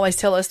granddaddy would always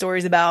tell us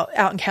stories about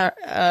out in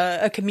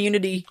a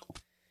community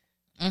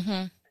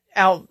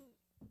out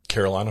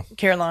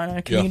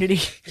Carolina community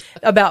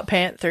about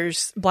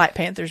panthers, black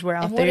panthers were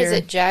out and there. What is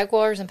it?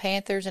 Jaguars and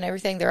panthers and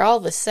everything. They're all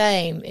the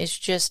same. It's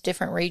just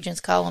different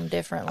regions call them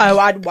differently. Oh,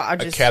 I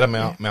just a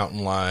catamount,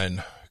 mountain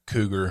lion,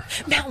 cougar.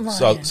 Mountain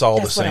lion. It's all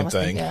That's the same what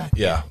thing.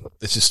 Yeah.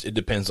 It's just, it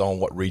depends on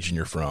what region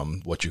you're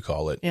from, what you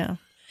call it. Yeah.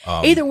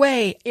 Either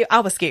way, I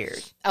was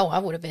scared. Oh, I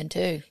would have been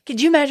too.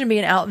 Could you imagine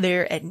being out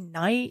there at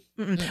night?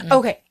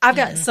 Okay, I've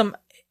got some.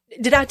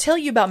 Did I tell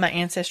you about my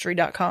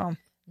Ancestry.com?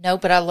 No,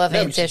 but I love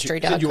No,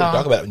 Ancestry.com. you want to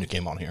talk about it when you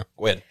came on here.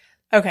 Go ahead.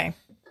 Okay.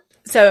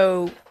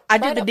 So I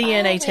did Right the up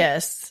DNA my alley.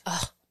 tests.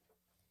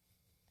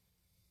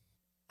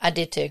 I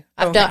did too.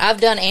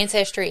 I've done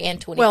Ancestry and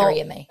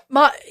 23andMe.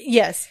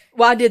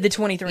 Well, I did the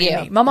 23andMe.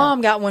 Yeah. My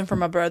mom got one from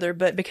my brother,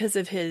 but because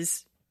of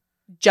his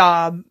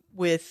job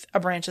with a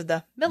branch of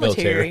the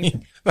military.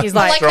 He's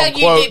I like, like how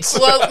you did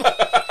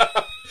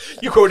quote.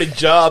 You quoted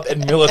job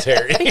and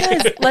military.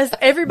 because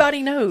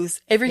everybody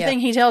knows everything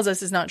he tells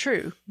us is not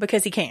true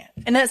because he can't.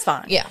 And that's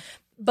fine. Yeah.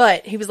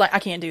 But he was like, I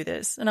can't do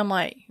this. And I'm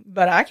like,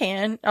 but I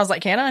can. I was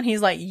like, can I? And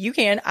he's like, you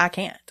can. I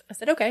can't. I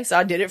said, okay. So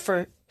I did it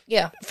for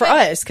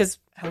us because,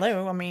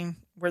 hello, I mean,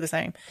 we're the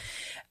same.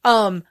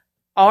 Our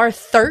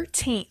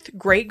 13th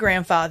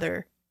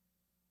great-grandfather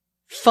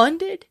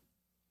funded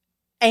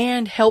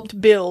and helped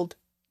build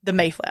the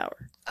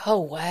Mayflower. Oh,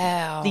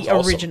 wow. The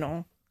awesome.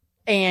 original.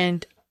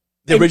 And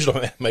The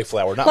original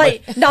Mayflower, not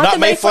not the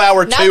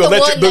Mayflower 2, not the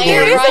Electric one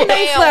there there Boogaloo. is right a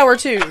Mayflower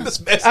too.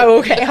 Oh,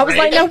 okay. I was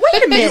like, no,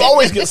 wait a minute. You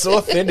always get so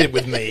offended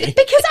with me.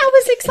 Because I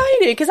was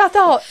excited because I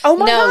thought, oh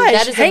my No, gosh,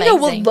 that is Hango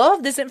amazing. will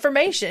love this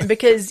information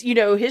because, you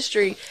know,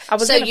 history. I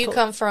was So gonna you pull-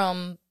 come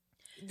from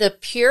the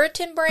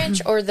Puritan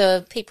branch or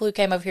the people who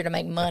came over here to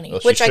make money? Well,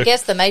 she Which I shook-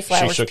 guess the she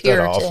Mayflower's shook that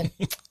off.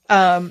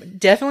 Puritan.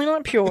 definitely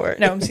not pure.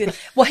 No, I'm just kidding.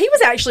 Well, he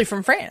was actually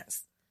from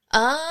France.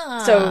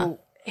 Ah. So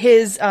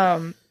his,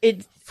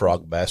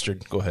 Frog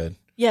bastard. Go ahead.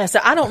 yeah, so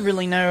I don't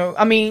really know.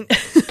 I mean,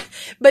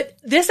 but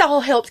this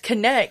all helped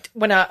connect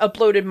when I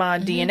uploaded my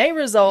DNA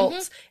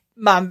results.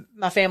 My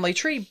family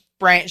tree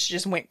branch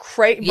just went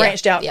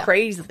branched out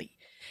crazily,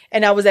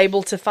 and I was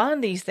able to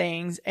find these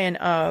things. And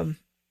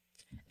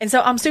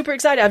so I'm super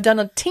excited. I've done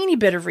a teeny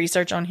bit of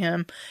research on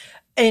him,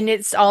 and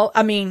it's all.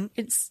 I mean,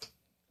 it's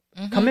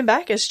coming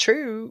back as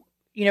true.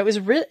 You know, it was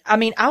really. I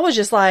mean, I was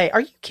just like,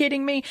 "Are you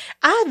kidding me?"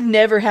 I've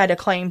never had a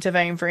claim to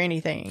fame for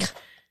anything.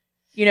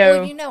 You know,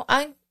 Well, you know,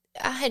 I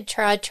had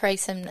tried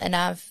tracing, and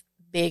I've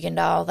big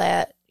into all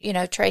that, you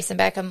know, tracing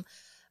back.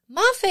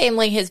 My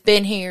family has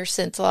been here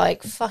since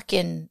like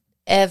fucking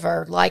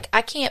ever. Like,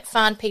 I can't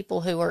find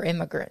people who are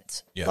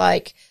immigrants. Yeah.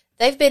 Like,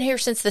 they've been here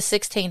since the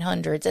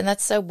 1600s, and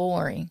that's so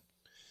boring.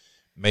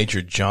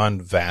 Major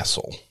John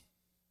Vassell.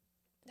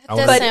 That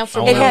does sound it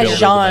familiar. had Build the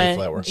Jean,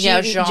 Mayflower.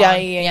 Yeah, Jean,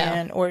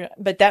 J-E-A-N,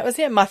 but that was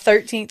him. My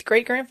 13th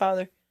great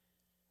grandfather.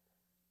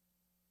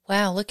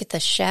 Wow, look at the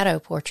shadow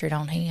portrait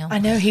on him. I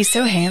know, he's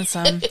so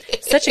handsome.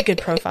 Such a good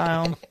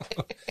profile.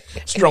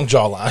 Strong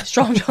jawline.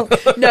 Strong.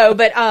 No,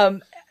 but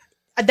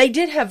they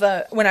did have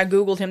when I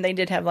Googled him, they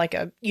did have like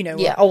a, you know,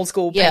 Yeah. old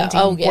school Yeah. painting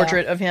Oh, yeah.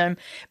 portrait of him.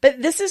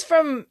 But this is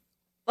from,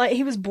 like,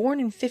 he was born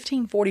in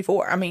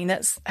 1544. I mean,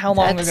 that's how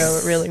long ago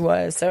it really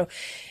was. So,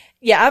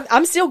 yeah,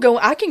 I'm still going.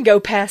 I can go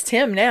past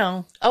him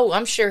now. Oh,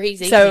 I'm sure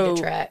he's easy So-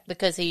 to track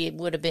because he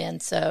would have been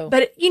so.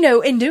 But, you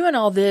know, in doing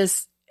all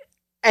this,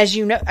 as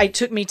you know, it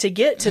took me to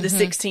get to the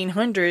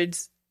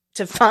 1600s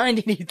to find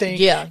anything.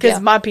 Yeah, Because yeah.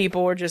 my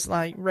people were just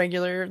like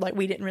regular, like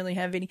we didn't really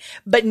have any.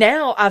 But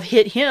now I've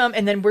hit him,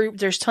 and then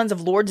there's tons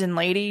of lords and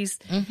ladies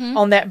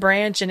on that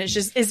branch, and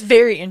it's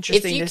very If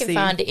interesting you to can see.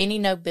 find any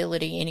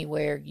nobility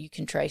anywhere, you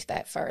can trace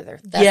back further.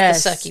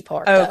 That's the sucky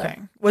part. Okay.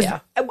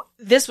 Though.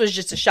 This was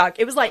just a shock.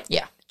 It was like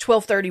Yeah.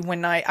 12:30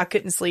 one night. I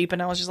couldn't sleep,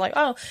 and I was just like,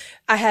 oh,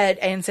 I had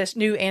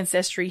new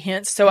ancestry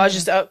hints, so I was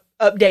just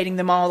updating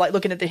them all, like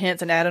looking at the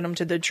hints and adding them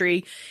to the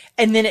tree.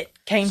 And then it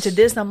came to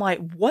this, and I'm like,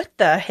 what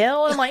the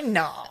hell? I'm like,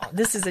 no,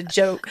 this is a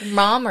joke.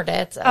 Mom or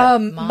dad's?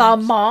 My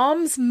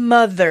mom's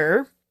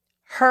mother,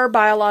 her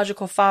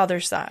biological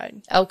father's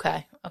side.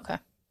 Okay.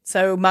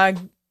 So my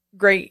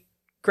great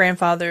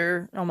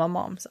grandfather on my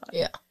mom's side.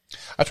 Yeah.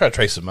 I try to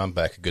trace mine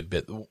back a good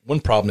bit.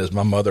 One problem is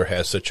my mother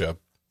has such an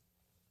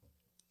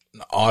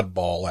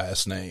oddball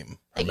last name.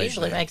 It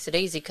usually makes it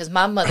easy because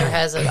my mother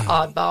has an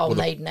oddball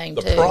maiden name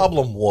The too.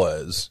 problem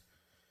was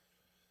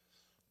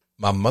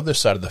my mother's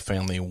side of the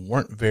family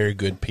weren't very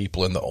good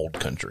people in the old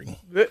country.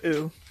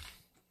 Uh-oh.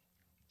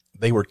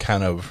 They were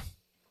kind of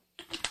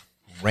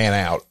ran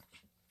out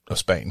of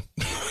Spain.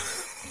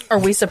 Are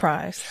we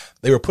surprised?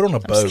 They were put on a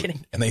just boat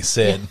kidding. and they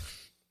said,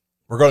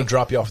 we're going to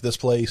drop you off at this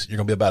place. You're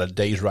going to be about a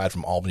day's ride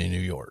from Albany, New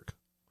York.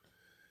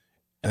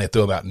 And they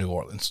threw them out in New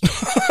Orleans.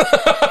 It's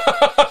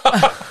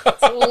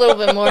a little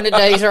bit more than a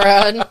day's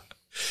ride.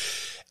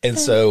 And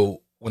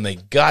so when they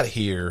got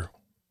here,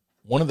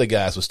 one of the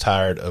guys was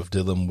tired of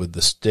dealing with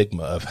the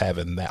stigma of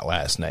having that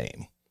last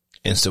name.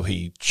 And so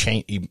he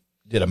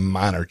did a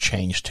minor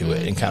change to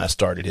it and kind of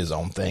started his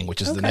own thing,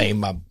 which is the name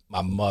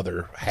my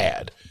mother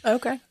had.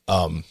 Okay.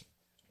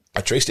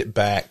 I traced it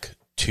back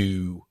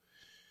to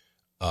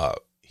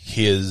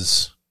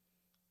his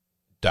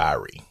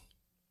diary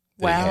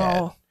that he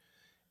had.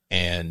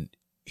 And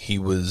he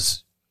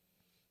was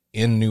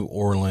in New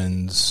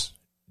Orleans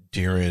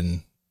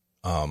during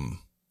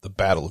the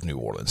Battle of New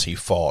Orleans. He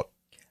fought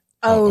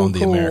on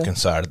the American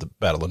side of the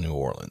Battle of New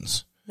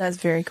Orleans. That's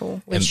very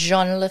cool. With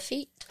Jean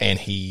Lafitte. And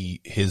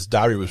his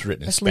diary was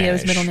written in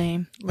Leo's Spanish. middle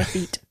name,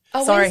 Lafitte.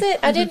 Oh, Sorry. what is it?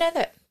 I didn't know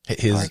that.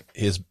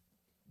 His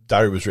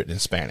diary was written in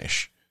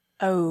Spanish.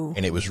 Oh.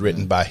 And it was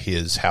written by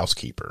his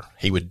housekeeper.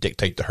 He would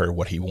dictate to her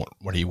what he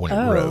wanted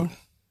wrote.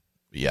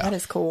 Yeah. That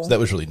is cool. So that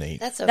was really neat.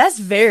 That's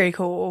very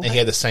cool. And he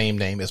had the same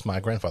name as my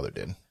grandfather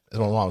did, as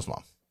my mom's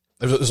mom.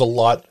 There's a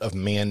lot of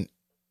men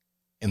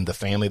in the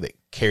family that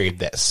carried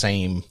that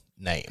same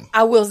name.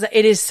 I will say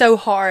it is so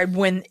hard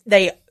when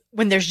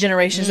there's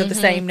generations of the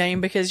same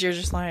name, because you're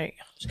just like,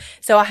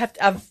 so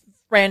I've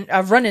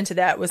run into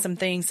that with some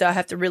things. So I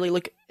have to really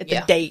look at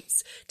the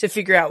dates to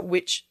figure out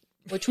which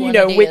one,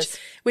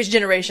 which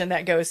generation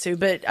that goes to.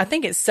 But I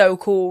think it's so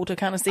cool to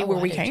kind of see where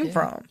we came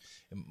from.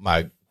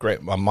 My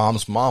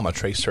mom's mom, I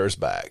traced hers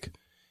back,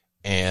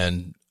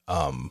 and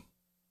I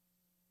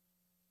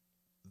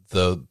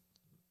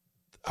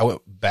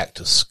went back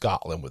to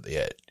Scotland with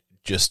it.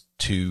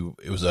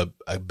 It was a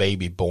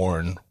baby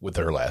born with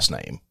her last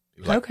name.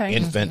 It was like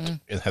infant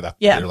and had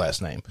their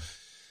last name.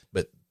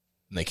 But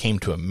when they came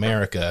to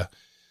America,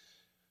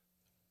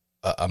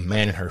 a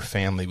man in her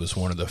family was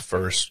one of the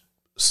first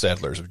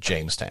settlers of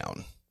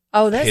Jamestown.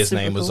 Oh, that's his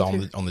super name was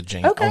cool on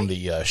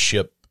the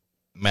ship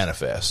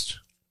Manifest,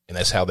 and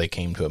that's how they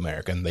came to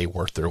America. And they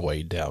worked their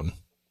way down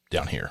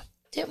here.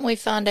 Didn't we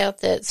find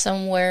out that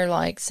somewhere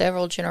like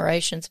several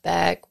generations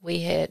back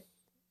we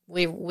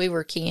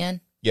were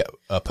kin? Yeah,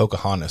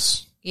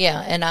 Pocahontas.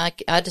 Yeah, and I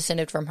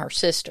descended from her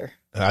sister.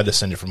 And I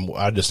descended from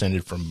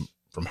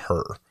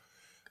her.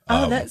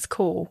 Oh, that's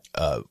cool.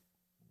 I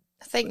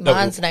think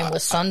mine's name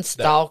was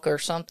Sunstalk or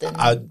something.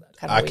 I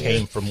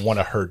came from one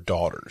of her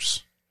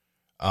daughters.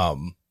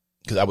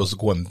 Because I was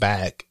going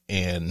back,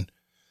 and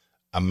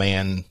a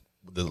man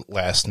with the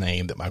last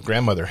name that my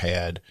grandmother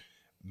had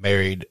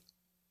married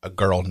a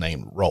girl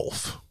named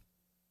Rolfe.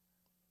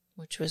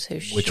 Which was who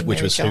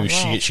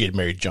she she had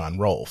married John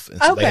Rolfe.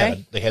 And so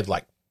they had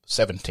like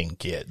 17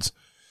 kids.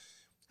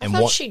 And I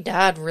thought she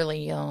died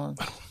really young.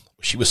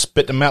 She was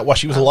spitting them out while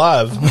she was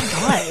alive. Oh my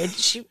God.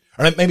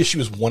 Or maybe she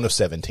was one of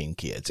 17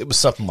 kids. It was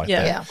something like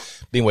that. Yeah.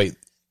 But anyway,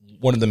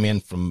 one of the men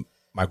from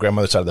my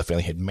grandmother's side of the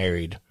family had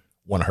married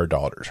one of her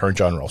daughters, her and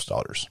John Rolfe's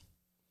daughters.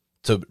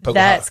 So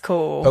that's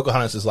cool.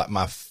 Pocahontas is like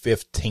my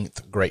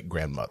 15th great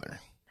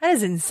grandmother. That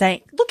is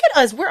insane. Look at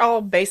us. We're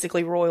all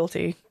basically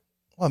royalty.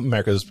 Well,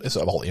 it's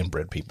all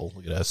inbred people.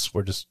 Look at us.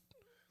 We're just,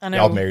 I know.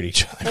 y'all married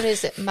each other. What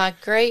is it? My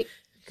great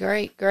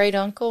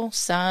uncle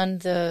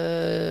signed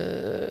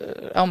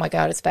oh my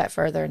God, it's back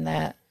further than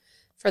that.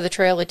 For the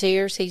Trail of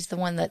Tears, he's the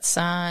one that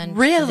signed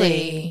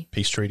the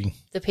peace treaty.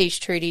 The peace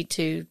treaty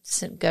to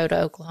go to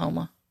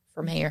Oklahoma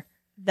from here.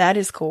 That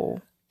is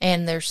cool.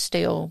 And there's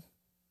still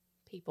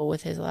people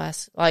with his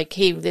last,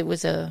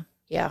 there's a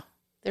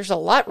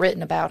lot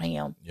written about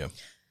him. Yeah.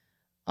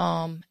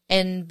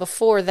 And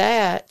before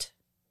that,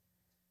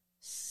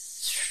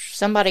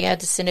 somebody I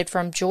descended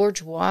from,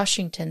 George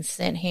Washington,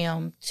 sent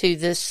him to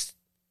this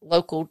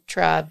local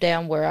tribe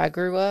down where I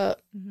grew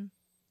up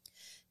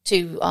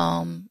to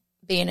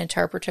be an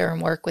interpreter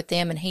and work with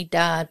them. And he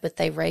died, but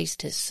they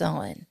raised his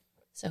son.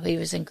 So he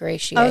was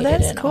ingratiated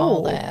and cool.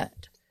 all that.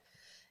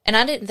 And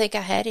I didn't think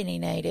I had any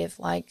native.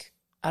 Like,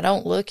 I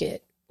don't look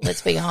it.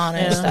 Let's be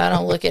honest. I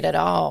don't look it at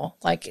all.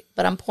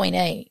 But I'm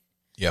 0.8.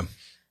 Yeah.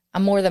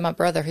 I'm more than my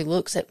brother who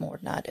looks at more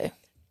than I do.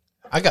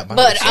 I got my.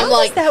 But how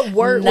does that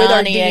work with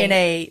our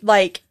DNA?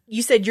 Like,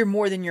 you said you're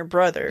more than your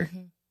brother.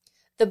 Mm-hmm.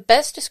 The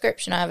best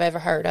description I've ever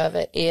heard of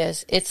it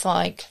is, it's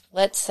like,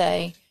 let's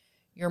say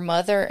your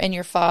mother and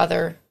your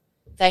father,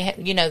 they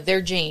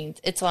their genes.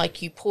 It's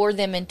like you pour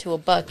them into a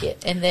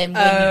bucket, and then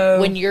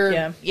when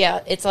you're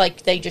it's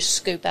like they just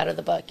scoop out of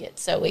the bucket.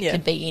 So it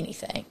could be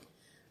anything.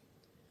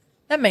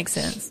 That makes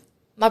sense.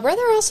 My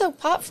brother also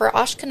popped for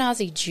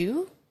Ashkenazi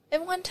Jew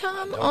at one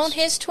time on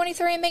his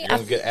 23andMe. You're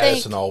gonna get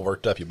Addison all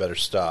worked up. You better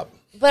stop.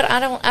 But I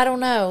don't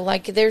know.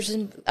 Like,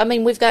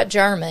 we've got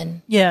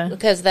German. Yeah.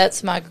 Because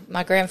that's my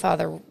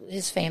grandfather,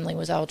 his family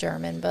was all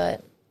German,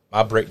 but.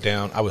 My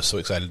breakdown, I was so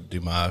excited to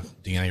do my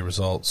DNA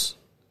results.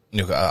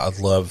 I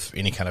love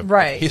any kind of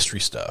history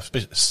stuff.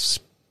 It's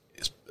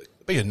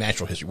basically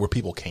natural history, where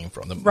people came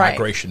from, the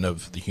migration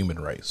of the human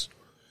race.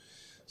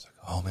 It's like,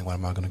 oh man, what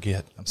am I going to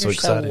get? I'm so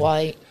excited. So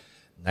white.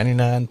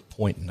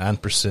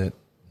 99.9%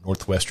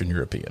 Northwestern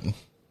European.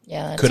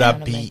 Yeah. Could I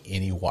be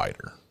any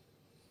whiter?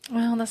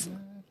 Well,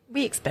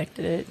 we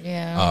expected it.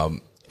 Yeah.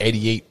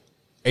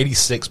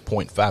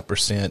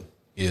 86.5%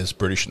 is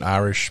British and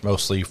Irish,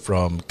 mostly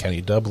from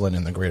County Dublin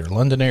and the Greater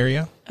London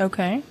area.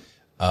 Okay.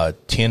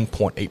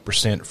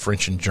 10.8%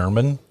 French and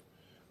German.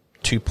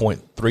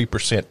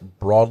 2.3%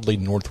 broadly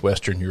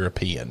Northwestern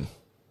European.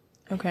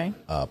 Okay.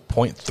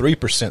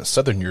 0.3%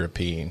 Southern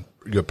European.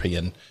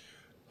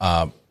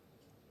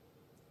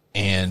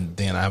 And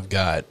then I've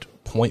got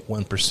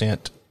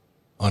 0.1%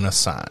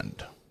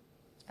 unassigned.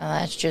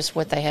 That's just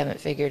what they haven't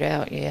figured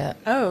out yet.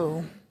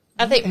 Oh.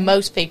 I think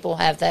most people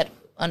have that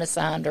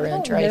unassigned or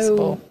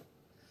untraceable. No.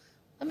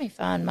 Let me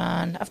find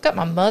mine. I've got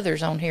my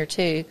mother's on here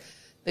too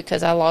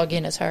because I log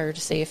in as her to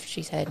see if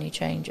she's had any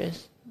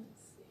changes.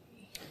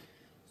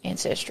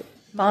 Ancestry.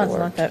 Mine's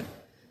not that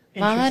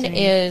Mine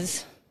interesting.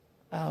 is,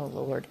 oh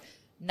Lord,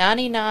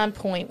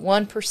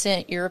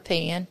 99.1%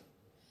 European,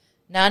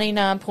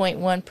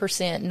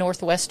 99.1%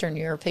 Northwestern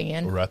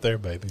European. We're right there,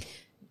 baby.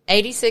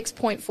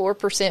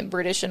 86.4%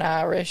 British and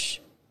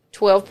Irish,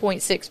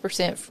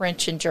 12.6%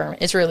 French and German.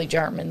 It's really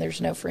German.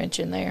 There's no French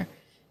in there.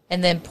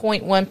 And then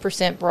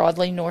 0.1%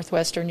 broadly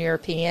Northwestern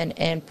European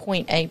and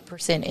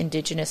 0.8%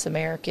 Indigenous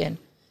American.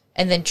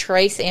 And then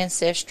trace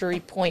ancestry,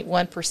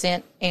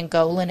 0.1%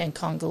 Angolan and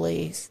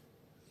Congolese.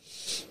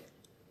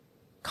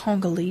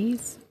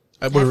 Congolese?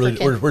 We're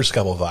just a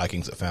couple of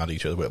Vikings that found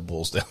each other, what it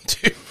boils down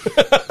to.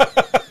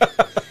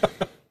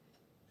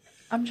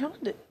 I'm trying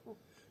to...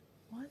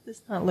 Why is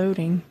this not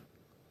loading?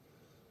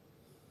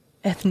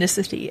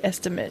 Ethnicity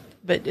estimate,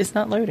 but it's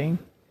not loading.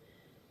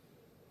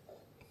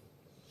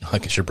 I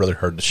guess your brother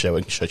heard the show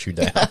and shut you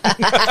down.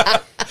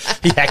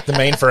 He hacked the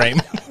mainframe.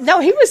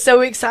 No, he was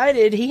so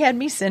excited. He had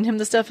me send him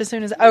the stuff as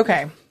soon as...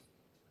 Okay.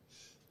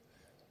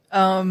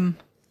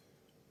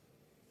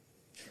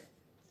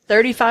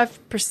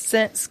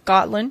 35%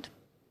 Scotland,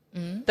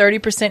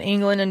 30%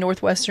 England and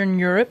Northwestern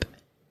Europe,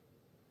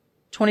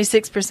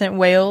 26%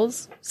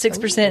 Wales,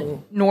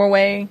 6%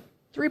 Norway,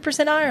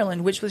 3%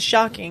 Ireland, which was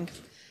shocking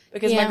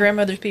because my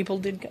grandmother's people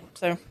did come.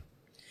 So,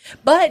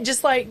 but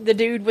just like the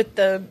dude with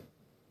the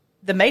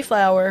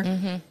Mayflower,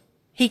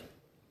 he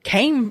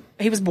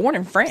was born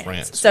in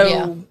France.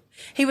 So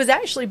he was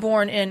actually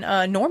born in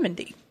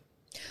Normandy.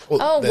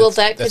 Well,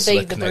 that could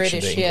be the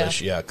British,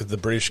 English, yeah, because the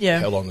British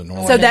held on to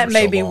Normandy. So that for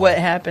may so be long. what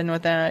happened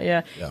with that,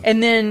 yeah.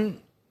 And then,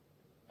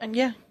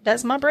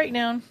 that's my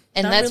breakdown.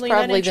 And Not that's really that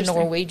probably the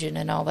interesting. Norwegian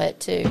and all that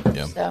too.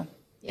 Yeah. So,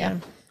 yeah.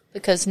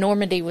 Because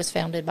Normandy was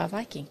founded by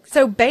Vikings.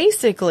 So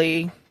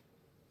basically,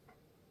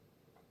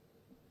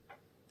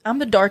 I'm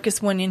the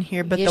darkest one in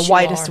here, but Yes, the you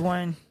whitest are.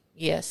 one.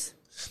 Yes.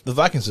 The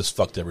Vikings just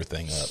fucked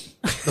everything up.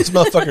 Those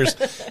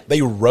motherfuckers,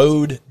 they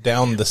rode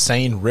down the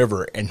Seine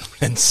River and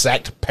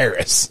sacked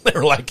Paris. They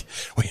were like,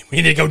 we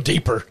need to go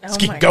deeper. Let's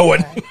keep my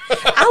going. God.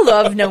 I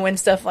love knowing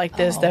stuff like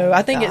this, though.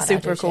 I think God, it's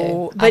super I do too.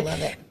 cool. I But,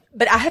 love it.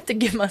 But I have to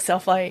give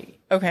myself okay,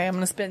 I'm going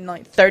to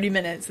spend 30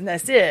 minutes and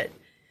that's it.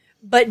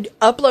 But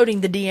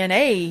uploading the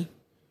DNA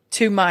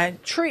to my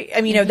tree,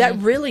 I mean, that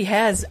really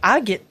I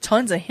get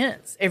tons of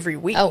hints every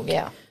week. Oh,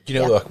 yeah. You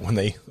know, like when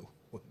the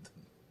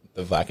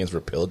Vikings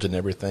were pillaging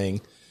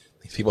everything,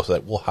 these people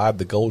said, we'll hide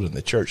the gold in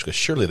the church because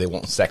surely they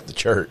won't sack the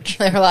church.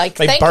 They're like,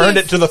 They burned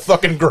it to the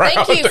fucking ground.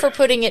 Thank you for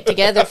putting it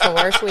together for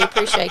us. We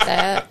appreciate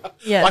that.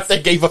 Yes. Like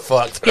they gave a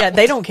fuck. Yeah,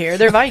 they don't care.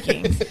 They're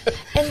Vikings.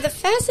 And the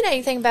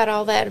fascinating thing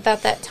about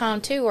that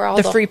time too, were all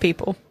The free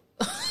people.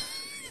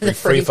 the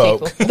free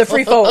folk. people. The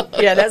free folk.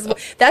 Yeah,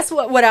 that's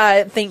what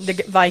I think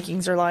the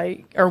Vikings are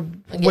like, or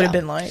would have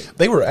been like.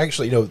 They were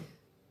actually,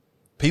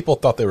 people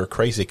thought they were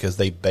crazy because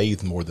they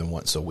bathed more than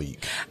once a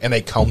week and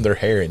they combed their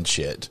hair and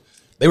shit.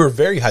 They were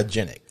very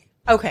hygienic.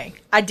 Okay,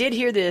 I did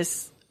hear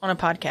this on a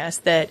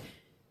podcast that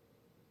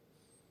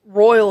the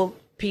royal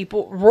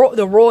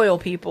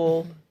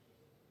people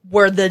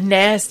were the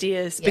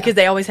nastiest because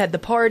they always had the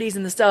parties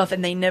and the stuff,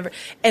 and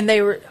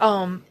they were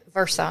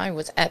Versailles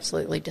was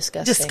absolutely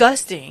disgusting.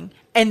 disgusting,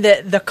 and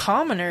the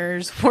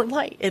commoners were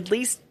like at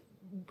least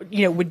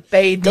would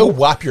bathe. Go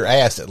wipe your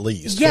ass at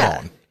least. Yeah.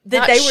 Come on. That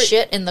Not they were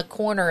shit in the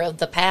corner of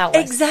the palace.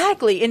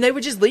 exactly, and they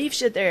would just leave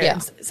shit there. Yeah.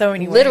 And so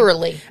anyway,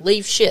 Literally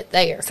leave shit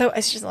there. So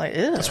it's just like,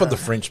 ugh. That's why the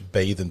French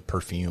bathe in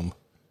perfume,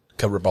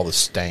 cover up all the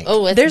stank.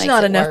 Oh, it There's makes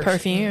not it enough worse.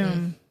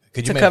 perfume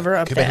could to cover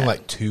up could you that.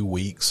 imagine 2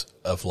 weeks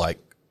of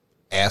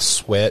ass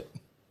sweat?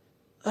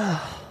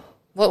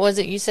 What was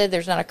it you said?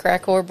 There's not a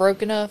crack whore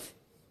broke enough?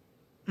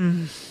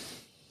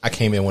 I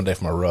came in one day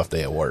from a rough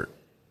day at work.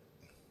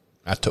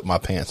 I took my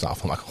pants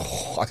off. I'm like,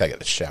 I gotta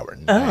get a shower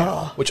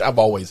now. Which I've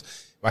always,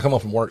 when I come home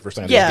from work, first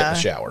thing I do is get in the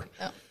shower.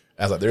 Oh.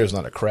 I was like, there is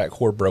not a crack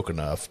whore broke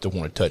enough to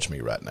want to touch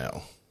me right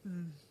now.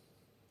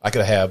 I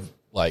could have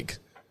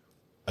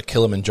a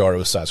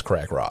Kilimanjaro-sized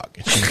crack rock.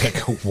 And you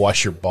can go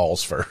wash your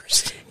balls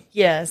first.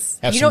 Yes.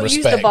 Have You some don't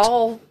use respect. the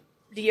ball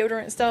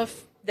deodorant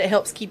stuff that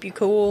helps keep you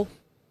cool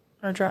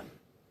or dry?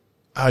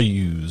 I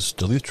use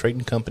Duluth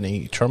Trading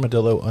Company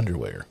Charmadillo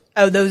underwear.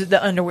 Oh, those are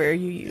the underwear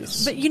you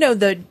use. But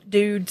the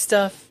dude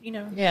stuff,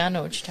 Yeah, I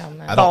know what you're talking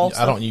about.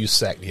 I don't use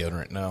sack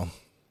deodorant, no.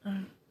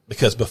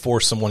 Because before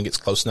someone gets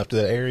close enough to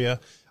that area,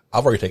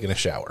 I've already taken a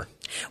shower.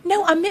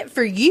 No, I meant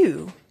for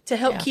you to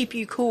help keep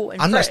you cool and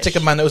I'm fresh. not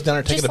sticking my nose down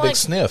and taking Just a big like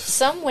sniff.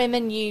 Some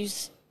women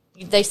use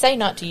They say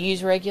not to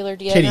use regular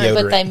deodorant,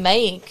 but they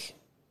make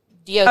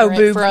deodorant Oh,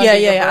 boob. for Yeah, under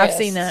your yeah. I've breasts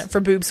seen that for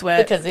boob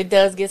sweat. because it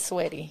does get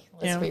sweaty.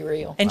 Let's be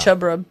real. And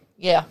chub rub.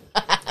 Yeah.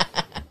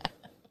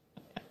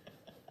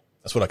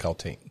 That's what I call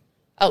teen.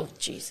 Oh,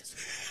 Jesus.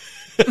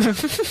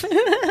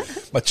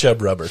 My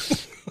chub rubber.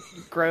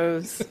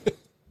 Gross.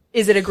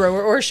 Is it a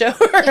grower or a shower?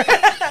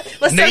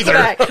 Let's Neither.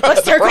 circle back.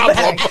 Let's circle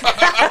back.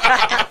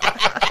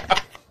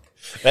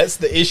 That's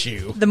the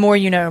issue. The more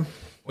you know.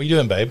 What are you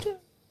doing, babe?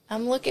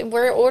 I'm looking.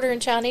 We're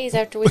ordering Chinese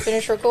after we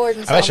finish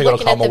recording. So I'm actually going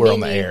to call looking while at we're on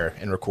the menu. air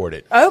and record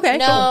it. Okay.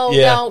 No,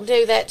 Yeah. don't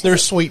do that. They're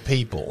sweet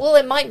people. Well,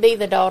 it might be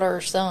the daughter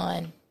or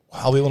son.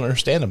 I'll be able to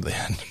understand them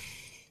then.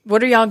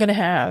 What are y'all going to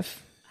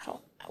have?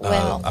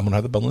 Well, I'm going to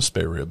have the boneless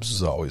spare ribs. This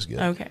is always good.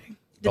 Okay.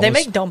 Did they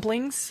make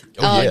dumplings?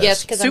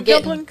 yes, because I'm Soup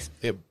getting. dumplings?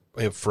 They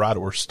have fried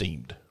or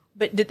steamed.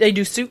 But did they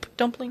do soup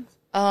dumplings?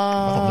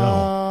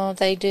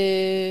 They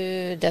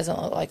do. Doesn't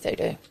look like they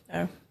do.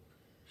 Oh.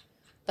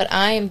 But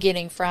I am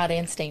getting fried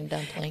and steamed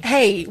dumplings.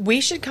 Hey,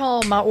 we should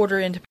call my order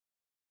into...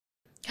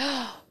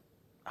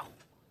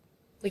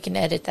 We can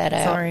edit that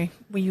out. Sorry.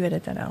 Will you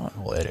edit that out?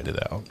 We'll edit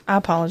it out. I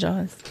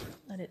apologize.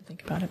 I didn't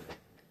think about it.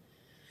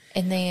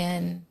 And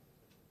then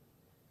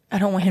I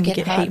don't want him to get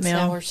get hot hate and mail.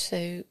 sour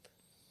soup.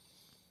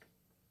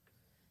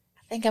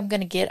 I think I'm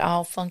going to get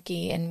all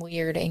funky and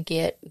weird and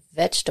get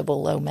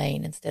vegetable lo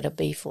mein instead of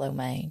beef lo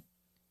mein.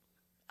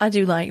 I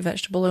do like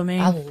vegetable lo mein.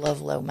 I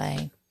love lo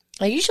mein.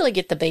 I usually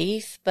get the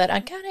beef, but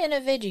I'm kind of in a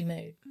veggie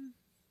mood.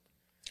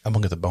 I'm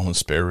going to get the boneless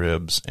spare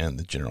ribs and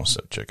the General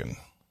Tso's chicken.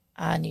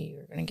 I knew you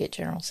were going to get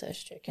General Tso's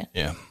chicken.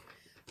 Yeah.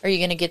 Are you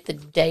going to get the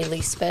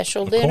daily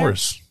special dinner? Of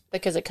course.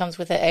 Because it comes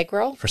with an egg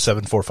roll? For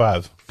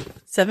 $7.45.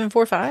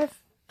 $7.45?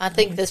 I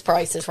think this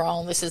price is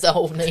wrong. This is the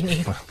old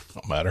menu.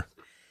 Don't matter.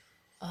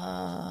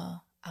 I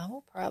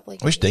will probably.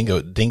 I wish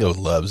Dingo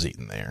loves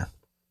eating there.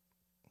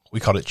 We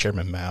called it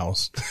Chairman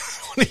Mao's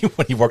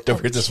when he worked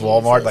over at this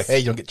Walmart. Like, hey,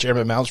 you don't get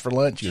Chairman Mao's for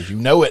lunch? He goes, you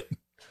know it.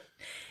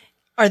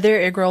 Are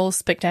their egg rolls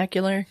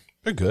spectacular?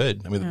 They're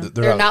good. I mean,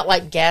 They're not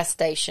like gas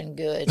station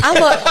good.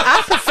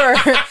 I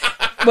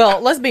prefer,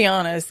 well, let's be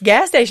honest,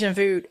 gas station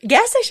food,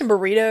 gas station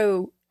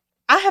burrito,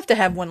 I have to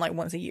have one like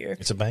once a year.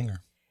 It's a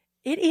banger.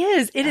 It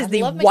is. It is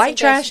the love me white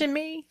some gas- trash in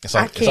me. It's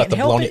like, I can't the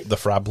help bologna, it. the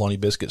fried bologna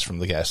biscuits from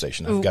the gas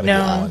station. I've Ooh, got to no.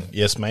 get one.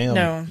 Yes, ma'am.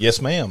 No.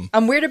 Yes, ma'am.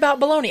 I'm weird about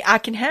bologna. I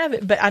can have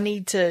it, but I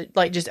need to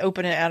like just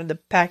open it out of the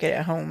packet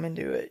at home and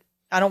do it.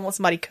 I don't want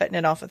somebody cutting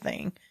it off a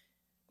thing.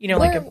 You know,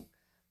 Where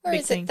big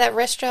is thing. it? That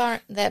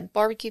restaurant, that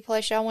barbecue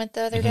place y'all went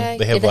the other day?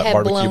 They have Did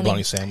barbecue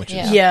bologna sandwiches.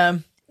 Yeah. Yeah.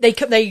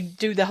 They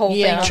do the whole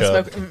Yeah.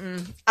 thing.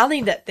 Chub. I'll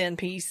need that thin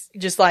piece.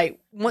 Just like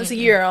once a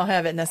year I'll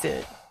have it and that's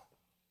it.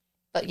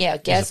 But yeah,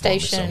 gas Disappoint me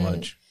so station.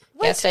 much.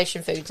 Gas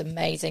station food's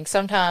amazing.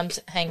 Sometimes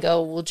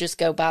Hango will just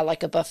go buy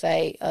like a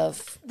buffet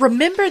of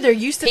Remember there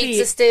used to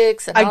pizza be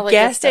sticks and all a that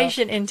gas good stuff.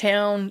 station in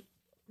town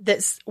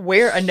that's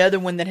where another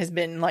one that has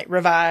been like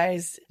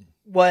revised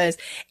was,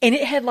 and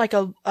it had like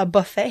a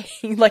buffet,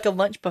 like a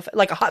lunch buffet,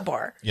 like a hot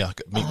bar. Yeah,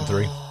 like meat and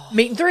three.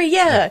 Meat and three,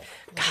 yeah.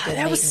 God, Good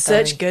that was meat and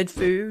such three. good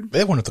food. They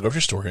have one at the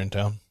grocery store here in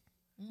town.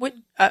 What?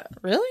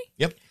 Really?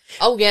 Yep.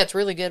 Oh yeah, it's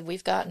really good.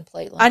 We've gotten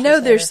plate lunches I know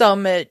there's there.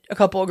 some at a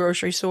couple of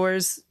grocery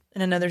stores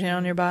in another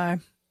town nearby.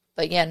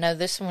 But yeah, no,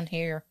 this one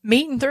here.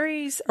 Meat and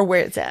threes, or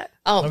where it's at.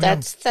 Oh, yeah.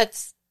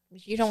 that's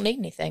you don't need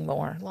anything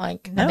more.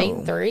 Like No. meat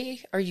and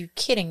three? Are you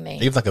kidding me?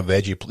 Even like a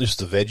veggie,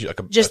 just a veggie,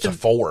 like Just a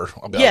 4.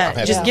 I'm Yeah,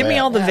 happy just with give me that.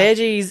 all the Yeah.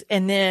 veggies,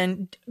 and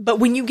then. But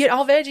when you get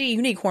all veggie,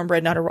 you need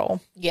cornbread, not a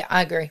roll. Yeah,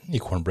 I agree. You need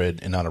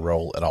cornbread and not a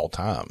roll at all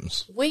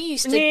times. We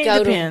used to It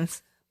go depends.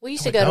 to we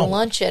used to I go to don't.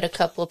 lunch at a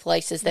couple of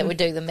places that would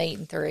do the meat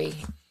and three.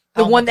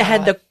 The Oh one my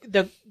that had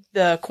God.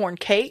 the corn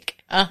cake.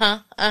 Uh-huh.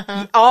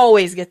 You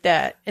always get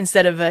that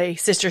instead of a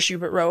Sister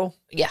Schubert roll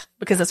Yeah.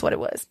 because that's what it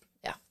was.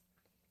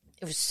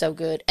 It was so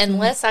good.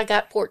 Unless I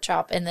got pork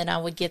chop and then I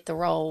would get the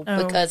roll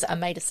Oh. because I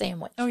made a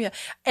sandwich. Oh yeah,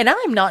 and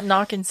I'm not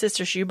knocking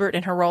Sister Schubert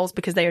and her rolls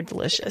because they are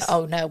delicious.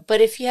 Oh no. But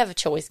if you have a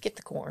choice, get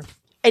the corn.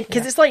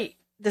 Because it's like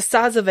the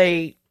size of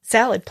a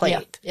salad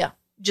plate, Yeah.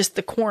 just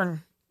the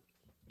corn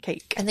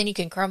cake. And then you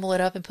can crumble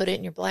it up and put it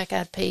in your black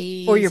eyed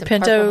peas. Or your and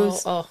purple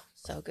pintos. roll. Oh,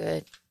 so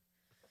good.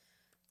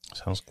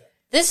 Sounds good.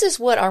 This is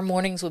what our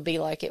mornings would be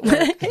like at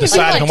work.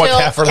 Deciding on what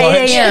to have for 8 lunch.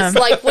 a.m. Yes,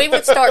 like we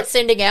would start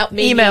sending out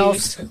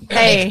menus. Emails.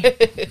 Hey,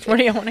 where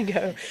do you want to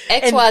go?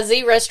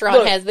 XYZ restaurant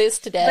Look, has this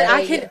today. But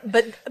I can,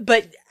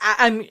 but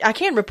I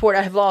can report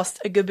I have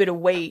lost a good bit of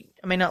weight.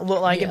 I may not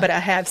look like it, but I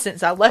have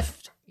since I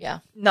left Yeah.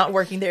 not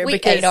working there We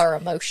because ate our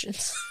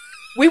emotions.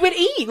 we would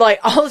eat like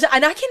all the time,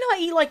 and I cannot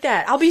eat like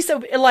that. I'll be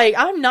so like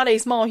I'm not a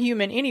small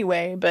human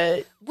anyway,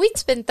 but We'd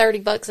spend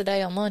 $30 a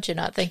day on lunch and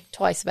not think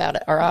twice about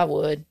it, or I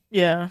would.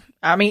 yeah,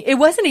 I mean it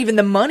wasn't even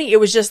the money. It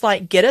was just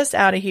like get us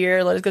out of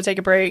here, let us go take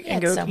a break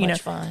and It's go. so You know,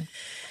 much fun.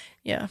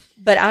 yeah.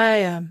 But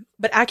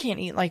I can't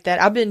eat like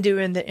that. I've been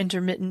doing the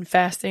intermittent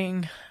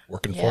fasting.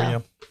 Working Yeah. for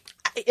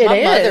you. It My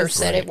is. mother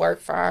said it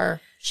worked for her.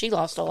 She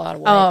lost a lot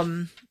of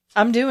weight.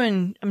 I'm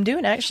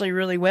doing actually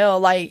really well.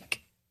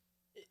 Like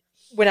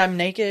when I'm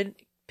naked,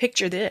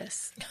 picture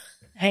this.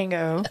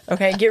 Hango.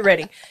 Okay, get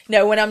ready.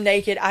 No, when I'm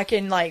naked, I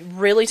can like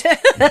really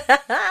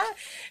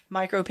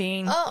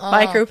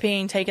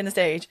micropeen taking the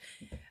stage.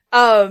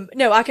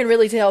 No, I can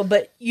really tell,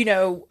 but you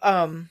know,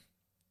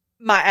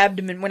 my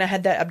abdomen, when I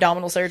had that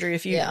abdominal surgery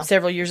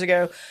several years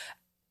ago,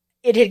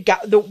 it had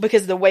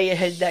because of the way it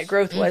had, that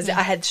growth was,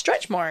 I had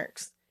stretch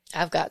marks.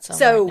 I've got some.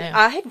 So right now.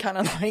 I had kind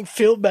of like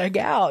filled back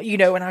out, you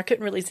know, and I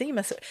couldn't really see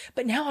myself,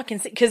 but now I can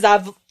see, cause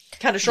I've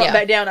kind of shrunk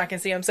back down. I can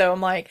see them. So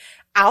I'm like,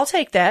 I'll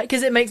take that.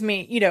 Cause it makes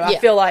me, you know, I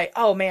feel like,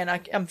 oh man,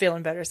 I'm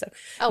feeling better. So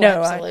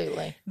no,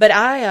 absolutely. But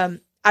I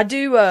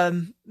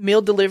do,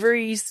 meal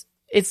deliveries.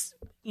 It's,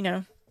 you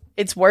know,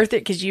 it's worth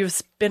it because you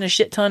spend a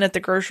shit ton at the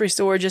grocery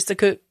store just to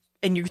cook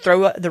and you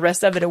throw the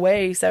rest of it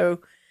away. So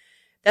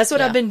that's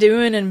what I've been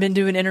doing, and been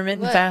doing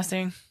intermittent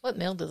fasting. What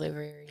meal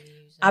delivery are you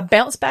using? I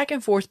bounce back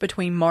and forth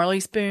between Marley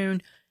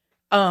Spoon,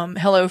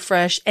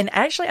 HelloFresh, and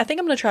actually I think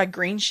I'm going to try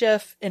Green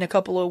Chef in a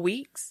couple of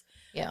weeks.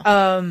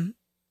 Yeah.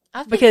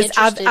 Because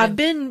I've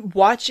been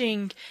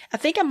watching, I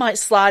think I might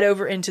slide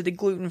over into the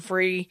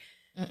gluten-free,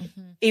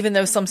 even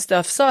though some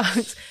stuff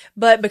sucks,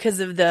 but because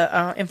of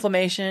the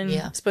inflammation,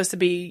 it's supposed to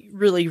be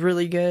really,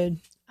 really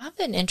good. I've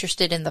been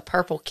interested in the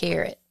purple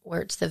carrot,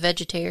 where it's the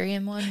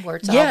vegetarian one, where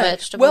it's all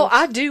vegetables. Well,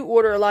 I do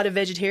order a lot of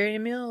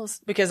vegetarian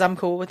meals because I'm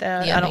cool with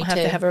that. Yeah, I don't have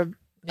to have a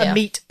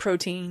meat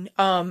protein.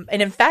 And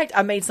in fact,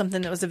 I made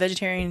something that was a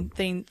vegetarian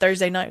thing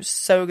Thursday night. It was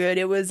so good.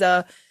 It was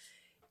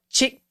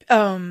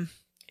chickpea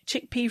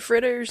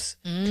fritters.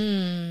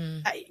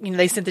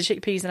 They sent the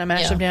chickpeas and I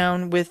mashed them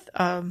down with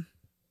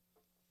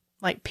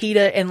like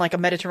pita and like a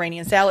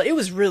Mediterranean salad. It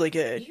was really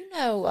good. You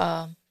know,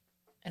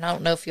 and I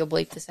don't know if you'll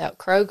bleep this out,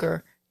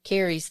 Kroger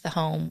carries the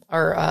home,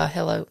 or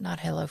not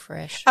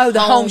HelloFresh. Oh, the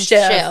home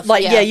chef.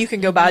 Like, you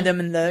can go buy them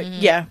in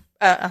the,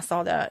 I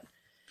saw that.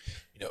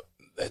 You know,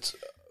 that's,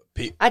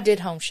 I did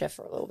Home Chef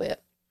for a little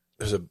bit.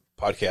 There's a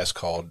podcast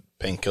called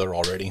Painkiller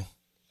Already.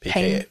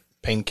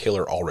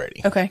 Painkiller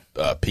Already. Okay.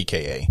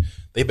 PKA.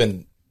 They've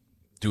been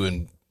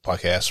doing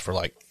podcasts for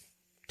like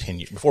 10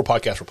 years. Before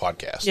podcasts were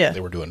podcasts. Yeah.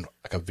 They were doing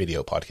like a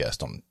video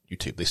podcast on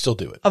YouTube. They still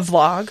do it. A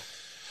vlog?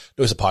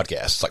 It was a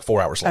podcast. It's like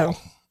 4 hours long.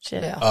 Oh,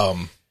 shit. Yeah.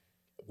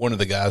 One of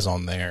the guys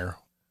on there,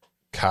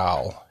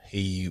 Kyle,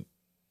 he's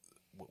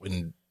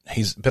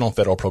been on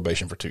federal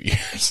probation for 2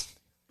 years.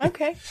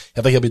 Okay.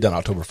 I think he'll be done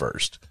October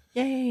 1st.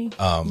 Yay.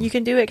 You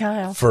can do it,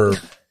 Kyle. For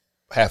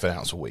half an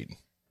ounce of weed.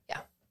 Yeah.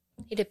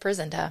 He did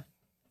prison time.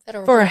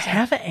 Federal For a prison.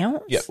 half an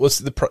ounce? Yeah.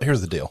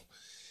 Here's the deal.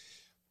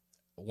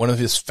 One of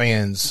his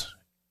fans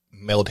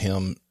mailed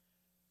him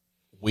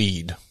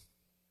weed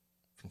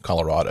from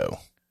Colorado,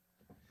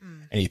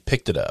 and he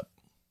picked it up.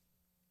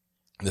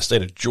 The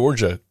state of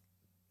Georgia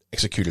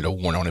executed a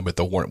warrant on him, but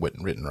the warrant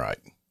wasn't written right.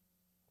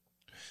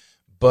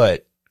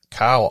 But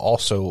Kyle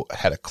also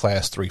had a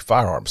Class 3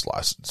 firearms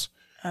license,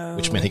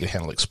 which meant he could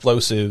handle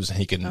explosives and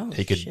he could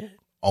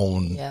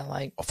own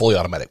like fully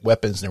automatic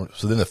weapons.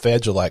 So then the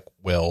feds are like,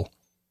 well,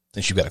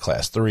 since you've got a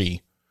Class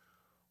 3,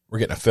 we're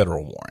getting a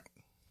federal warrant.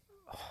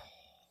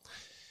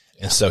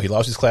 And so he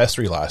lost his Class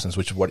 3 license,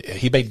 which is what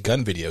he made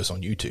gun videos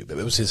on YouTube.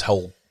 It was that's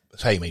how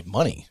he made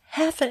money.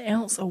 Half an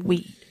ounce of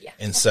weed. Yeah.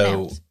 And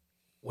so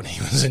when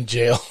he was in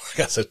jail, I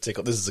got so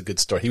tickled. This is a good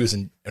story. He was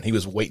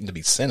waiting to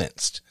be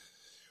sentenced.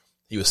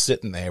 He was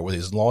sitting there with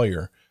his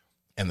lawyer,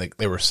 and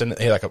they were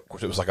sentencing.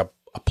 It was like a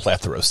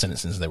plethora of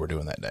sentences they were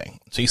doing that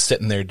day. So he's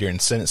sitting there during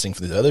sentencing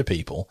for these other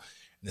people.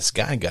 And this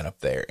guy got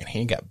up there, and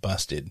he got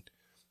busted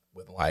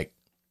with like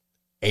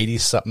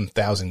 80-something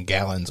thousand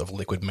gallons of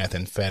liquid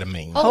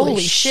methamphetamine.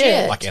 Holy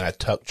shit! Like in a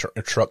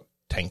truck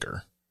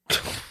tanker.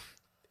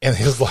 And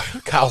he was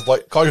like,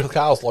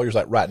 Kyle's lawyer's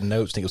like writing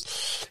notes, and he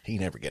goes, he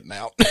never getting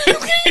out.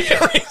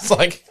 He's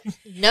like,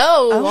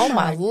 no, oh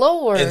my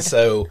Lord. And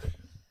so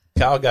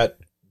Kyle got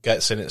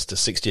sentenced to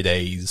 60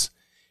 days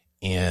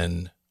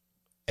in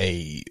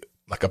a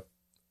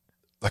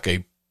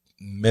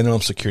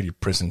minimum security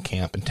prison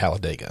camp in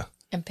Talladega.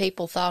 And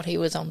people thought he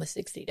was on the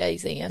 60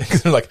 days in.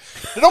 They're like,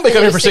 don't be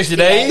coming here for 60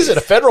 days at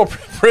a federal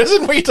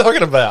prison. What are you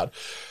talking about?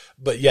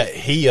 But yeah,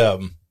 he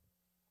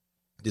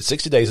did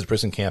 60 days at a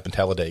prison camp in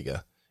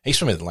Talladega. He's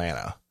from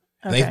Atlanta.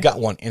 And they've got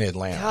one in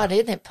Atlanta. God,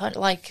 isn't it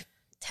like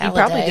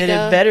Talladega? He probably did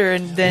it better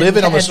than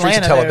living on the streets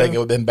of Atlanta, Talladega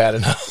would have been bad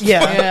enough.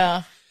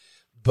 Yeah.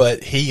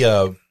 But he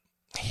has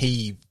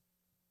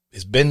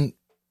been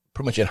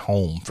pretty much at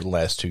home for the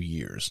last 2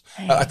 years.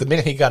 At the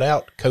minute he got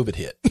out, COVID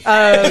hit.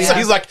 So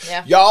he's like,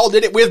 y'all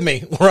did it with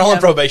me. We're all on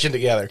probation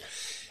together.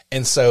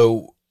 And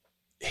so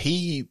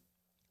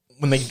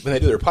when they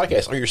do their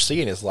podcast, all you're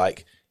seeing is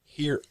like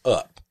here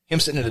up,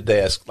 him sitting at a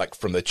desk, like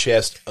from the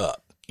chest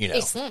up, you know.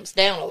 He slumps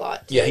down a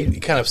lot. Yeah. He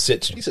kind of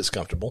sits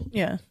comfortable.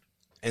 Yeah.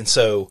 And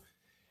so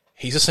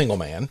he's a single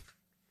man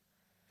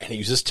and he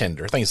uses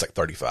Tinder. I think he's like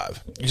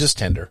 35. He uses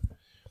Tinder.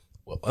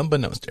 Well,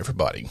 unbeknownst to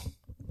everybody,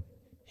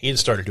 he had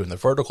started doing the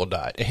vertical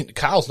diet. And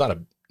Kyle's not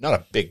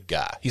a big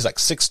guy. He's like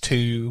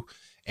 6'2",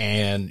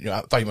 and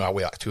I thought he might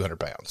weigh like 200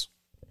 pounds.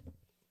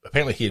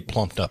 Apparently, he had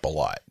plumped up a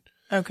lot.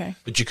 Okay.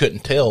 But you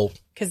couldn't tell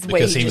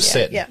because he was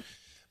sitting. Yeah.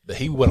 But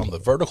he went on the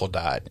vertical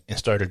diet and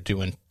started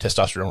doing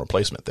testosterone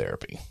replacement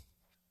therapy.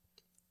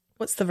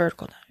 What's the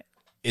vertical diet?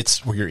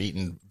 It's where you're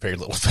eating very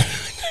little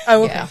food.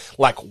 Oh, okay. Yeah.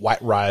 Like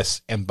white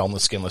rice and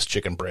boneless, skinless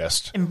chicken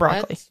breast. And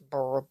broccoli. That's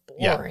boring.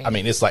 Yeah, I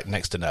mean, it's like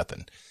next to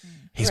nothing.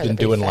 He's Rather been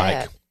be doing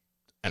fat. like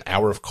an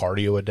hour of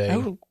cardio a day.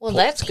 Oh, well,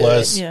 that's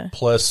plus, good. Yeah.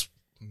 plus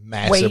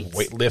massive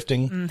Weights.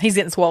 weightlifting. He's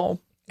getting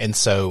swole. And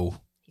so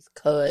He's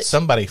cut.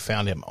 somebody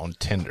found him on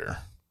Tinder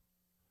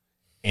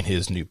in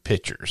his new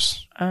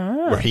pictures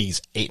where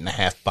he's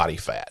 8.5 body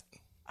fat.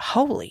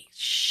 Holy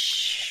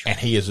sh! And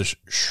he is just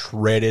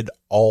shredded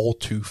all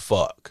to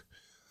fuck.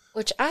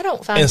 Which I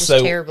don't find And just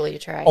so, terribly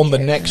attractive. On the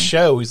next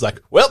show, he's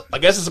like, well, I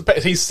guess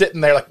he's sitting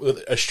there like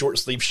with a short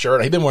sleeve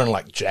shirt. He's been wearing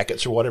like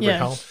jackets or whatever Yeah.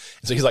 at home.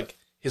 And so he's like,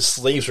 his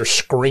sleeves are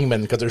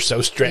screaming because they're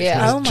so stretched.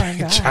 Yeah. With Oh his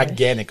my gosh.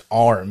 gigantic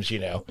arms, you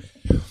know.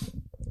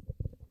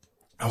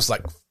 I was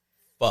like,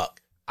 fuck.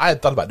 I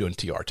had thought about doing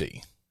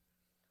TRT.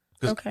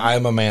 Because Okay. I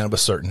am a man of a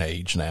certain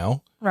age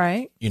now,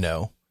 Right. you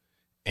know.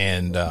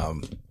 And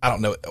I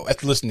don't know.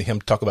 After listening to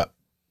him talk about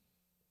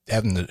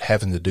having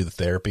to do the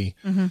therapy,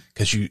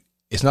 because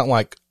it's not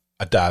like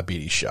a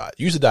diabetes shot.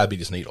 Use a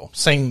diabetes needle.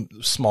 Same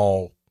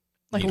small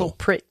Like needle. a little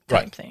prick type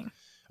Right. thing.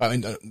 I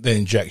mean, the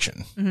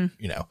injection,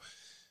 you know,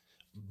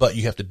 but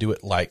you have to do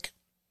it like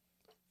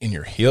in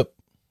your hip,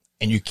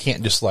 and you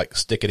can't just like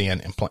stick it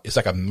in and it's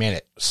like a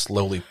minute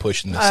slowly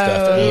pushing the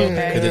stuff in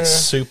okay. because it's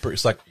super.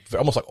 It's like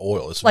almost like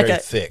oil. It's Like very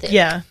a thick.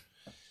 Yeah.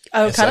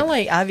 Oh, It's kind of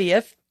like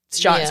IVF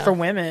shots Yeah. for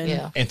women.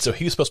 Yeah. And so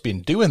he was supposed to be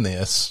doing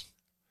this.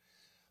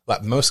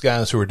 Like most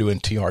guys who are doing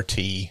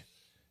TRT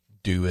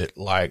do it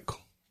like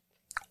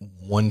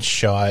one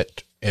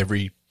shot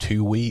every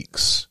 2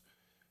 weeks,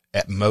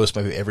 at most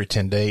maybe every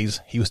 10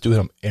 days. He was doing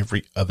them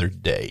every other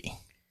day.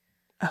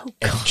 Oh,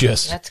 And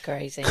just That's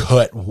crazy.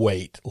 cut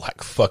weight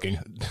like fucking.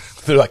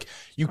 They're like,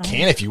 you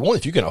can if you want,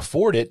 if you can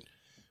afford it.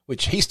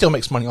 Which he still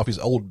makes money off his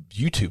old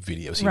YouTube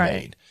videos he Right.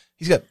 made.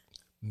 He's got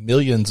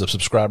millions of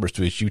subscribers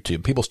to his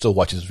YouTube. People still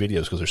watch his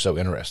videos because they're so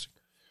interesting.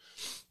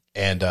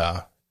 And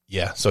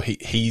yeah, so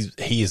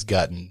he has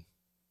gotten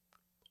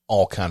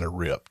all kind of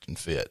ripped and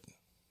fit.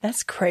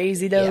 that's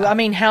crazy though. Yeah. I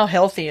mean, how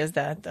healthy is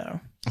that though?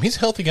 I mean, he's a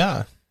healthy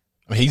guy.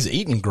 I mean, he's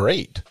eating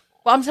great.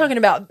 Well, I'm talking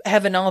about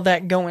having all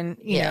that going,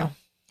 you Yeah. know.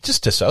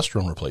 Just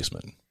testosterone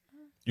replacement.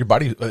 Your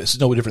body, it's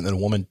no different than a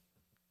woman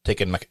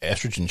taking like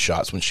estrogen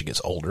shots when she gets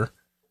older.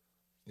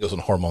 Goes on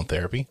hormone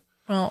therapy.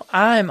 Well,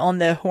 I'm on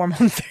the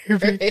hormone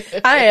therapy.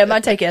 I am. I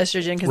take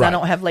estrogen because I Right.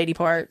 don't have lady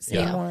parts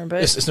Yeah. anymore.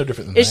 But It's no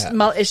different than it's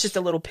that. it's just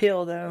a little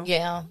pill though.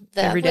 Yeah.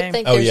 That, Every I day. would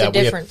think Oh there's yeah, a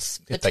difference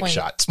we have to between take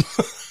shots.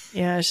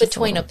 Yeah, it's just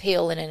between a little,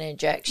 pill and an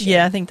injection.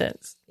 Yeah, I think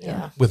that's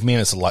Yeah. With men,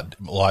 it's a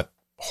lot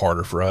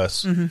harder for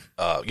us. Mm-hmm.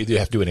 You either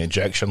have to do an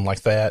injection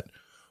like that,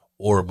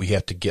 or we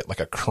have to get like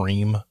a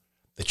cream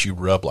that you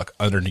rub like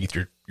underneath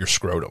your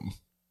scrotum,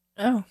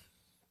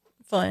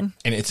 fun.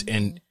 and it's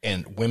and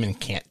women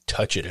can't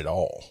touch it at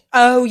all.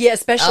 Oh yeah,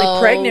 especially Oh,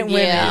 pregnant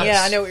women. yeah.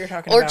 Yeah, I know what you're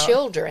talking Or about.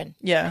 children.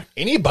 Yeah,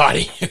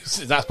 Anybody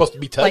is not supposed to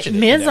be like touching it.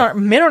 men you know?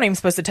 aren't even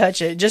supposed to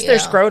touch it. Just their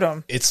Yeah.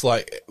 scrotum. It's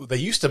like they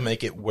used to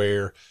make it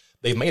where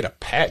they made a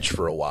patch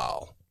for a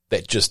while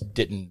that just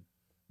didn't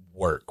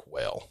work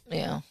well.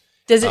 Yeah.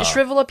 Does it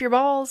shrivel up your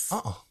balls?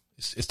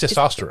 It's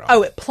testosterone.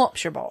 Oh, it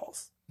plumps your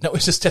balls. No,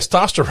 it's just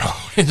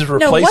testosterone. It just replaces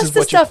No, what's the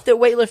what you- stuff that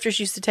weightlifters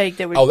used to take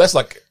that would? Oh, that's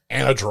like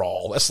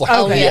Anadrol. That's like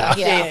okay, yeah.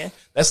 yeah.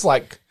 That's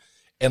like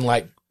and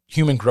like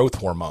human growth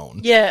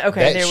hormone. Yeah,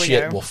 okay, that there we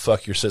shit go. will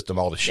fuck your system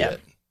all to shit.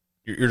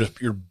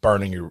 You're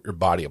burning your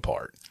body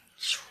apart.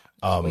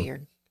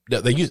 Weird.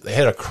 They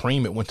had a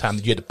cream at one time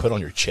that you had to put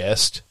on your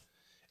chest.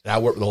 And I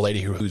worked with a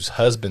lady whose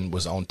husband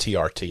was on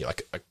TRT,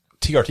 like a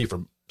TRT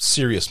for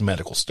serious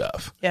medical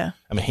stuff. Yeah.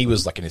 I mean, he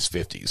was like in his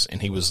 50s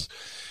and he was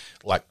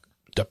like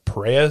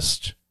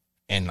depressed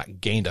and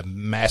like gained a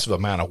massive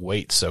amount of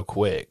weight so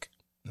quick.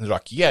 And they're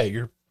like, yeah,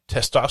 your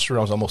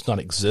testosterone is almost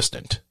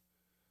non-existent.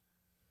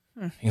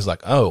 He's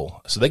like,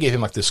 oh, so they gave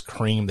him like this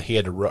cream that he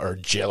had to rub, or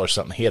gel or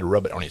something. He had to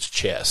rub it on his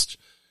chest,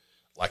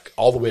 like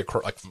all the way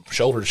across, like from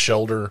shoulder to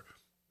shoulder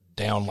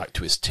down like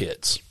to his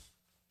tits.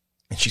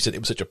 And she said it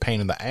was such a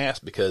pain in the ass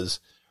because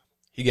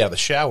he got out of the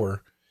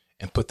shower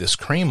and put this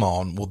cream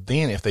on. Well,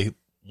 then if they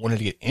wanted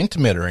to get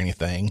intimate or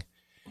anything,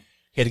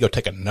 he had to go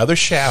take another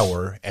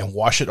shower and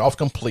wash it off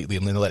completely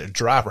and then let it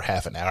dry for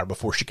half an hour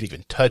before she could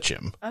even touch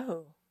him.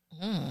 Oh.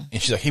 And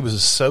she's like, he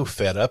was so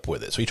fed up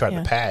with it. So he tried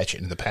the patch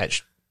and the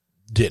patch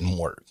didn't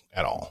work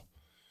at all.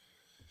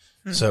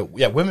 So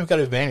yeah, women have got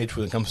an advantage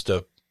when it comes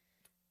to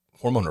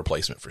hormone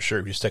replacement for sure.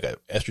 You just take an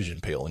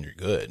estrogen pill and you're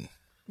good.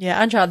 Yeah,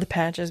 I tried the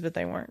patches, but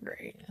they weren't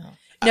great.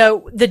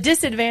 No, the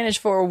disadvantage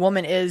for a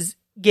woman is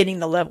getting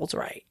the levels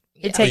right.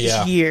 It takes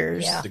Yeah.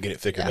 years. Yeah. To get it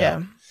figured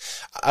Yeah.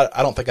 out.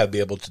 I don't think I'd be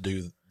able to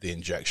do the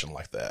injection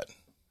like that.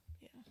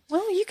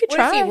 Well, you could What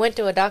try. if you went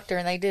to a doctor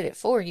and they did it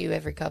for you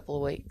every couple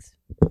of weeks?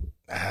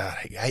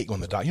 I hate going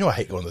to the doctor. You know, I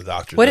hate going to the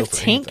doctor. What though, if for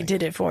Tink anything.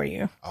 did it for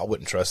you? I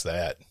wouldn't trust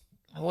that.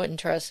 I wouldn't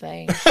trust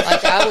me.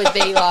 Like, I would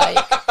be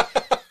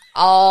like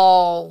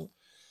all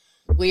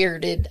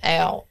weirded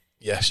out.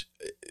 Yeah,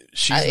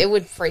 she's. It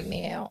would freak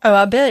me out. Oh,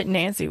 I bet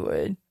Nancy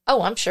would.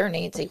 Oh, I'm sure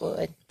Nancy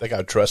would. Think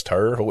I'd trust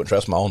her. I wouldn't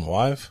trust my own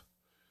wife.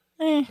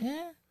 Eh.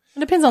 Yeah. It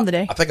depends on the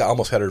day. I think I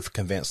almost had her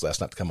convinced last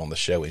night to come on the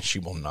show, and she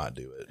will not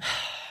do it.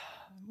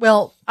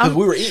 Well, Because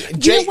we were eating.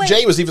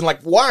 Jay was even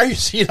like, "Why are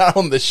you not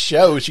on the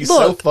show? She's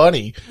so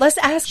funny." Let's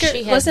ask her.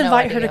 She has Let's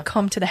invite no her to idea.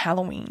 come to the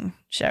Halloween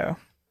show.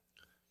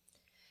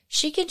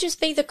 She could just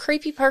be the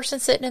creepy person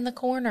sitting in the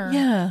corner.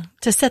 Yeah,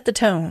 to set the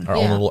tone. Our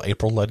own little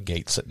April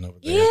Ludgate sitting over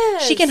there. Yeah.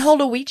 She can hold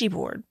a Ouija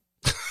board.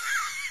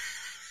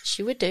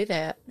 She would do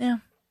that. Yeah.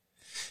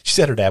 She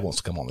said her dad wants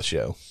to come on the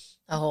show.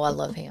 Oh, I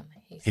love him.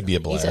 He'd be a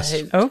blast. He's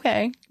a hoot.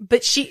 Okay,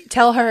 but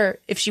tell her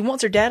if she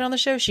wants her dad on the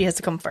show, she has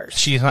to come first.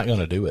 She's not going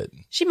to do it.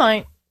 She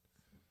might.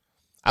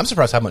 I'm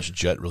surprised how much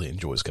Judd really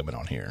enjoys coming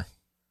on here.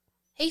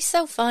 He's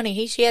so funny.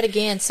 He's yet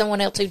again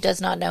someone else who does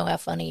not know how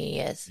funny he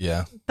is.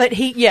 Yeah. But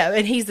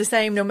and he's the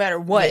same no matter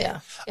what. Yeah.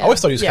 I always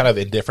thought he was kind of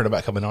indifferent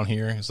about coming on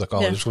here. He's like,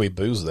 oh, Yeah. there's going to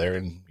be booze there,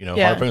 and,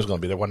 Yeah. Harpoon's going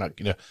to be there. Why not,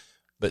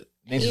 But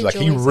Nancy's like,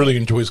 he enjoys really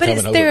enjoys But coming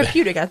it's over there.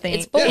 therapeutic, I think.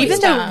 It's boys' Even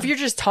though time. if you're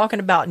just talking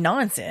about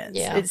nonsense,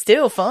 Yeah. it's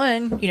still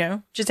fun,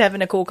 just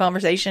having a cool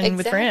conversation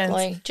with friends.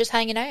 Exactly. Just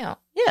hanging out.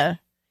 Yeah.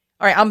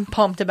 All right, I'm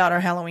pumped about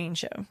our Halloween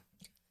show.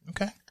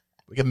 Okay.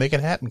 We can make it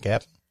happen,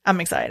 Cap. I'm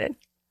excited.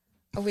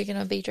 Are we going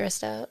to be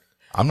dressed up?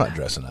 I'm not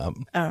dressing up.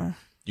 Oh,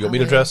 You want me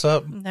to dress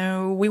up?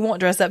 no, we won't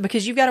dress up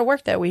because you've got to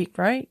work that week,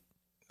 right?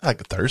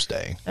 Like a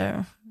Thursday.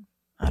 So,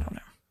 I don't know.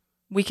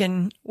 We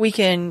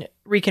can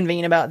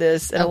reconvene about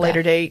this at a Okay.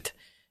 later date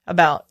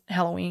about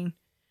Halloween.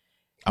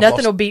 I've Nothing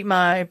lost- will beat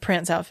my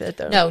Prince outfit,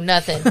 though. No,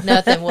 nothing.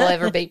 Nothing will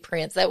ever beat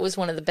Prince. That was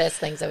one of the best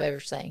things I've ever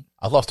seen.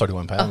 I've lost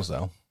 31 pounds,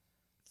 though.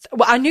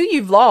 Well, I knew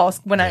you've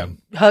lost when I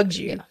hugged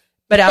you,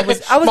 but I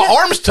was My gonna-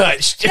 arm's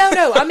touched.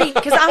 No, I mean,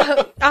 because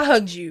I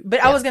hugged you,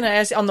 but I was going to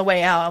ask on the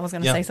way out. I was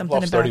going to say something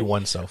lost about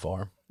 31 so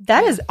far. it.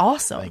 That is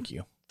awesome. Thank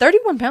you.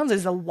 31 pounds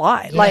is a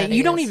lot. Yeah, like it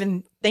you don't is.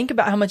 even think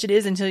about how much it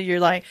is until you're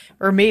like,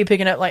 or me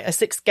picking up like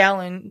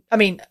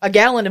a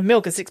gallon of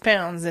milk is 6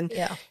 pounds, and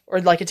Yeah.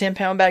 or like a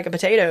 10-pound bag of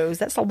potatoes.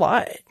 That's a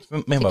lot.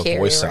 Made my carry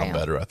voice sound around.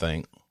 better, I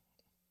think.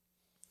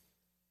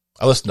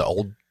 I listened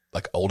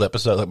to old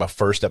episodes, like my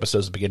first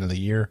episodes at the beginning of the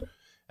year.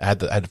 I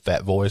had a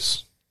fat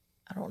voice.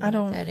 I don't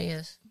know what that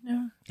is.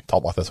 No,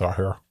 Talk like this right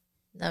here.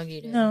 No,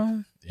 you didn't.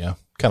 no. Yeah.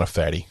 Kind of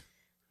fatty.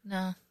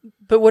 No.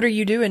 But what are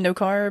you doing? No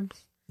carb,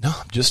 No,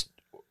 I'm just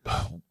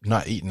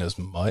not eating as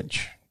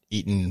much.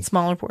 Eating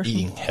smaller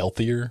portion,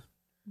 healthier.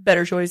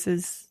 better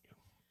choices.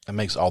 That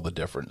makes all the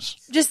difference.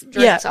 Just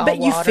Drinks all but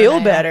you water feel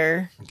now.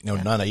 better.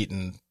 Not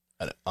eating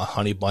a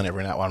honey bun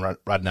every night while I'm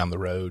riding down the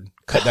road.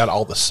 Cut down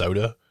all the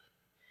soda.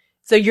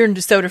 So you're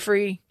soda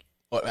free.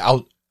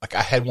 I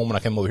had one when I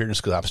came over here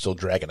just because I'm still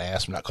dragging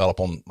ass. I'm not caught up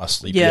on my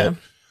sleep Yeah.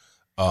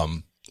 yet.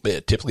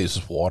 But typically it's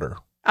just water.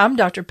 I'm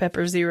Dr.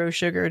 Pepper zero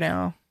sugar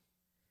now.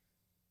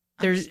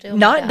 There's still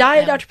not that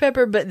Diet now. Dr.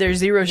 Pepper, but there's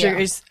zero sugar.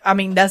 Yeah. I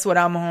mean, that's what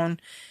I'm on.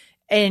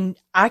 And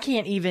I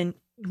can't even,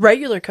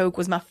 regular Coke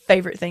was my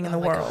favorite thing in the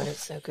Oh my world. God,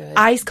 it's so good.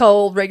 Ice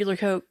cold, regular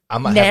Coke. I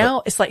might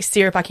Now it's like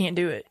syrup. I can't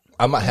do it.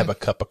 I might have a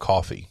cup of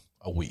coffee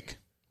a week.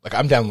 Like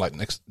I'm down like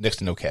next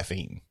to no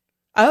caffeine.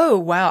 Oh,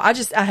 wow.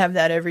 I have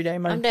that every day.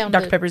 My I'm down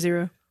Dr. to- Pepper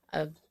zero.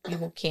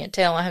 You can't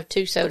tell. I have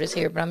 2 sodas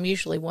here, but I'm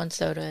usually 1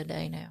 soda a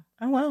day now.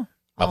 Oh, wow.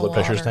 My All blood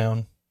pressure's water.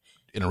 down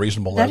in a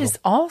reasonable That level. is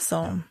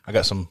awesome. I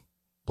got some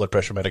blood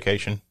pressure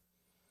medication.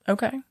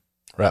 Okay.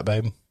 Right,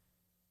 babe?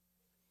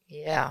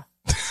 Yeah.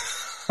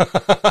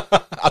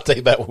 I'll tell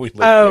you that when we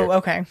leave Oh,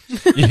 okay.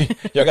 here.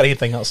 Y'all got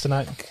anything else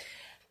tonight?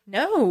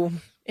 No,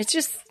 it's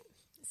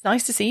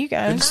nice to see you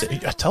guys. I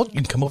told you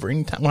you can come over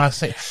anytime when I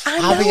say I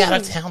I'll be know.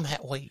 out of town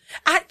that week.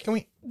 Can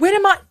we? When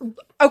am I?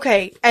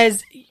 Okay,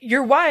 as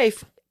your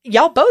wife,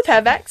 y'all both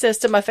have access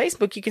to my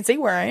Facebook. You can see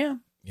where I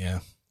am. Yeah,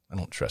 I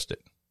don't trust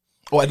it.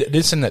 Well, I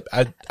did send that.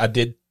 I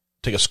did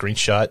take a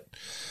screenshot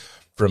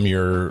from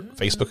your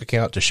Facebook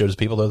account to show to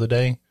people the other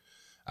day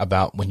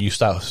about when you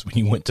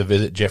went to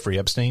visit Jeffrey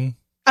Epstein.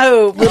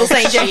 Oh, Little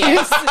St.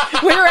 James.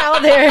 We were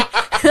out there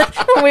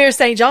when we were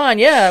St. John.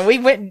 Yeah, we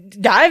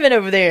went diving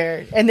over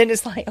there. And then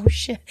it's like, oh,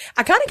 shit.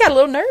 I kind of got a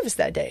little nervous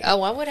that day.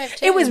 Oh, I would have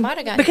too. It was Might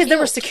have gotten because there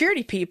were killed.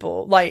 security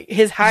people, like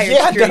his hired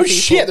Yeah, security no people.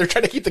 shit. They're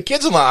trying to keep the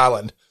kids on the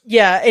island.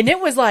 Yeah, and it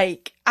was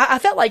like, I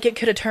felt like it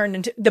could have turned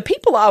into, the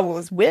people I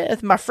was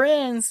with, my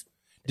friends.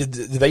 Did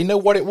they know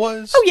what it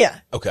was? Oh, yeah.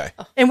 Okay.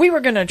 And we were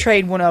going to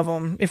trade one of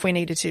them if we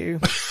needed to.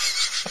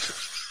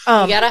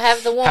 You gotta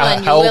have the one How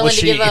you're old willing was to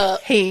she? give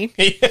up. He.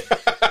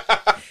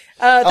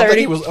 I don't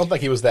 30.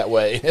 think he was that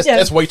way. Yeah.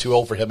 That's way too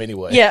old for him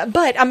anyway. Yeah,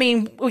 but I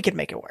mean, we could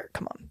make it work.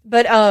 Come on.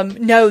 But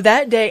no,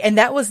 that day, and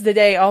that was the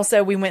day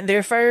also we went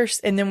there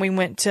first, and then we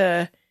went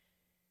to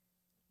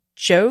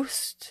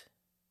Jost,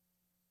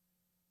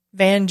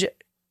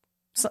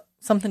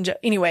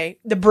 anyway,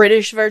 the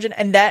British Virgin,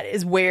 and that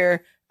is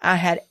where I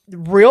had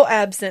real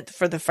absinthe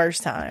for the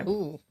first time.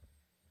 Ooh.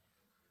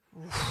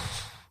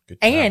 Good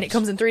And times. it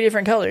comes in 3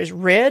 different colors: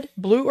 red,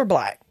 blue, or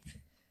black.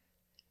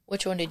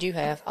 Which one did you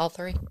have? All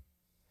 3?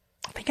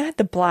 I think I had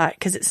the black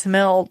because it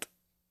smelled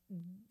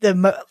I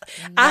Not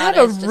have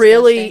as a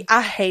really, disgusting.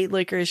 I hate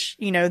licorice,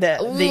 the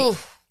Ooh,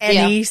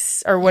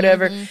 anise or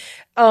whatever.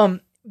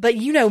 But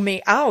you know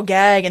me, I'll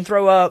gag and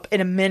throw up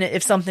in a minute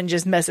if something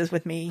just messes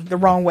with me the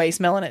wrong way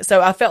smelling it.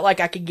 So I felt like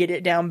I could get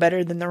it down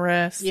better than the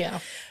rest. Yeah.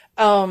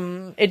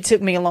 It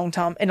took me a long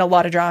time and a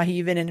lot of dry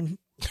heaving and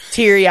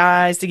teary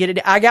eyes to get it.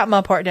 I got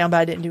my part down, but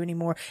I didn't do any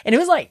more. And it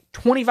was like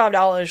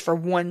 $25 for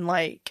one,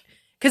 like,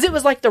 cause it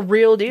was like the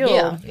real deal.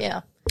 Yeah.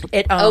 Yeah.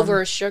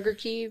 Over a sugar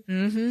cube.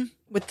 Mm-hmm.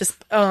 With this,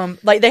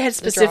 like they had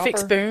specific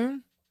dropper.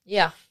 spoon.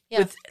 Yeah. Yeah.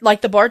 With,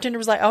 like the bartender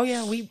was like, oh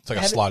yeah, It's like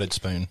a slotted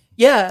spoon.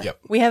 Yeah. Yep.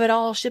 We have it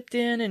all shipped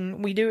in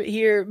and we do it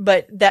here.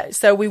 But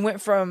so we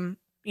went from,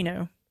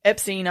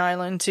 Epstein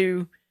Island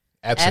to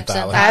Absinthe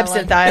Island.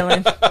 Absinthe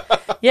Island.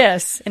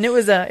 Yes. And it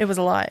was a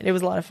lot. It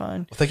was a lot of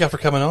fun. Well, thank y'all for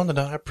coming on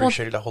tonight. I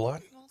appreciate it a whole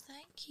lot. Well,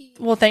 thank you.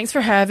 Well, thanks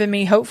for having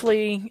me.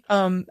 Hopefully,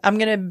 I'm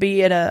going to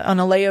be on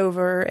a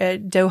layover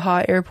at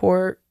Doha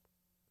Airport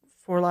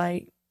for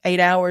like 8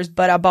 hours,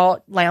 but I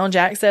bought lounge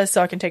access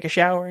so I can take a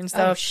shower and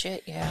stuff. Oh,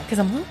 shit, yeah. Cause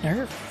I'm a little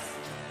nervous.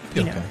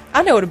 Okay.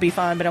 I know it'll be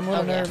fine, but I'm a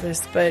little yeah.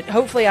 nervous, but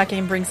hopefully I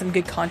can bring some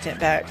good content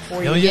back for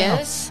you. Hell yeah.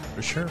 Yes.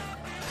 For sure.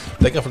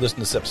 Thank you for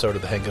listening to this episode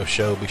of The Hango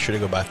Show. Be sure to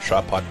go by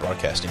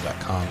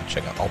tripodbroadcasting.com and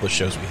check out all the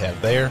shows we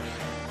have there.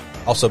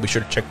 Also, be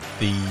sure to check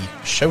the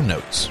show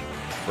notes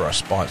for our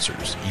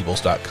sponsors,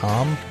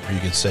 evils.com, where you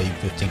can save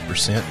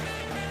 15%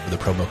 with the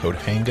promo code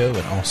HANGO,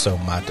 and also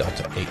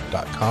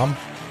mydelta8.com.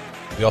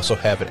 We also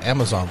have an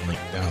Amazon link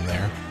down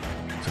there.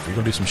 So if you're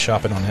going to do some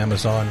shopping on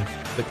Amazon,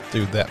 click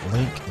through that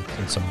link and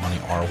send some money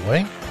our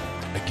way.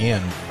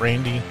 Again,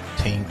 Brandy,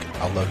 Tink,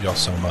 I love y'all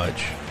so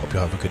much. Hope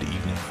y'all have a good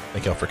evening.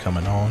 Thank y'all for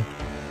coming on.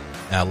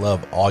 And I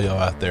love all y'all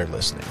out there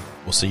listening.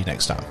 We'll see you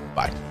next time.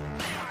 Bye.